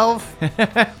a 12?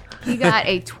 He got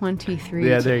a 23.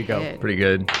 Yeah, there you go. Hit. Pretty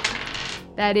good.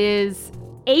 That is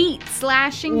 8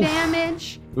 slashing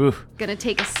damage. Oof. Gonna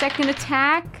take a second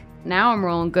attack. Now I'm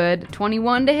rolling good.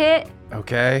 21 to hit.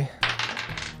 Okay.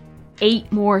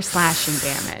 8 more slashing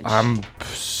damage. I'm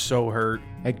so hurt.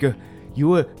 Edgar, you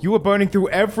were burning through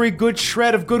every good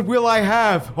shred of goodwill I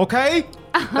have, okay?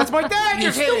 That's my dad. You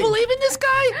still believe in this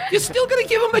guy? You're still gonna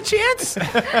give him a chance?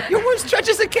 You're worse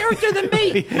judges of character than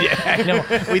me. Yeah, I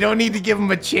know. We don't need to give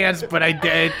him a chance, but I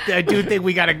do think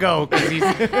we gotta go.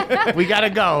 We gotta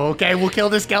go, okay? We'll kill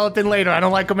the skeleton later. I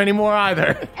don't like him anymore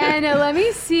either. And let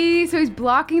me see. So he's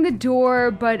blocking the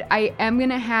door, but I am going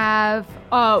to have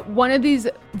one of these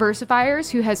versifiers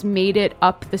who has made it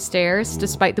up the stairs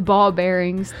despite the ball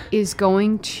bearings is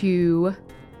going to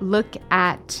look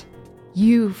at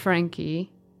you,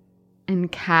 Frankie, and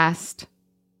cast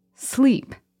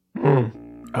sleep.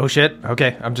 Oh, shit.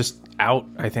 Okay, I'm just out,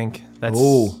 I think. That's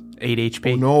 8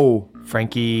 HP. Oh, no.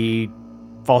 Frankie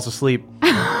falls asleep.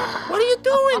 What are you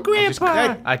doing,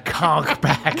 Grandpa? I conk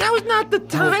back. Now is not the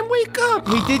time. Wake up.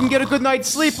 He didn't get a good night's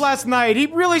sleep last night. He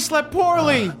really slept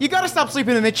poorly. You gotta stop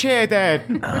sleeping in the chair, Dad.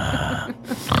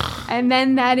 And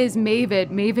then that is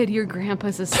Mavid. Mavid, your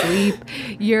grandpa's asleep.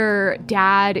 Your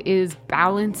dad is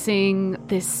balancing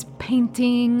this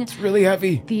painting. It's really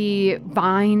heavy. The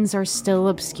vines are still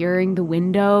obscuring the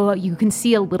window. You can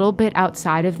see a little bit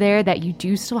outside of there that you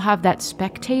do still have that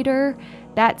spectator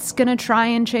that's gonna try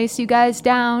and chase you guys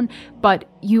down. But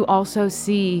you also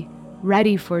see,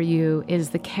 ready for you, is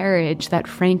the carriage that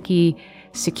Frankie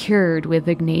secured with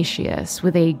Ignatius,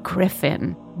 with a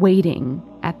griffin waiting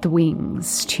at the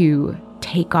wings to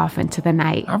take off into the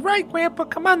night. All right, Grandpa,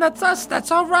 come on, that's us. That's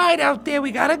all right out there.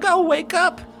 We gotta go. Wake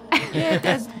up.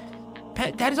 Yeah,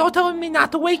 Dad is all telling me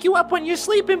not to wake you up when you're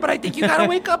sleeping, but I think you gotta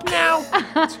wake up now.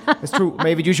 That's true.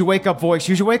 Mavid, use your wake-up voice.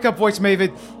 Use your wake-up voice,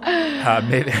 Mavid.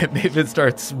 Maven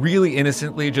starts really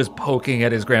innocently just poking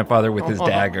at his grandfather with his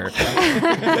dagger.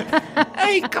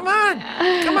 Hey, come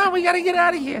on, we gotta get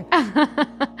out of here.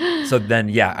 So then,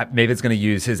 Maven's going to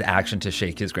use his action to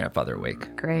shake his grandfather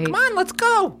awake. Great. Come on, let's go.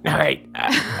 All right.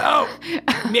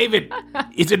 Maven,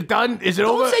 is it done? Is it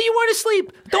over? Don't say you weren't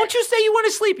asleep. Don't you say you weren't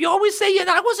asleep. You always say,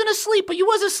 I wasn't asleep, but you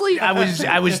was asleep.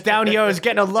 I was down here. I was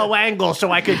getting a low angle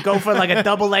so I could go for like a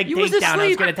double leg You was takedown. I was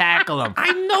asleep. going to tackle him.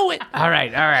 I know it. All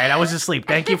right. I was asleep.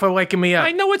 Thank you for waking me up.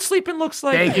 I know what sleeping looks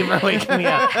like. Thank you for waking me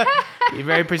up. You're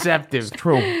very perceptive.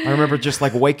 True. I remember just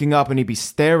like waking up and he'd be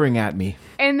staring at me.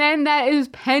 And then that is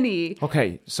Penny.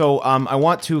 Okay, so I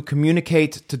want to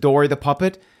communicate to Dory the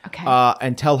puppet. Okay.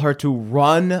 And tell her to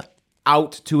run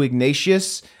out to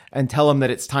Ignatius and tell him that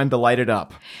it's time to light it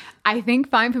up. I think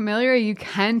Find Familiar, you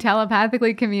can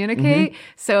telepathically communicate.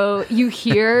 So you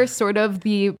hear sort of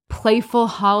the playful,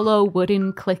 hollow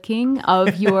wooden clicking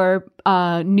of your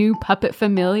new puppet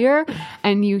familiar,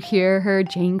 and you hear her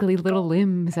jangly little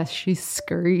limbs as she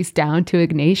scurries down to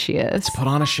Ignatius. Put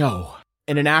on a show.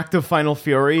 In an act of final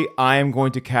fury, I am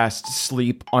going to cast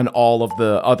sleep on all of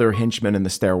the other henchmen in the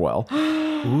stairwell.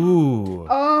 Ooh.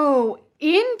 Oh,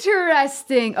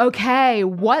 interesting. Okay,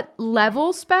 what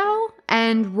level spell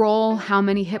and roll how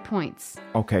many hit points?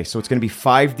 Okay, so it's going to be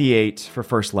 5d8 for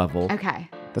first level. Okay.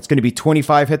 That's going to be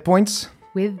 25 hit points.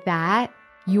 With that,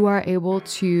 you are able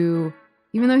to,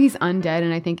 even though he's undead,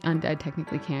 and I think undead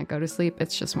technically can't go to sleep,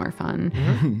 it's just more fun.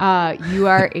 You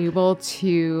are able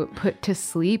to put to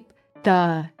sleep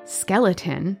the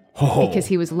skeleton because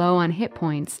he was low on hit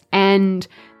points, and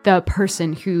the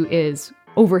person who is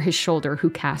over his shoulder who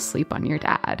casts sleep on your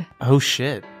dad. Oh,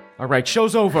 shit. All right,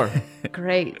 show's over.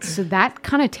 Great. So that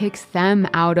kind of takes them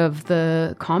out of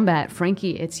the combat.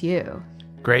 Frankie, it's you.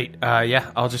 Great. Yeah,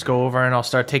 I'll just go over and I'll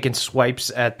start taking swipes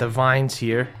at the vines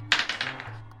here.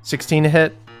 16 to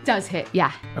hit. Does hit,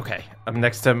 yeah. Okay. I'm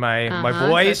next to my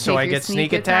boy, so take I your get sneak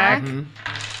sneak attack. attack.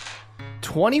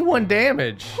 21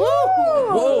 damage.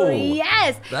 Whoa!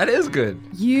 Yes! That is good.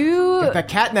 You Get that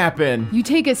catnap in. You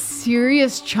take a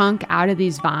serious chunk out of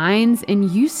these vines, and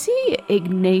you see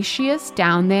Ignatius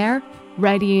down there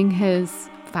readying his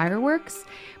fireworks,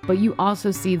 but you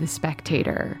also see the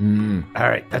spectator. All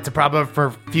right, that's a problem for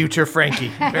future Frankie.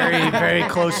 Very, very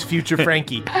close future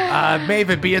Frankie.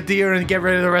 Maven, be a deer and get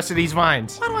rid of the rest of these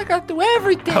vines. Why do I gotta do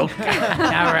everything? All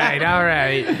right.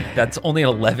 That's only an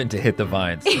 11 to hit the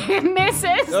vines. It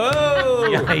misses. Oh,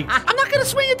 yikes. I'm not gonna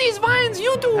swing at these vines.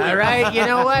 You do it. All right, you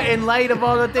know what? In light of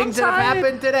all the things that have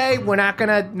happened today,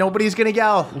 nobody's gonna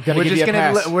yell. gonna give you a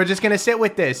pass. We're just gonna sit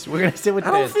with this. We're gonna sit with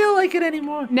I don't this. feel like it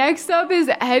anymore. Next up is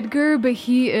Edgar, but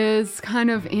he is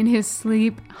kind of in his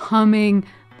sleep humming.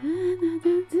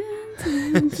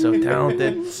 So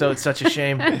talented. So it's such a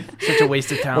shame. Such a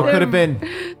waste of talent. What could have been?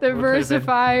 The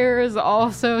versifier is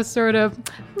also sort of.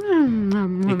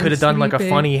 He could have done like a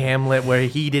funny Hamlet where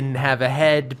he didn't have a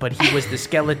head, but he was the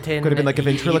skeleton. Could have been like a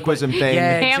ventriloquism thing.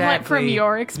 Yeah, Hamlet from exactly.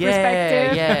 Yorick's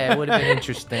perspective. Yeah, it would have been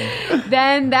interesting.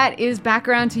 Then that is back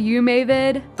around to you,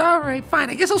 Mavid. All right, fine.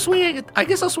 I guess I'll swing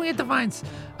at the vines.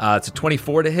 It's a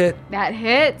 24 to hit, That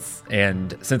hits.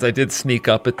 and since I did sneak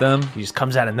up at them, He just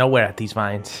comes out of nowhere at these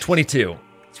vines. 22.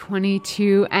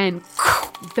 22, and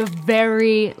the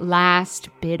very last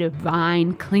bit of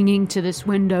vine clinging to this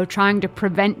window, trying to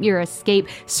prevent your escape,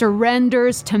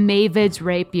 surrenders to Mavid's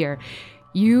rapier.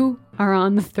 You are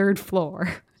on the 3rd floor.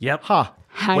 Yep. Huh.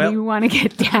 How Well- do you want to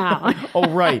get down? Oh,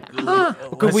 right.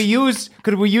 Could we use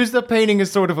the painting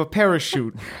as sort of a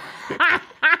parachute?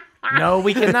 No,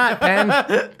 we cannot, Pen.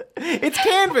 It's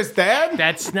canvas, Dad.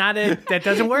 That's not it. That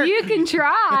doesn't work. You can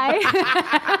try.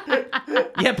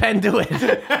 Yeah, Pen, do it.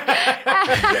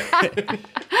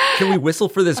 Can we whistle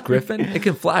for this griffin? It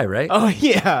can fly, right? Oh,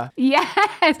 yeah.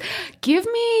 Yes. Give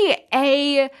me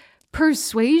a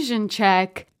persuasion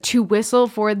check to whistle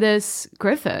for this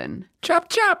griffin. Chop,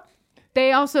 chop.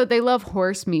 They love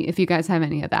horse meat, if you guys have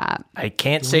any of that. I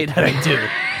can't say that I do.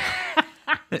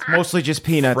 It's mostly just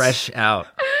peanuts. Fresh out.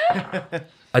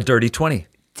 A dirty 20.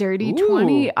 Dirty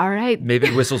 20. All right.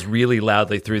 Maven whistles really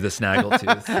loudly through the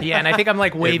snaggletooth. Yeah, and I think I'm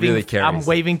like waving. really carries. I'm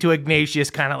waving to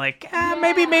Ignatius, kind of like,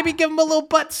 maybe give him a little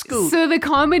butt scoop. So the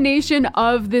combination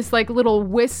of this like little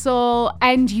whistle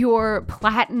and your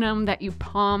platinum that you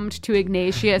palmed to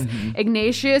Ignatius,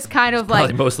 Ignatius kind of Probably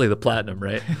like mostly the platinum,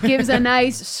 right? gives a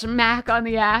nice smack on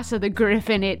the ass of the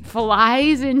griffin. It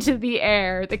flies into the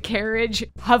air, the carriage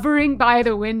hovering by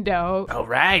the window. All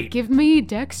right. Give me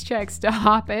dex checks to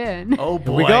hop in. Oh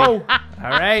boy. we go. All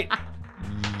right.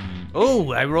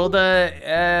 Oh, I rolled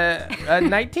a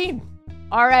 19.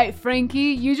 All right, Frankie,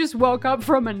 you just woke up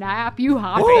from a nap. You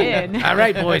hop in. All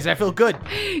right, boys, I feel good.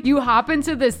 You hop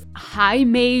into this high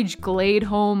mage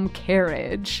Gladeholm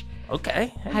carriage.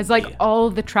 Okay. Has like all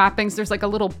of the trappings. There's like a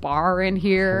little bar in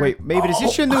here. Wait, maybe is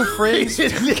this your new phrase?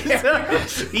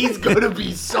 He's gonna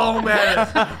be so mad.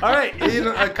 All right,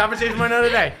 a conversation for another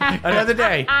day. Another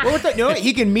day. You know what?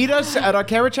 He can meet us at our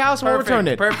carriage house. We'll return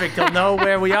it. Perfect. He'll know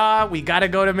where we are. We gotta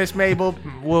go to Miss Mabel.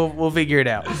 We'll figure it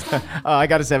out. I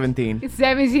got a 17.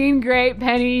 17, great.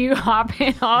 Penny, you hop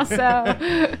in also.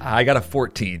 I got a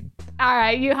 14. All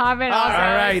right, you have it. All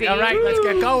right, let's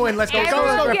get going. Let's go.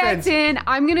 Everyone gets in.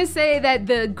 I'm going to say that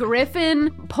the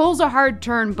Griffin pulls a hard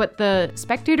turn, but the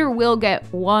spectator will get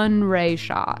one ray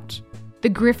shot. The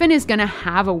Griffin is going to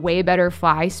have a way better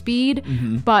fly speed,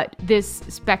 but this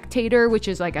spectator, which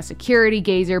is like a security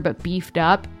gazer but beefed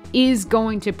up, is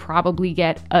going to probably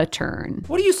get a turn.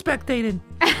 What are you spectating?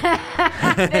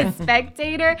 The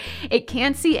spectator, it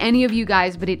can't see any of you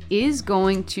guys, but it is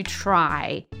going to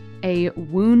try a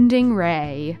wounding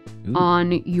ray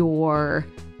on your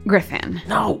Griffin.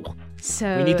 No.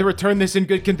 So We need to return this in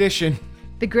good condition.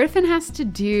 the Griffin has to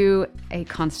do a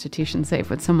Constitution save.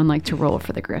 Would someone like to roll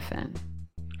for the Griffin?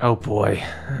 Oh boy.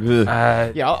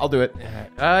 Yeah, I'll do it.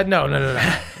 No.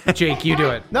 Jake, you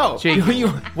do it. No, Jake, you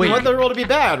want the roll to be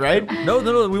bad, right? No.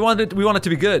 We want it to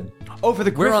be good. Oh, for the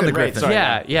Griffin. We're on the right, Griffin.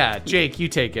 sorry. yeah. Jake, you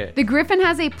take it. The Griffin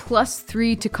has a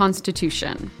 +3 to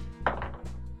Constitution.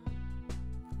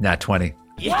 Nat 20.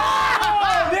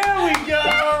 Oh, there we go.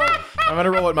 I'm gonna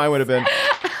roll what mine would have been.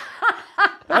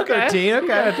 Okay. 13,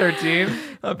 okay. 13.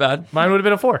 Not bad. Mine would have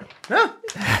been a 4.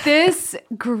 This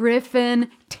Griffin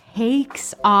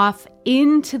takes off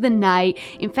into the night.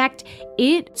 In fact,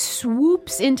 it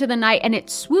swoops into the night, and it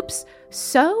swoops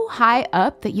so high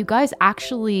up that you guys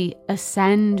actually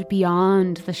ascend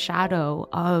beyond the shadow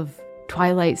of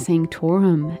Twilight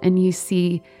Sanctorum, and you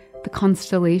see the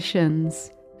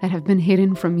constellations that have been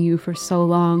hidden from you for so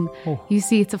long. You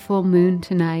see it's a full moon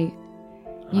tonight.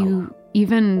 You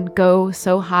even go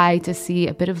so high to see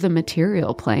a bit of the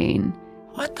material plane.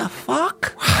 What the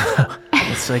fuck?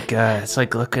 It's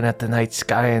like looking at the night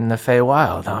sky in the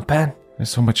Feywild, huh, Ben? There's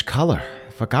so much color.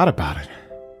 I forgot about it.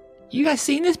 You guys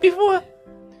seen this before?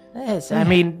 Yes, I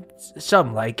mean,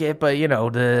 some like it, but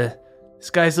the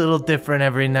sky's a little different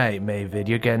every night, Mavid.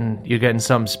 You're getting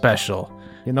something special.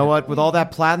 You know what? With all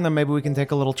that platinum, maybe we can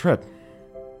take a little trip.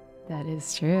 That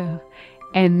is true.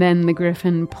 And then the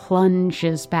Griffin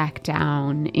plunges back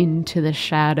down into the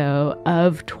shadow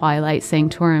of Twilight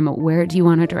Sanctorum. Where do you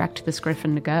want to direct this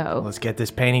Griffin to go? Let's get this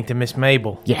painting to Miss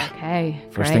Mabel. Yeah. Okay.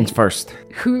 First great. things first.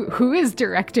 Who is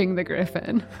directing the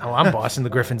Griffin? Oh, I'm bossing the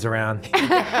Griffins around.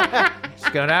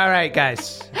 Just going, all right,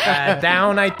 guys.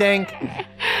 Down, I think.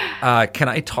 Can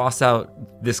I toss out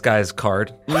this guy's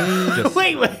card? Just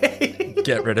Wait.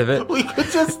 get rid of it. We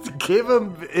could just give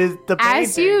him the painting.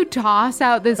 As you toss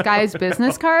out this guy's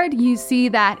business card, you see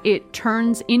that it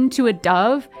turns into a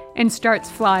dove and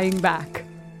starts flying back.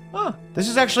 Oh, this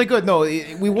is actually good. No,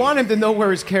 we want him to know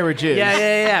where his carriage is.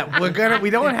 Yeah. We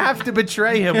don't have to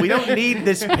betray him. We don't need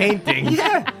this painting.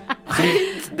 Yeah.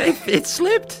 It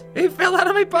slipped. It fell out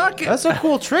of my pocket. That's a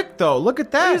cool trick, though. Look at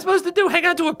What are you that. supposed to do? Hang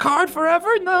on to a card forever?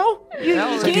 No. You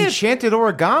It's like can't. enchanted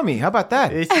origami. How about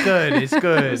that? It's good. It's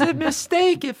good. It was a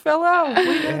mistake. It fell out. What are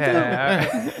you gonna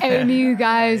do? Yeah. And you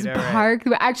guys all right. park.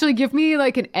 Actually, give me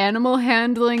like an animal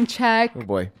handling check Oh,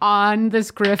 boy. on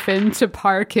this Griffin to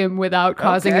park him without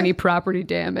causing Okay. any property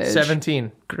damage.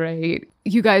 17. Great.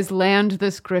 You guys land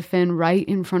this Griffin right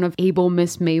in front of able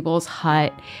Miss Mabel's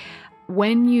hut.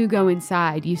 When you go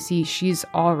inside, you see she's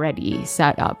already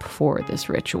set up for this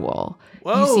ritual.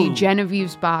 You see Whoa.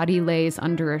 Genevieve's body lays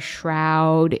under a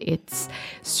shroud. It's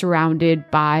surrounded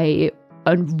by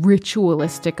a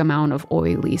ritualistic amount of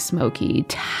oily, smoky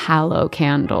tallow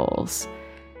candles.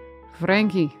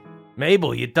 Frankie,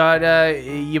 Mabel, you thought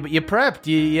you prepped.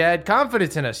 You had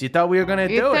confidence in us. You thought we were gonna it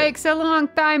do it. takes a long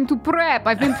time to prep.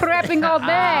 I've been prepping all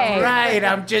day. Right,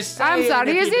 I'm just saying. I'm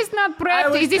sorry, if is you- this not I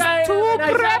prepped? was Is this trying- too and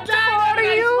I prepped sat down for and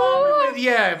I you? spoke with-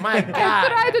 Yeah, my God. I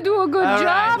try to do a good All right,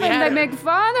 job we and had they a- make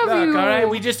fun of Look, you. all right,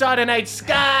 we just saw the night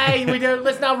sky.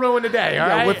 Let's not ruin the day, all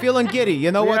Yeah, right? we're feeling giddy.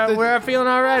 You know what? We're feeling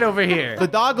all right over here. The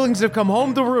doglings have come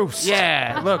home to roost.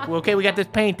 Yeah, look, okay, we got this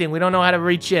painting. We don't know how to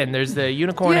reach in. There's the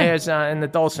unicorn Yeah. hairs and the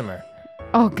dulcimer.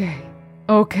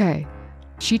 Okay.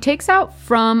 She takes out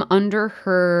from under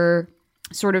her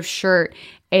sort of shirt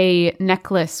a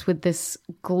necklace with this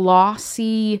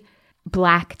glossy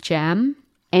black gem,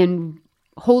 and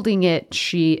holding it,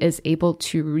 she is able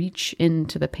to reach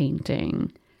into the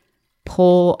painting,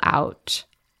 pull out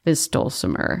this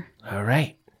dulcimer. All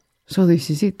right, So this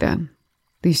is it then.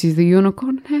 This is the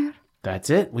unicorn hair. that's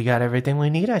it. We got everything we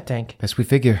need, I think. Best we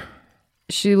figure.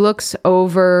 She looks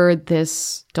over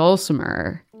this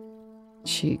dulcimer.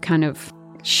 She kind of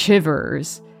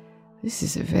shivers. This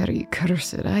is a very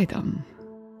cursed item.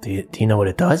 Do you know what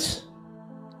it does?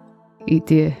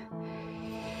 It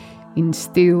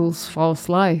instills false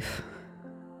life.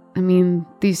 I mean,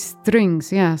 these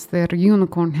strings, yes, they're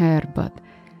unicorn hair, but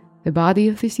the body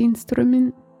of this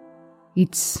instrument,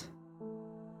 it's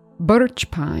birch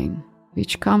pine,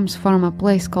 which comes from a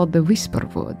place called the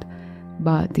Whisperwood.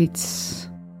 But it's...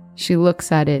 She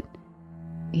looks at it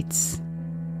It's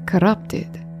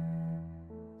corrupted.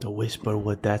 The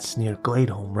Whisperwood, that's near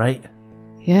Gladeholm, right?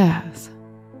 Yes.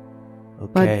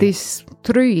 Okay. But this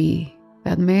tree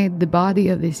that made the body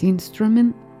of this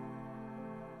instrument,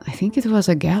 I think it was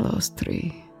a gallows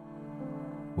tree.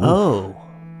 Oh,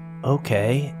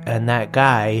 okay. And that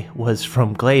guy was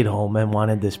from Gladeholm and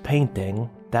wanted this painting.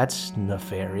 That's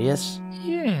nefarious.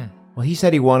 Yeah. Well, he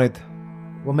said he wanted...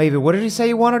 Well, maybe what did he say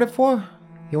he wanted it for?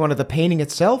 He wanted the painting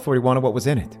itself, or he wanted what was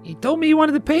in it? He told me he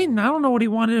wanted the painting. I don't know what he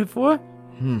wanted it for.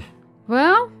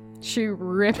 Well, she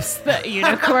rips the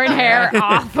unicorn hair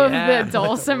off of the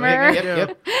dulcimer.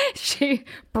 Yep. She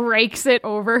breaks it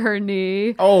over her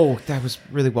knee. Oh, that was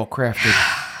really well crafted.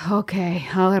 Okay,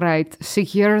 all right.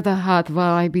 Secure the hut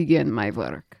while I begin my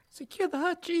work. Secure the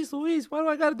hut. Jeez Louise, why do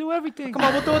I gotta do everything? Come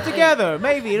on, we'll do it together.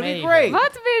 Maybe it'll be great.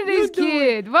 What's with this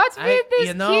kid? What's with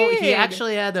this kid? He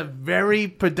actually had a very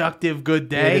productive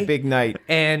good He had day. a big night.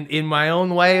 And in my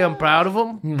own way, I'm proud of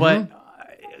him. But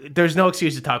there's no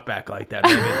excuse to talk back like that,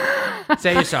 baby.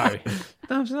 Say you're sorry.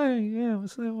 I'm sorry. Yeah,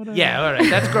 whatever. Yeah, all right.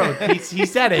 That's growth. He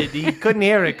said it. He couldn't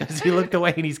hear it because he looked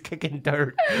away and he's kicking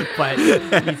dirt. But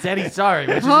he said he's sorry.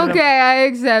 Which is Okay, I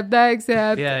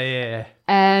accept. Yeah.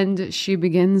 And she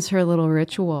begins her little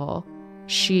ritual.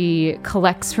 She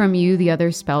collects from you the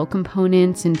other spell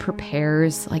components and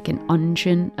prepares like an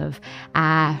unguent of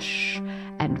ash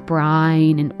and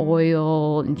brine and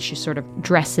oil, and she sort of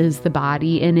dresses the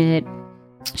body in it.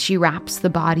 She wraps the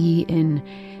body in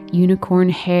unicorn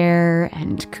hair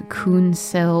and cocoon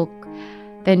silk.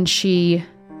 Then she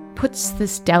puts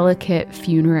this delicate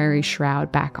funerary shroud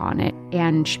back on it,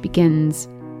 and she begins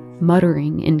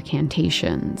muttering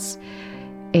incantations.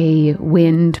 A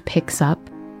wind picks up,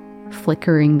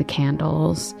 flickering the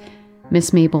candles.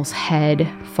 Miss Mabel's head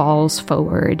falls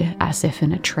forward as if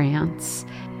in a trance.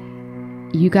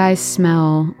 You guys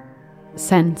smell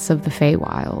scents of the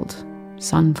Feywild.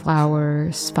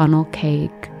 Sunflowers, funnel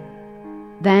cake.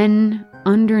 Then,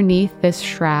 underneath this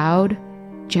shroud,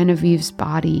 Genevieve's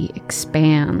body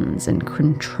expands and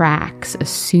contracts,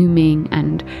 assuming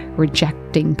and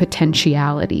rejecting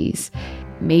potentialities.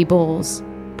 Mabel's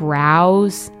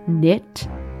brows knit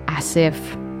as if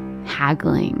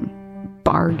haggling,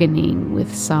 bargaining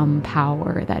with some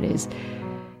power that is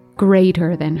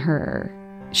greater than her.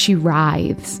 She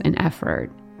writhes in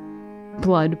effort.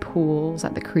 Blood pools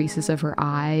at the creases of her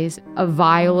eyes. A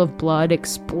vial of blood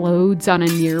explodes on a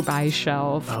nearby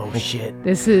shelf. Oh, shit.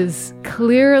 This is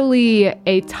clearly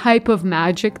a type of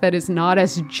magic that is not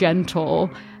as gentle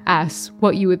as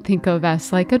what you would think of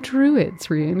as like a druid's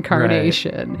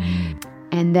reincarnation. Right.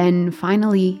 And then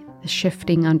finally, the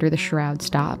shifting under the shroud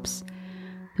stops.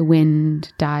 The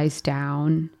wind dies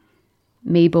down.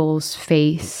 Mabel's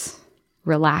face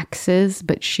relaxes,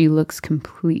 but she looks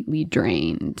completely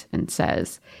drained and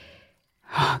says,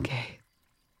 "Okay,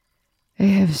 I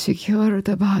have secured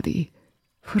the body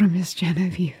for Miss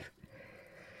Genevieve.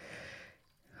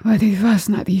 But it was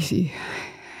not easy.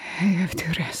 I have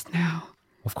to rest now."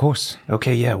 Of course.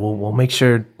 Okay, yeah, we'll make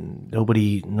sure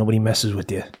nobody messes with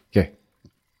you. Okay.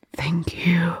 Thank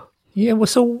you. Yeah, well,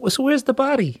 so where's the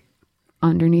body?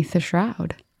 Underneath the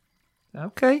shroud.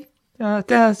 Okay.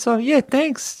 So yeah,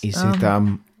 thanks. Is it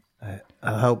I'll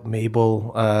help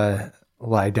Mabel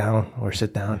lie down or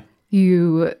sit down.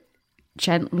 You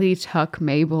gently tuck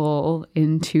Mabel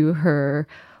into her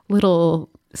little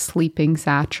sleeping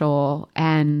satchel,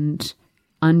 and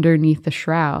underneath the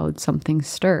shroud, something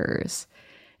stirs.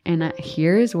 And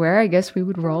here's where I guess we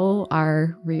would roll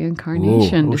our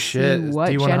reincarnation to shit. see what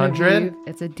D100? Genevieve.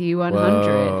 It's a D100.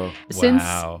 Whoa. Since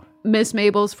Wow. Miss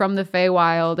Mabel's from the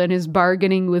Feywild and is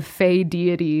bargaining with Fey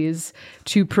deities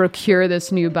to procure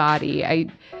this new body, I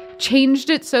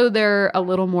changed it so they're a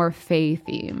little more Fey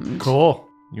themed. Cool.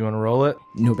 You want to roll it?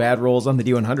 no bad rolls on the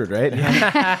D100, right?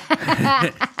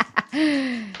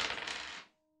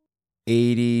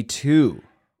 82.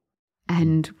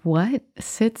 And what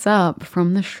sits up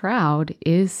from the shroud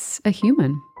is a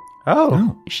human.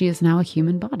 Oh. She is now a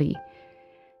human body.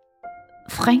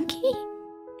 Frankie?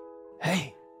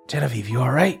 Hey, Genevieve, you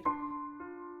all right?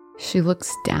 She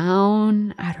looks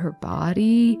down at her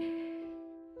body.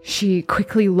 She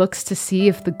quickly looks to see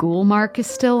if the ghoul mark is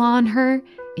still on her.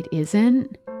 It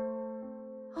isn't.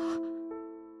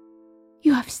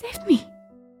 You have saved me.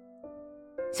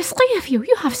 The three of you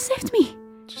have saved me.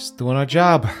 Just doing our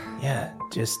job. Yeah,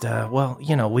 just,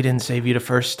 we didn't save you the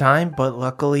first time, but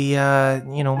luckily,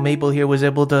 Mabel here was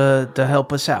able to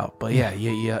help us out. But yeah,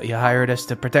 you hired us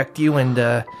to protect you, and,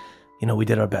 we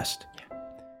did our best.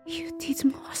 You did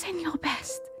more than your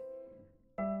best.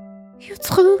 You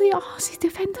truly are the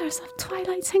defenders of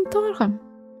Twilight Sanctorum.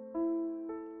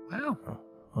 Wow.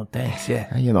 Oh, thanks.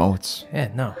 Yeah. You know, it's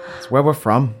No. where we're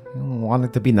from. We want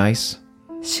it to be nice.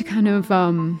 She kind of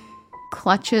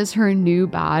clutches her new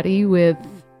body with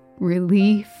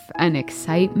relief and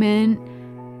excitement.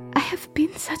 I have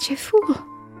been such a fool.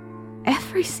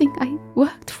 Everything I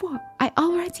worked for, I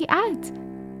already had.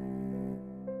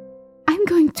 I'm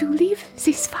going to leave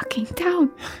this fucking town.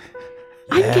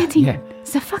 I'm getting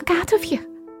the fuck out of here.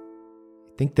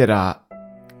 I think that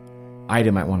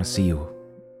Ida might want to see you.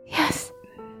 Yes.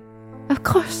 Of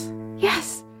course.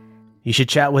 Yes. You should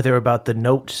chat with her about the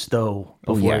notes, though,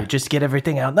 before you just get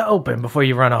everything out in the open before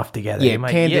you run off together. Yeah, you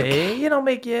might,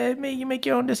 make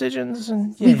your own decisions,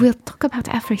 and We will talk about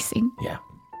everything. Yeah.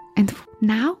 And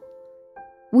now,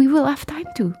 we will have time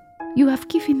to. You have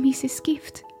given me this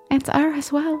gift, and her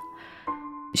as well.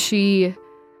 She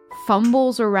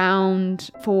fumbles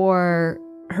around for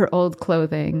her old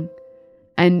clothing,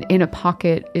 and in a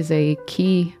pocket is a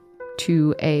key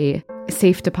to a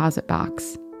safe deposit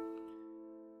box.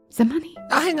 The money.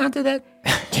 I'll hang on to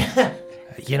that.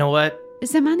 You know what?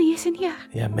 The money is in here.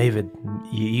 Yeah, Mavid,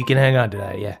 you can hang on to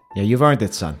that, yeah. Yeah, you've earned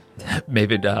it, son.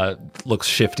 Mavid looks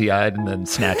shifty-eyed and then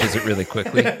snatches it really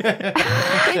quickly.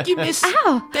 Thank you, miss.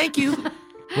 Ow! Thank you.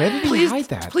 Where did he hide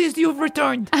that? Please, you have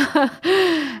returned.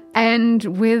 And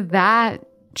with that,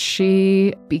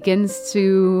 she begins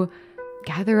to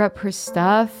gather up her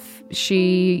stuff.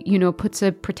 She, puts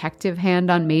a protective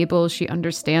hand on Mabel. She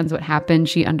understands what happened.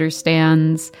 She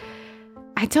understands,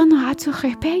 I don't know how to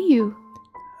repay you.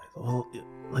 Well,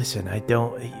 listen, I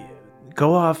don't.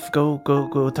 Go off. Go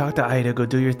talk to Ida. Go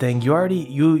do your thing. You already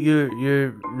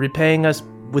you're repaying us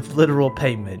with literal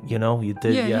payment. You know, you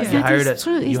did. Yeah. You hired That us. is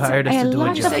true. You It's hired us a to do a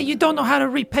lot You job. say you don't know how to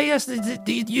repay us?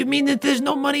 Do you mean that there's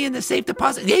no money in the safe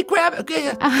deposit? Hey, grab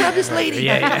this lady.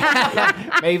 Yeah.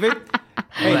 Maven?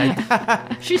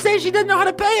 She said she didn't know how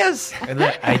to pay us.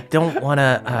 Look, I don't want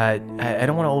to. I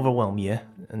don't want to overwhelm you.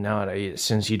 Now,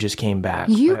 since you just came back,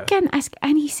 You can ask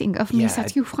anything of me yeah,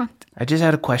 that you want. I just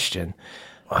had a question.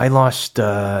 I lost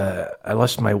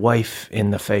my wife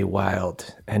in the Feywild,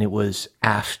 and it was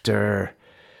after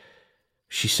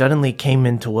she suddenly came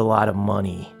into a lot of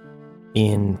money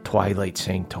in Twilight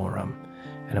Sanctorum.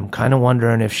 And I'm kind of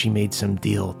wondering if she made some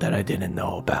deal that I didn't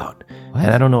know about. What?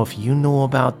 And I don't know if you knew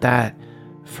about that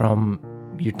from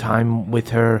your time with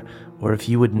her, or if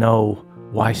you would know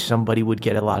why somebody would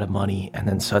get a lot of money and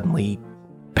then suddenly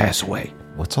pass away.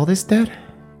 What's all this, Dad?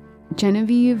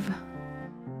 Genevieve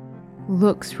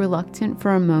looks reluctant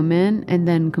for a moment and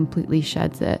then completely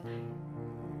sheds it.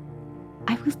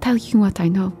 I will tell you what I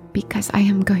know because I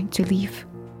am going to leave.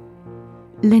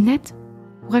 Lynette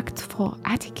worked for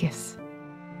Atticus.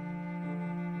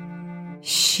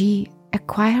 She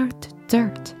acquired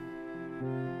dirt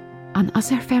on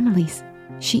other families.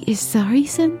 She is the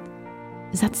reason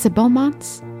that the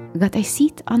Beaumonts got a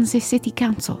seat on the city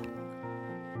council.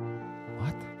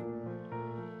 What?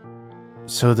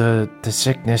 So the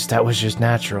sickness, that was just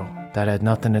natural. That had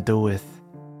nothing to do with...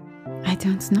 I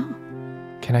don't know.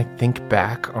 Can I think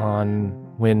back on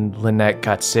when Lynette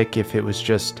got sick, if it was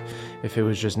just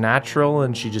natural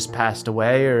and she just passed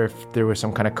away, or if there was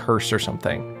some kind of curse or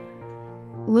something?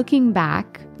 Looking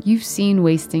back, you've seen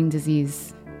wasting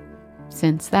disease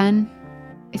since then.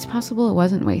 It's possible it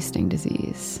wasn't wasting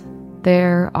disease.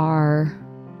 There are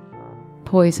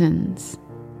poisons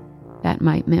that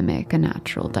might mimic a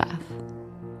natural death.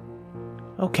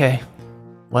 Okay.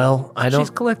 Well, I don't... She's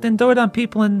collecting dirt on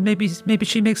people, and maybe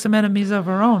she makes some enemies of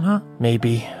her own, huh?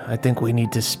 Maybe. I think we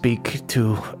need to speak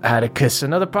to Atticus.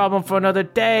 Another problem for another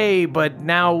day, but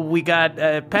now we got...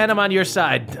 Pan, I'm on your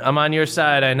side. I'm on your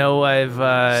side. I know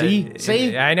I've...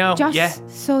 See? I know. Just Yeah.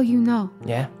 so you know,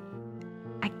 Yeah.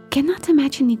 I cannot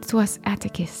imagine it was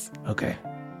Atticus. Okay.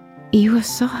 He was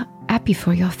so happy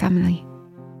for your family.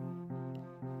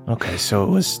 Okay, so it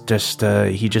was just...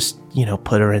 he just,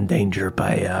 put her in danger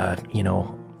by,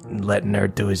 letting her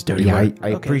do his dirty Yeah, work. I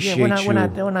appreciate we're you.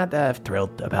 not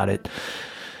thrilled about it.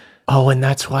 Oh, and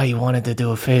that's why you wanted to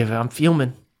do a favor. I'm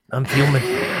fuming.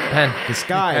 Pen. This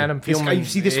guy. Pen, I'm This fuming. guy, you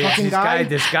see this fucking This guy?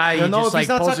 This guy, You he know, just if he's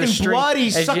like not pulls a sucking string. blood,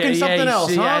 he's sucking something you else,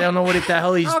 see, huh? I don't know what the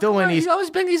hell he's doing. He's always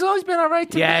been all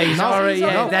right. Yeah, he's all right.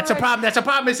 Yeah, all that's a right. problem. That's a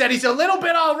problem. Is that he's a little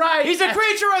bit all right. He's a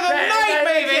creature of the night,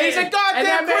 baby. He's a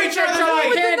goddamn creature of the So we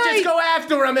night. can't just go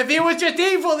after him. If he was just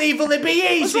evil, it'd be easy,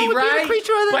 wrong with being a right?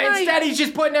 creature of the But night? instead, he's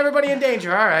just putting everybody in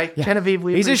danger. All right, Genevieve,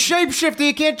 we He's a appreciate- shapeshifter.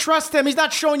 You can't trust him. He's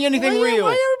not showing you anything real.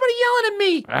 Why everybody yelling at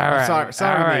me? All right,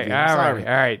 Sorry, all right, baby. all Sorry. right,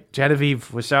 all right.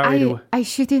 Genevieve, we're sorry. I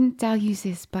shouldn't tell you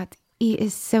this, but he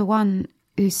is the one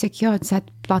who secured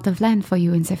that plot of land for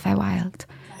you in the Feywild.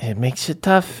 It makes it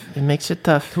tough.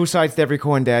 Two sides to every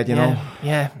coin, Dad, you know?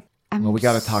 Yeah. I'm Well, we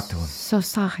gotta talk to him. So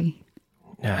sorry.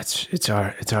 No, it's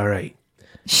all right.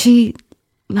 She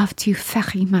loved you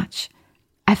very much.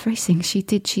 Everything she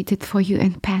did for you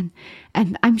and Pan.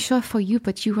 And I'm sure for you,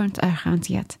 but you weren't around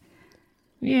yet.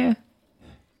 Yeah.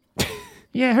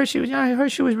 Yeah, I heard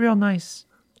she was real nice.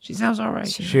 She sounds all right.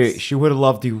 She would have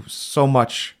loved you so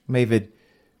much, Mavid.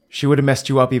 She would have messed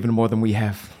you up even more than we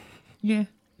have. Yeah.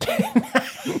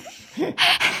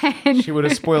 She would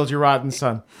have spoiled your rotten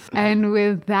son. And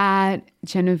with that,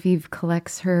 Genevieve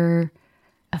collects her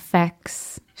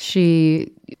effects.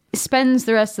 She spends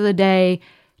the rest of the day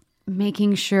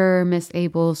making sure Miss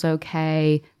Abel's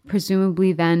okay.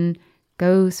 Presumably then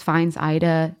goes, finds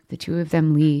Ida. The two of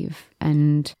them leave.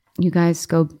 And you guys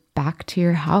go back to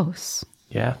your house.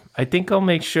 Yeah, I think I'll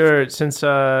make sure, since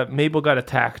Mabel got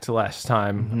attacked last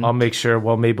time, I'll make sure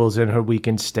while Mabel's in her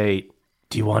weakened state.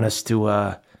 Do you want us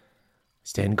to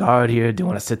stand guard here? Do you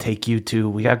want us to take you to...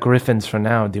 We got griffins for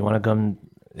now. Do you want to come...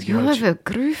 You have a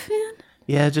griffin?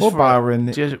 Yeah, just We're borrowing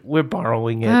it. We're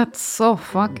borrowing it. That's so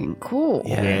fucking cool.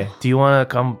 Yeah. Do you want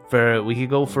to come for... We could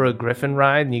go for a griffin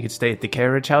ride, and you could stay at the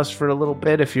carriage house for a little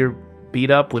bit if you're beat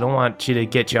up. We don't want you to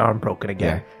get your arm broken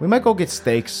again. We might go get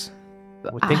steaks.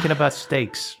 We're thinking about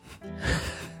steaks.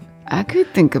 I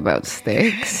could think about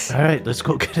steaks. All right, let's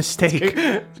go get a steak.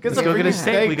 Let's go get a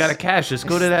steak. We got a cash. Let's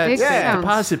go to that Steak sounds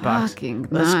deposit box. fucking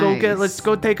Let's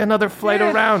go take another flight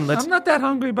around. I'm not that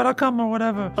hungry, but I'll come or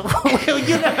whatever.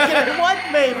 What,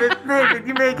 Maven?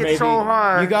 You make it so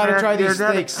hard. You gotta try these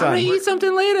steaks, I'm son. gonna eat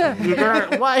something later.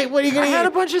 Why? What are you I gonna had a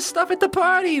eat? bunch of stuff at the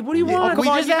party. What do you want? We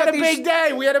just had a big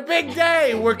day. We had a big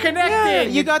day. We're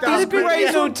connected. You got these so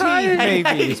brazo tired. teeth,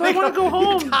 baby. So I want to go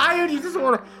home. Tired? You just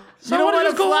want to... So I want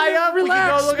to fly up, relax. We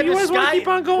can go look at You the guys want sky. to keep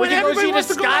on going? We can go Everybody see wants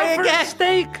the to go sky out for a again.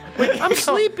 steak. I'm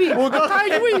sleepy. I'm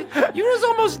tired. You was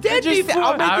almost dead before.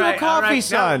 I'll make you a coffee,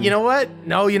 son. No, you know what?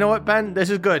 No, you know what, Ben?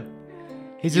 This is good.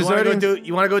 He's You want to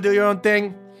deserting. go do your own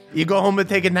thing? You go home and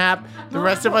take a nap. The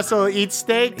rest of us will eat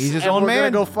steaks. He's his and own we're man.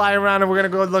 gonna go fly around and we're gonna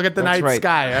go look at the That's night right.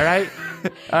 sky. All right,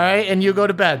 all right. And you go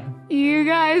to bed. You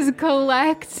guys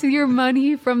collect your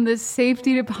money from the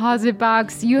safety deposit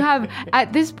box. You have,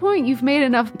 at this point, you've made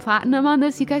enough platinum on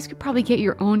this. You guys could probably get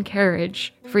your own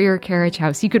carriage for your carriage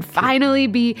house. You could finally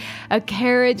be a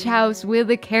carriage house with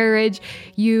a carriage.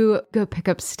 You go pick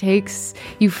up steaks.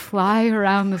 You fly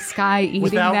around the sky eating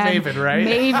Without them. Maven, right?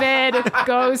 Maven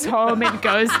goes home and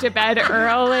goes to bed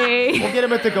early. We'll get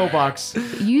him at the go box.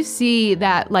 You see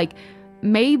that, like,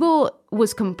 Mabel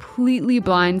was completely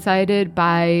blindsided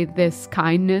by this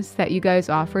kindness that you guys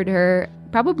offered her.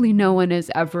 Probably no one has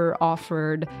ever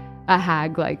offered a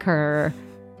hag like her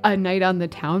a night on the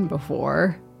town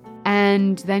before.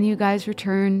 And then you guys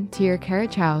return to your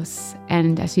carriage house.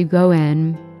 And as you go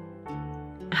in,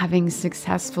 having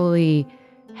successfully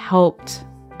helped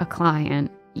a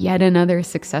client, yet another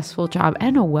successful job,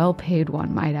 and a well-paid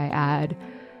one, might I add,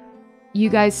 you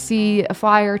guys see a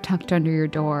flyer tucked under your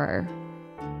door.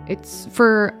 It's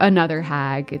for another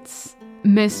hag. It's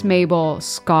Miss Mabel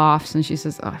scoffs and she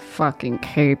says, I fucking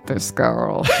hate this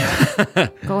girl.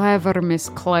 Go have her, Miss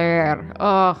Claire.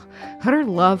 Ugh, her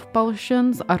love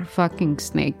potions are fucking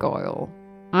snake oil.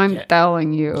 I'm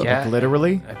telling you. Yeah.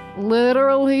 Literally?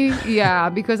 Literally, yeah,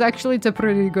 because actually it's a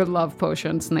pretty good love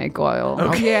potion, snake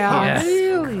oil. Yeah,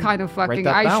 it's kind of fucking,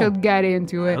 that I down. should get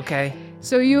into it. Okay.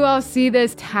 So you all see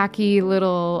this tacky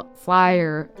little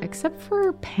flyer, except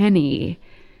for Penny.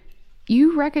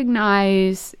 You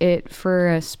recognize it for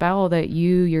a spell that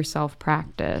you yourself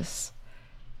practice.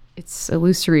 It's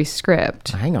illusory script.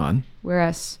 Hang on.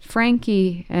 Whereas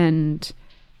Frankie and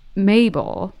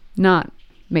Mabel, not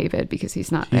Mavid because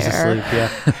he's not He's there. asleep,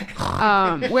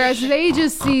 yeah. Whereas they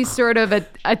just see sort of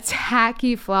a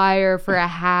tacky flyer for a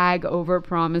hag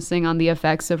overpromising on the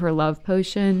effects of her love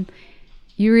potion.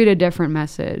 You read a different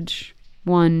message,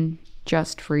 one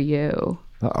just for you,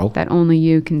 Uh-oh. that only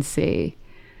you can see.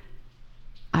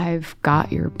 I've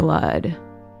got your blood.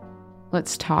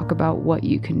 Let's talk about what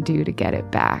you can do to get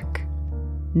it back,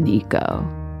 Nico.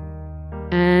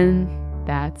 And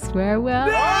that's where we'll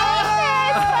end this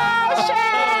potion!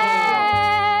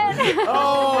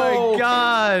 Oh my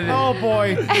God. Oh,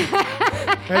 boy.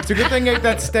 It's a good thing I ate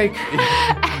that steak.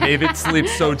 David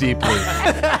sleeps so deeply.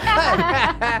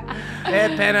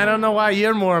 Hey, Pen, I don't know why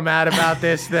you're more mad about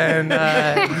this than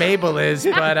Mabel is,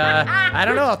 but I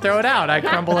don't know. I'll throw it out. I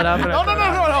crumble it up. And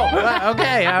No.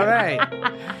 Okay, all right.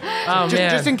 Oh,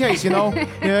 man. Just in case, yeah,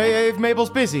 if Mabel's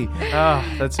busy. Oh,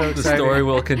 that's so The exciting. story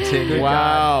will continue.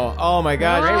 Wow. Oh, my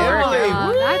God. Great work. Emily.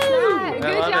 Oh, that's that. I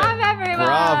Good love job, everyone.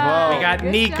 Bravo. We got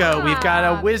Good Nico. job. We've got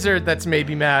a wizard that's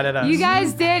maybe mad at us. You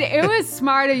guys did. It was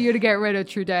smart of you to get rid of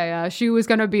Trudea. She was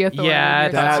going to be a thorn. Yeah, I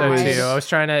in your thought so side. too. I was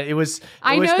trying to. It was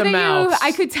I know the that mouse.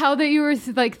 I could tell that you were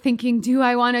like thinking, "Do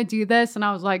I want to do this?" And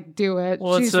I was like, "Do it."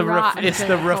 Well, She's it's rotten it's to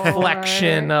the the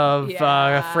reflection core. of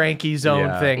Yeah. Frankie's own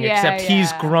Yeah. thing. Yeah, Except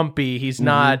he's yeah. grumpy. He's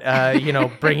not,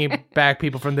 bringing back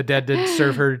people from the dead to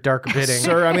serve her dark bidding.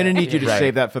 Sir, I'm going to need you to Right.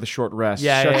 save that for the short rest.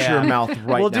 Yeah, Shut yeah, your yeah. mouth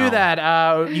right we'll now. do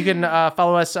that. You can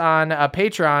follow us on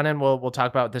Patreon, and we'll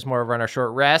talk about this more over on our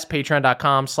short rest.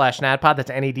 Patreon.com/NADPOD. That's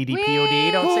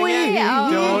NADDPOD. Don't sing it.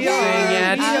 Don't sing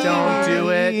it. Don't do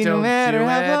it. Don't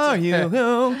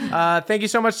do it. Thank you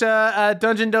so much,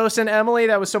 Dungeon Dose and Emily.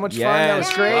 That was so much fun. That was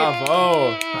Yes, great.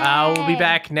 bravo. We'll be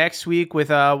back next week with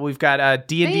we've got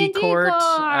D&D Court.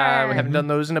 We haven't done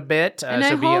those in a bit, And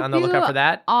so I be hope on the lookout you for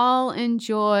that. all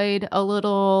enjoyed a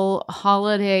little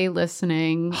holiday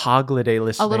listening. Holiday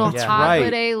listening. A little yeah.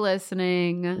 holiday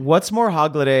listening. What's more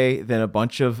holiday than a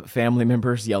bunch of family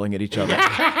members yelling at each other?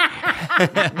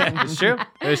 It's true.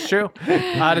 It's true.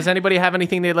 Does anybody have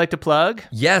anything they'd like to plug?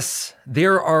 Yes,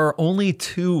 there are only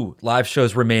 2 live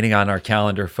shows remaining on our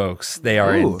calendar, folks. They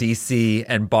are in DC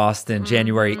and Boston,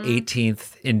 January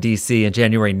 18th in DC and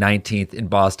January 19th in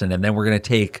Boston. And then we're going to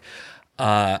take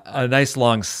a nice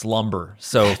long slumber.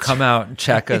 So come out and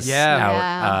check us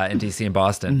out in DC and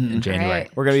Boston in January.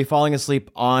 Great. We're going to be falling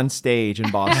asleep on stage in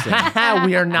Boston.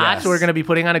 We are not. Yes. We're going to be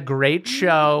putting on a great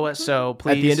show. So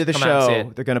please, At the end of the come out and see show,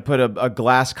 it. they're going to put a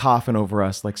glass coffin over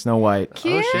us like Snow White.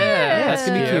 Cute. Oh, shit. That's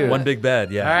gonna be cute. One big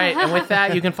bed, yeah. All right, and with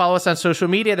that, you can follow us on social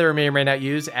media that we may or may not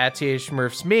use, at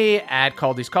THSmurfsMe, at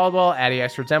Caldy's Caldwell, at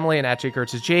EXperts Emily, and at Jake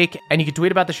Ertz is Jake. And you can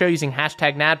tweet about the show using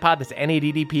 #NADPOD. That's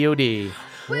NADDPOD.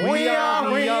 We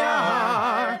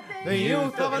are the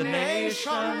youth of the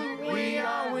nation. We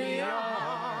are the youth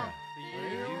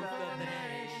of the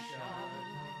nation.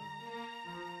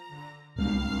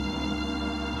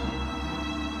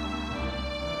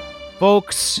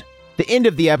 Folks, the end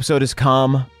of the episode has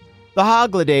come. The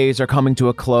holidays are coming to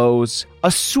a close.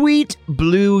 A sweet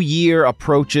blue year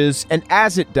approaches, and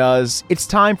as it does, it's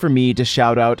time for me to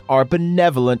shout out our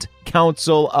benevolent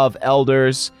Council of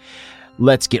Elders.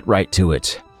 Let's get right to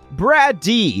it. Brad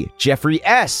D, Jeffrey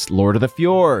S, Lord of the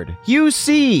Fjord, Hugh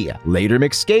C, Later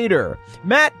McSkater,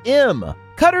 Matt M,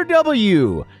 Cutter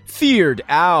W, Feared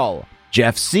Owl,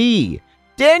 Jeff C,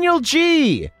 Daniel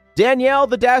G, Danielle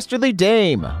the Dastardly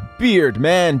Dame,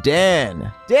 Beardman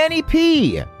Dan, Danny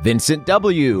P, Vincent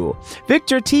W,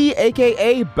 Victor T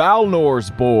aka Balnor's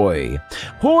Boy,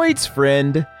 Hoyd's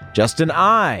Friend, Justin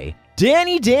I,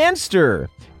 Danny Danster,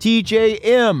 TJ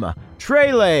M,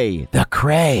 Trele, The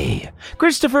Cray,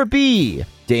 Christopher B,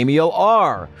 Damiel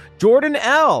R, Jordan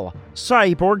L,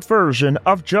 cyborg version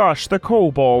of Josh the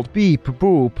Kobold, beep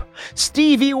boop,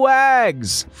 Stevie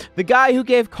Wags, the guy who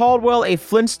gave Caldwell a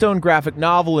Flintstone graphic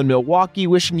novel in Milwaukee,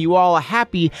 wishing you all a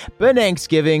happy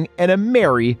Thanksgiving and a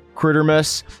Merry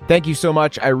Crittermas. Thank you so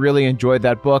much. I really enjoyed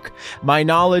that book. My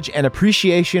knowledge and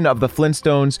appreciation of the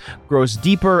Flintstones grows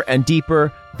deeper and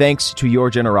deeper thanks to your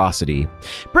generosity.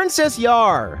 Princess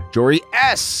Yar, Jory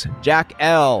S, Jack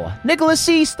L, Nicholas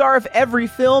C, star of every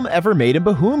film ever made in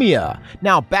Bohemia,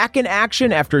 now back in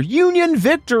action after Union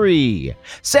victory.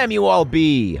 Samuel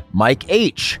B, Mike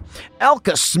H,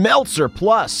 Elka Smeltzer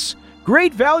Plus,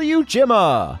 Great Value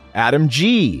Jimma, Adam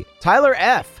G, Tyler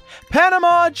F,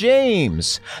 Panama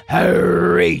James,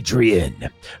 Adrian,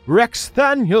 Rex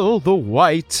Thaniel the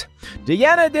White,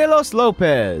 Diana de los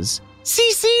Lopez,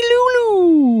 Cici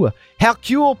Lulu,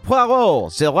 Hercule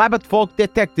Poirot, the Rabbit Folk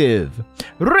Detective,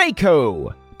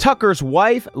 Reiko, Tucker's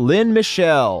wife, Lynn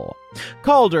Michelle,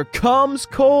 Calder Comes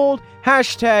Cold,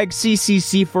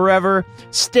 #CCC Forever,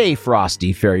 Stay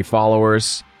Frosty, fairy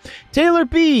followers, Taylor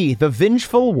B, the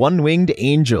Vengeful One-Winged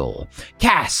Angel,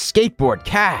 Cass, Skateboard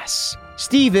Cass,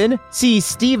 Steven, C.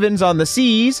 Stevens on the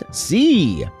Seas,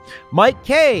 C, Mike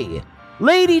K,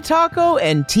 Lady Taco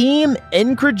and Team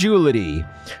Incredulity,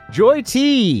 Joy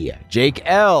T, Jake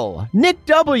L, Nick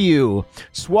W,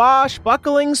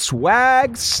 Swashbuckling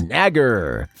Swag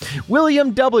Snagger,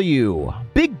 William W,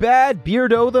 Big Bad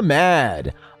Beardo the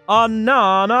Mad,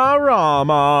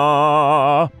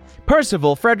 Ananarama,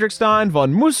 Percival Frederickstein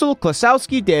von Mussel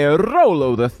Klasowski de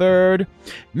Rolo III,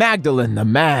 Magdalene the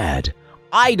Mad,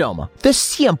 Item the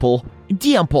Simple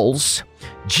Dimples,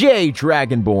 J.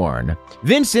 Dragonborn,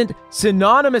 Vincent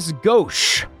Synonymous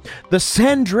Gauche, The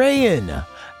Sandrayan,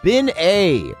 Ben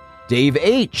A, Dave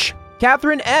H,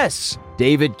 Catherine S,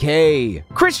 David K,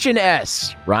 Christian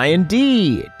S, Ryan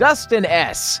D, Dustin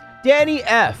S, Danny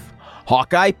F,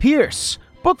 Hawkeye Pierce,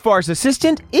 Bookfar's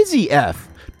assistant Izzy F,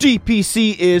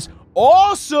 DPC is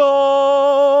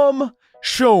awesome,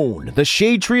 Shone, the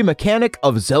shade tree mechanic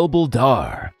of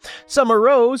Zelbuldar. Summer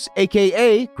Rose,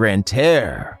 aka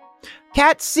Grantaire.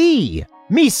 Cat C,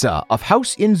 Misa of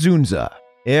House Inzunza.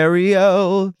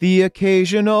 Ariel, the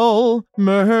occasional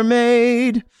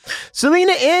mermaid.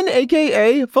 Selena N,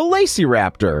 aka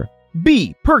Velociraptor.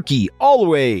 B, Perky,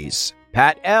 always.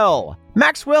 Pat L,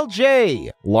 Maxwell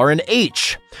J, Lauren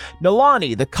H,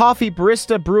 Nalani, the coffee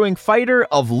barista brewing fighter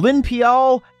of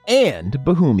Linpial and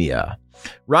Bohemia.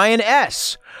 Ryan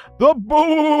S, the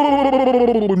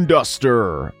Bone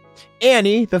Duster.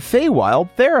 Annie, the Feywild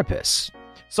therapist.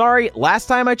 Sorry, last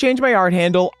time I changed my art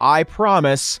handle, I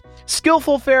promise.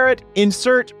 Skillful Ferret,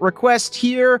 insert request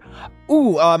here.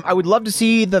 Ooh, I would love to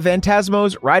see the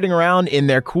Phantasmos riding around in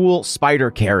their cool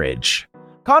spider carriage.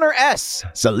 Connor S,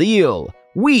 Salil,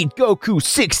 Weed Goku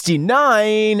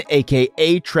 69,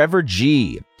 aka Trevor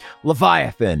G,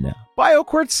 Leviathan,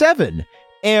 BioQuart 7,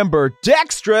 Amber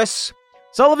Dextrous,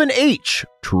 Sullivan H,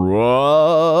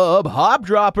 Trub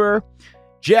Hobdropper,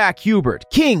 Jack Hubert,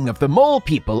 King of the Mole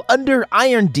People under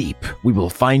Iron Deep. We will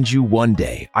find you one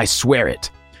day, I swear it.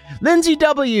 Lindsay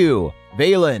W,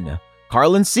 Valen,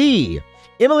 Carlin C,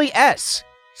 Emily S,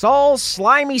 Saul's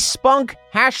Slimy Spunk,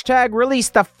 hashtag release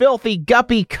the filthy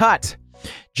guppy cut.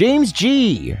 James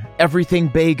G, Everything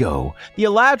Bago, the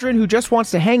Eladrin who just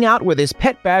wants to hang out with his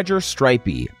pet badger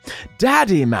Stripey.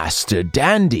 Daddy Master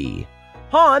Dandy.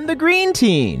 Han the Green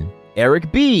Teen.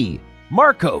 Eric B,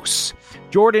 Marcos.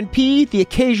 Jordan P, the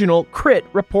occasional crit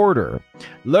reporter.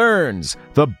 Learns,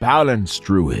 the Balance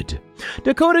Druid.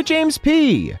 Dakota James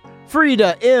P,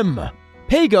 Frida M,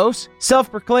 Pagos,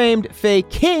 self-proclaimed Fey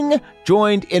King,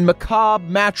 joined in macabre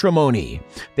matrimony.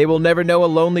 They will never know a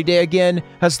lonely day again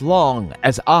as long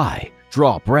as I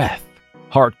draw breath.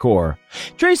 Hardcore.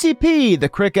 Tracy P, the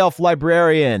Crick Elf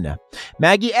Librarian.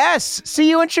 Maggie S, see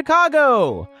you in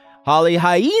Chicago. Holly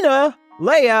Hyena,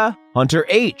 Leia, Hunter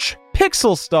H,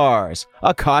 Pixel Stars,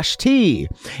 Akash T,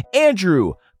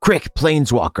 Andrew, Crick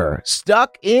Planeswalker,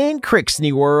 stuck in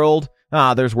Crixney World.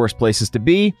 There's worse places to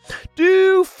be.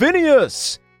 Do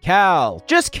Phineas, Cal,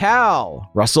 just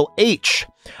Cal, Russell H,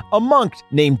 a monk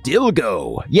named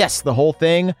Dilgo. Yes, the whole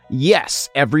thing. Yes,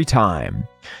 every time.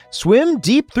 Swim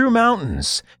deep through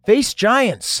mountains, face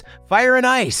giants, fire and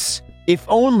ice, if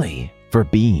only for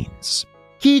beans.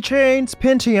 Keychains,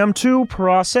 Pentium 2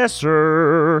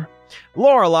 processor.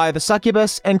 Lorelei the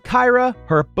succubus and Kyra,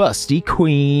 her busty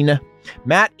queen.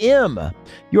 Matt M,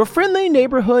 your friendly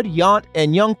neighborhood Yaunt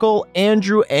and Yuncle,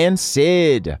 Andrew and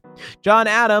Sid. John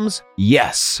Adams,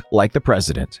 yes, like the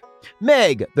president.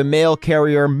 Meg, the mail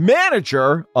carrier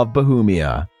manager of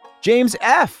Bohemia. James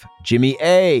F, Jimmy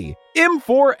A,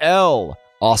 M4L,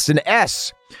 Austin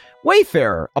S.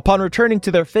 Wayfarer, upon returning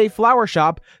to their Fey flower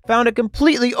shop, found it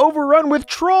completely overrun with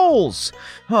trolls.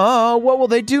 What will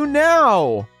they do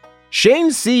now?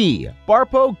 Shane C,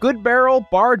 Barpo Goodbarrel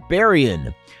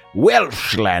Barbarian.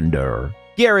 Welchlander.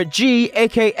 Garrett G,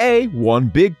 a.k.a. One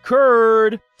Big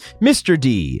Curd. Mr.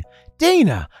 D.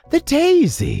 Dana, the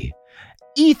Daisy.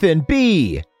 Ethan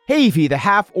B. Havy, the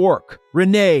Half-Orc.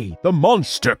 Renee, the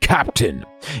Monster Captain.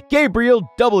 Gabriel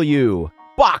W.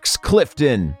 Box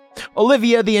Clifton.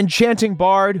 Olivia, the Enchanting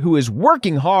Bard, who is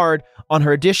working hard on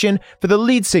her audition for the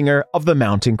lead singer of the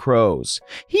Mountain Crows.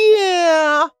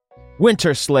 Yeah!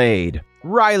 Winter Slade.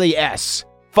 Riley S.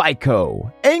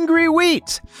 FICO, Angry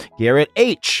Wheat, Garrett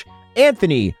H.,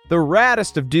 Anthony, the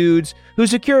raddest of dudes, who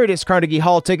secured his Carnegie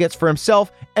Hall tickets for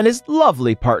himself and his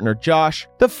lovely partner Josh,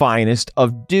 the finest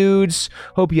of dudes.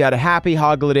 Hope you had a happy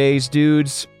holidays,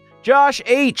 dudes. Josh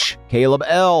H., Caleb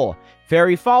L.,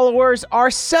 Fairy followers are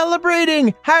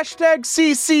celebrating! Hashtag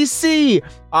CCC!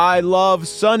 I love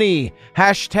Sunny!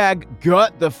 Hashtag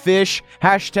gut the fish!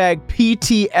 Hashtag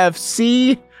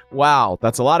PTFC! Wow,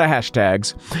 that's a lot of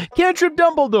hashtags. Cantrip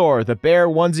Dumbledore, the bear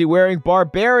onesie-wearing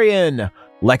barbarian.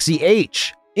 Lexi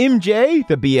H. MJ,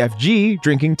 the BFG,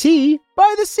 drinking tea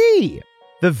by the sea.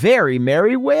 The very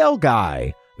merry whale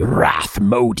guy.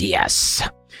 Rathmodius.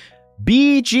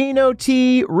 B. Gino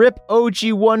T. Rip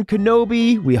OG1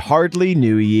 Kenobi, we hardly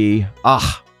knew ye.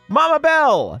 Mama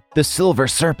Bell, the silver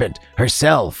serpent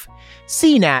herself.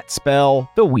 CNAT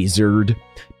Spell, the wizard.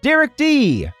 Derek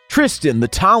D. Tristan, the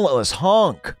talentless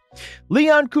honk.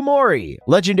 Leon Kumori,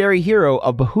 legendary hero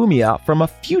of Bohemia from a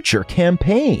future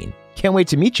campaign. Can't wait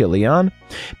to meet you, Leon.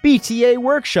 BTA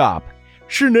Workshop.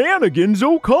 Shenanigans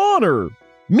O'Connor.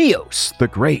 Mios, the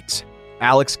Great.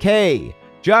 Alex K.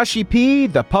 Joshy P,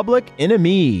 the public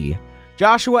enemy.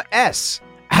 Joshua S.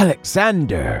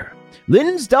 Alexander.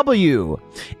 Linz W.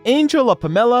 Angel of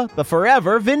Pamela, the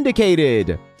forever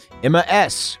vindicated. Emma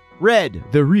S. Red,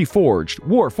 the reforged,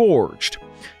 warforged.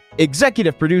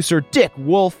 Executive producer Dick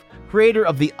Wolf, creator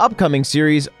of the upcoming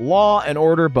series Law and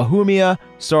Order Bohemia,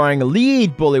 starring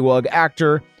lead bullywug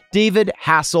actor David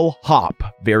Hasselhoff.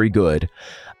 Very good.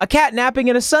 A cat napping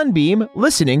in a sunbeam,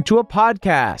 listening to a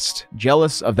podcast.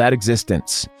 Jealous of that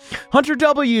existence. Hunter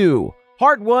W.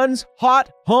 Heart One's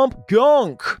Hot Hump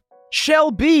Gunk.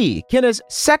 Shell B, Kenna's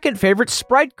second favorite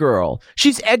Sprite girl.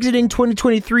 She's exiting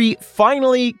 2023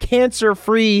 finally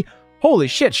cancer-free. Holy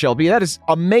shit, Shelby, that is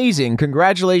amazing.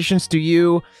 Congratulations to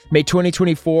you. May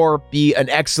 2024 be an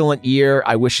excellent year.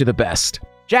 I wish you the best.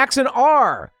 Jackson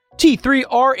R,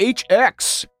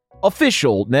 T3RHX.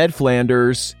 Official Ned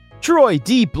Flanders. Troy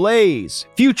D. Blaze,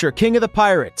 future king of the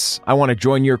pirates. I want to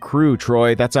join your crew,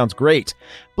 Troy. That sounds great.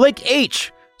 Blake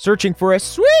H, searching for a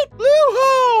sweet blue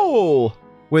hole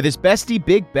with his bestie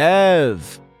Big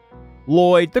Bev.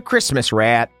 Lloyd the Christmas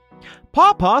rat.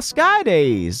 Papa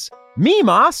Skydays.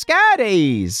 Mima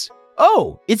Skydays.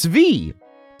 Oh, it's V.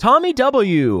 Tommy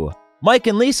W. Mike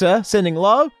and Lisa sending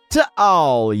love to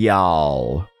all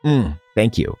y'all.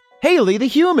 Thank you. Haley the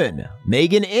Human.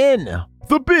 Megan N.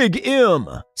 The Big M.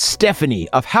 Stephanie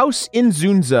of House in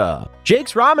Zunza.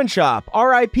 Jake's Ramen Shop.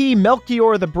 R.I.P.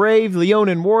 Melchior the Brave,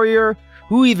 Leonin Warrior.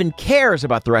 Who even cares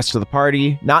about the rest of the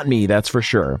party? Not me, that's for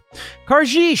sure.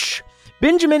 Karjish.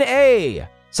 Benjamin A.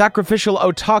 Sacrificial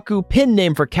Otaku, pin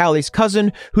name for Callie's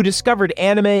cousin, who discovered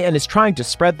anime and is trying to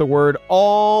spread the word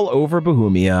all over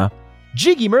Bohemia.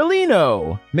 Jiggy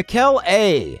Merlino. Mikkel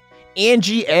A.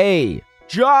 Angie A.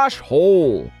 Josh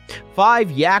Hole.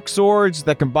 5 Yak Zords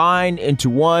that combine into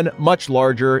one much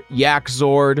larger Yak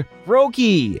Zord.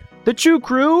 Roki. The True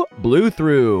Crew blew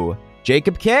through.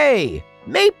 Jacob K.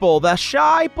 Maple the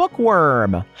Shy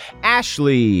Bookworm.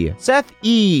 Ashley. Seth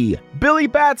E. Billy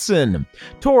Batson.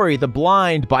 Tori the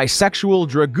Blind Bisexual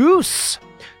Dragoose.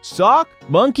 Sock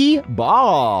Monkey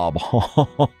Bob.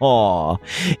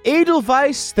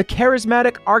 Edelweiss, the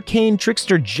charismatic arcane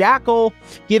trickster Jackal,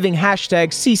 giving hashtag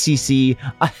CCC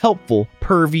a helpful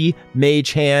pervy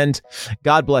mage hand.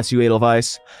 God bless you,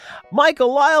 Edelweiss.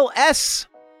 Michael Lyle S.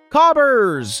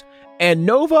 Cobbers. And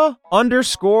Nova_Cry.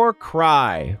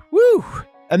 Woo!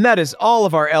 And that is all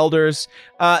of our elders.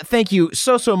 Thank you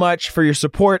so much for your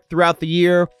support throughout the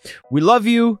year. We love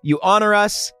you. You honor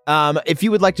us. If you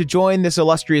would like to join this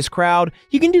illustrious crowd,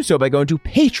 you can do so by going to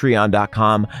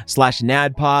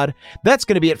patreon.com/nadpod. That's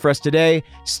going to be it for us today.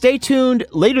 Stay tuned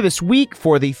later this week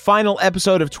for the final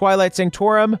episode of Twilight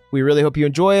Sanctorum. We really hope you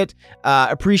enjoy it.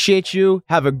 Appreciate you.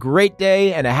 Have a great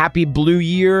day and a happy blue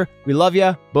year. We love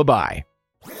you. Bye-bye.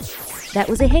 That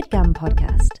was a HeadGum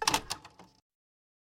podcast.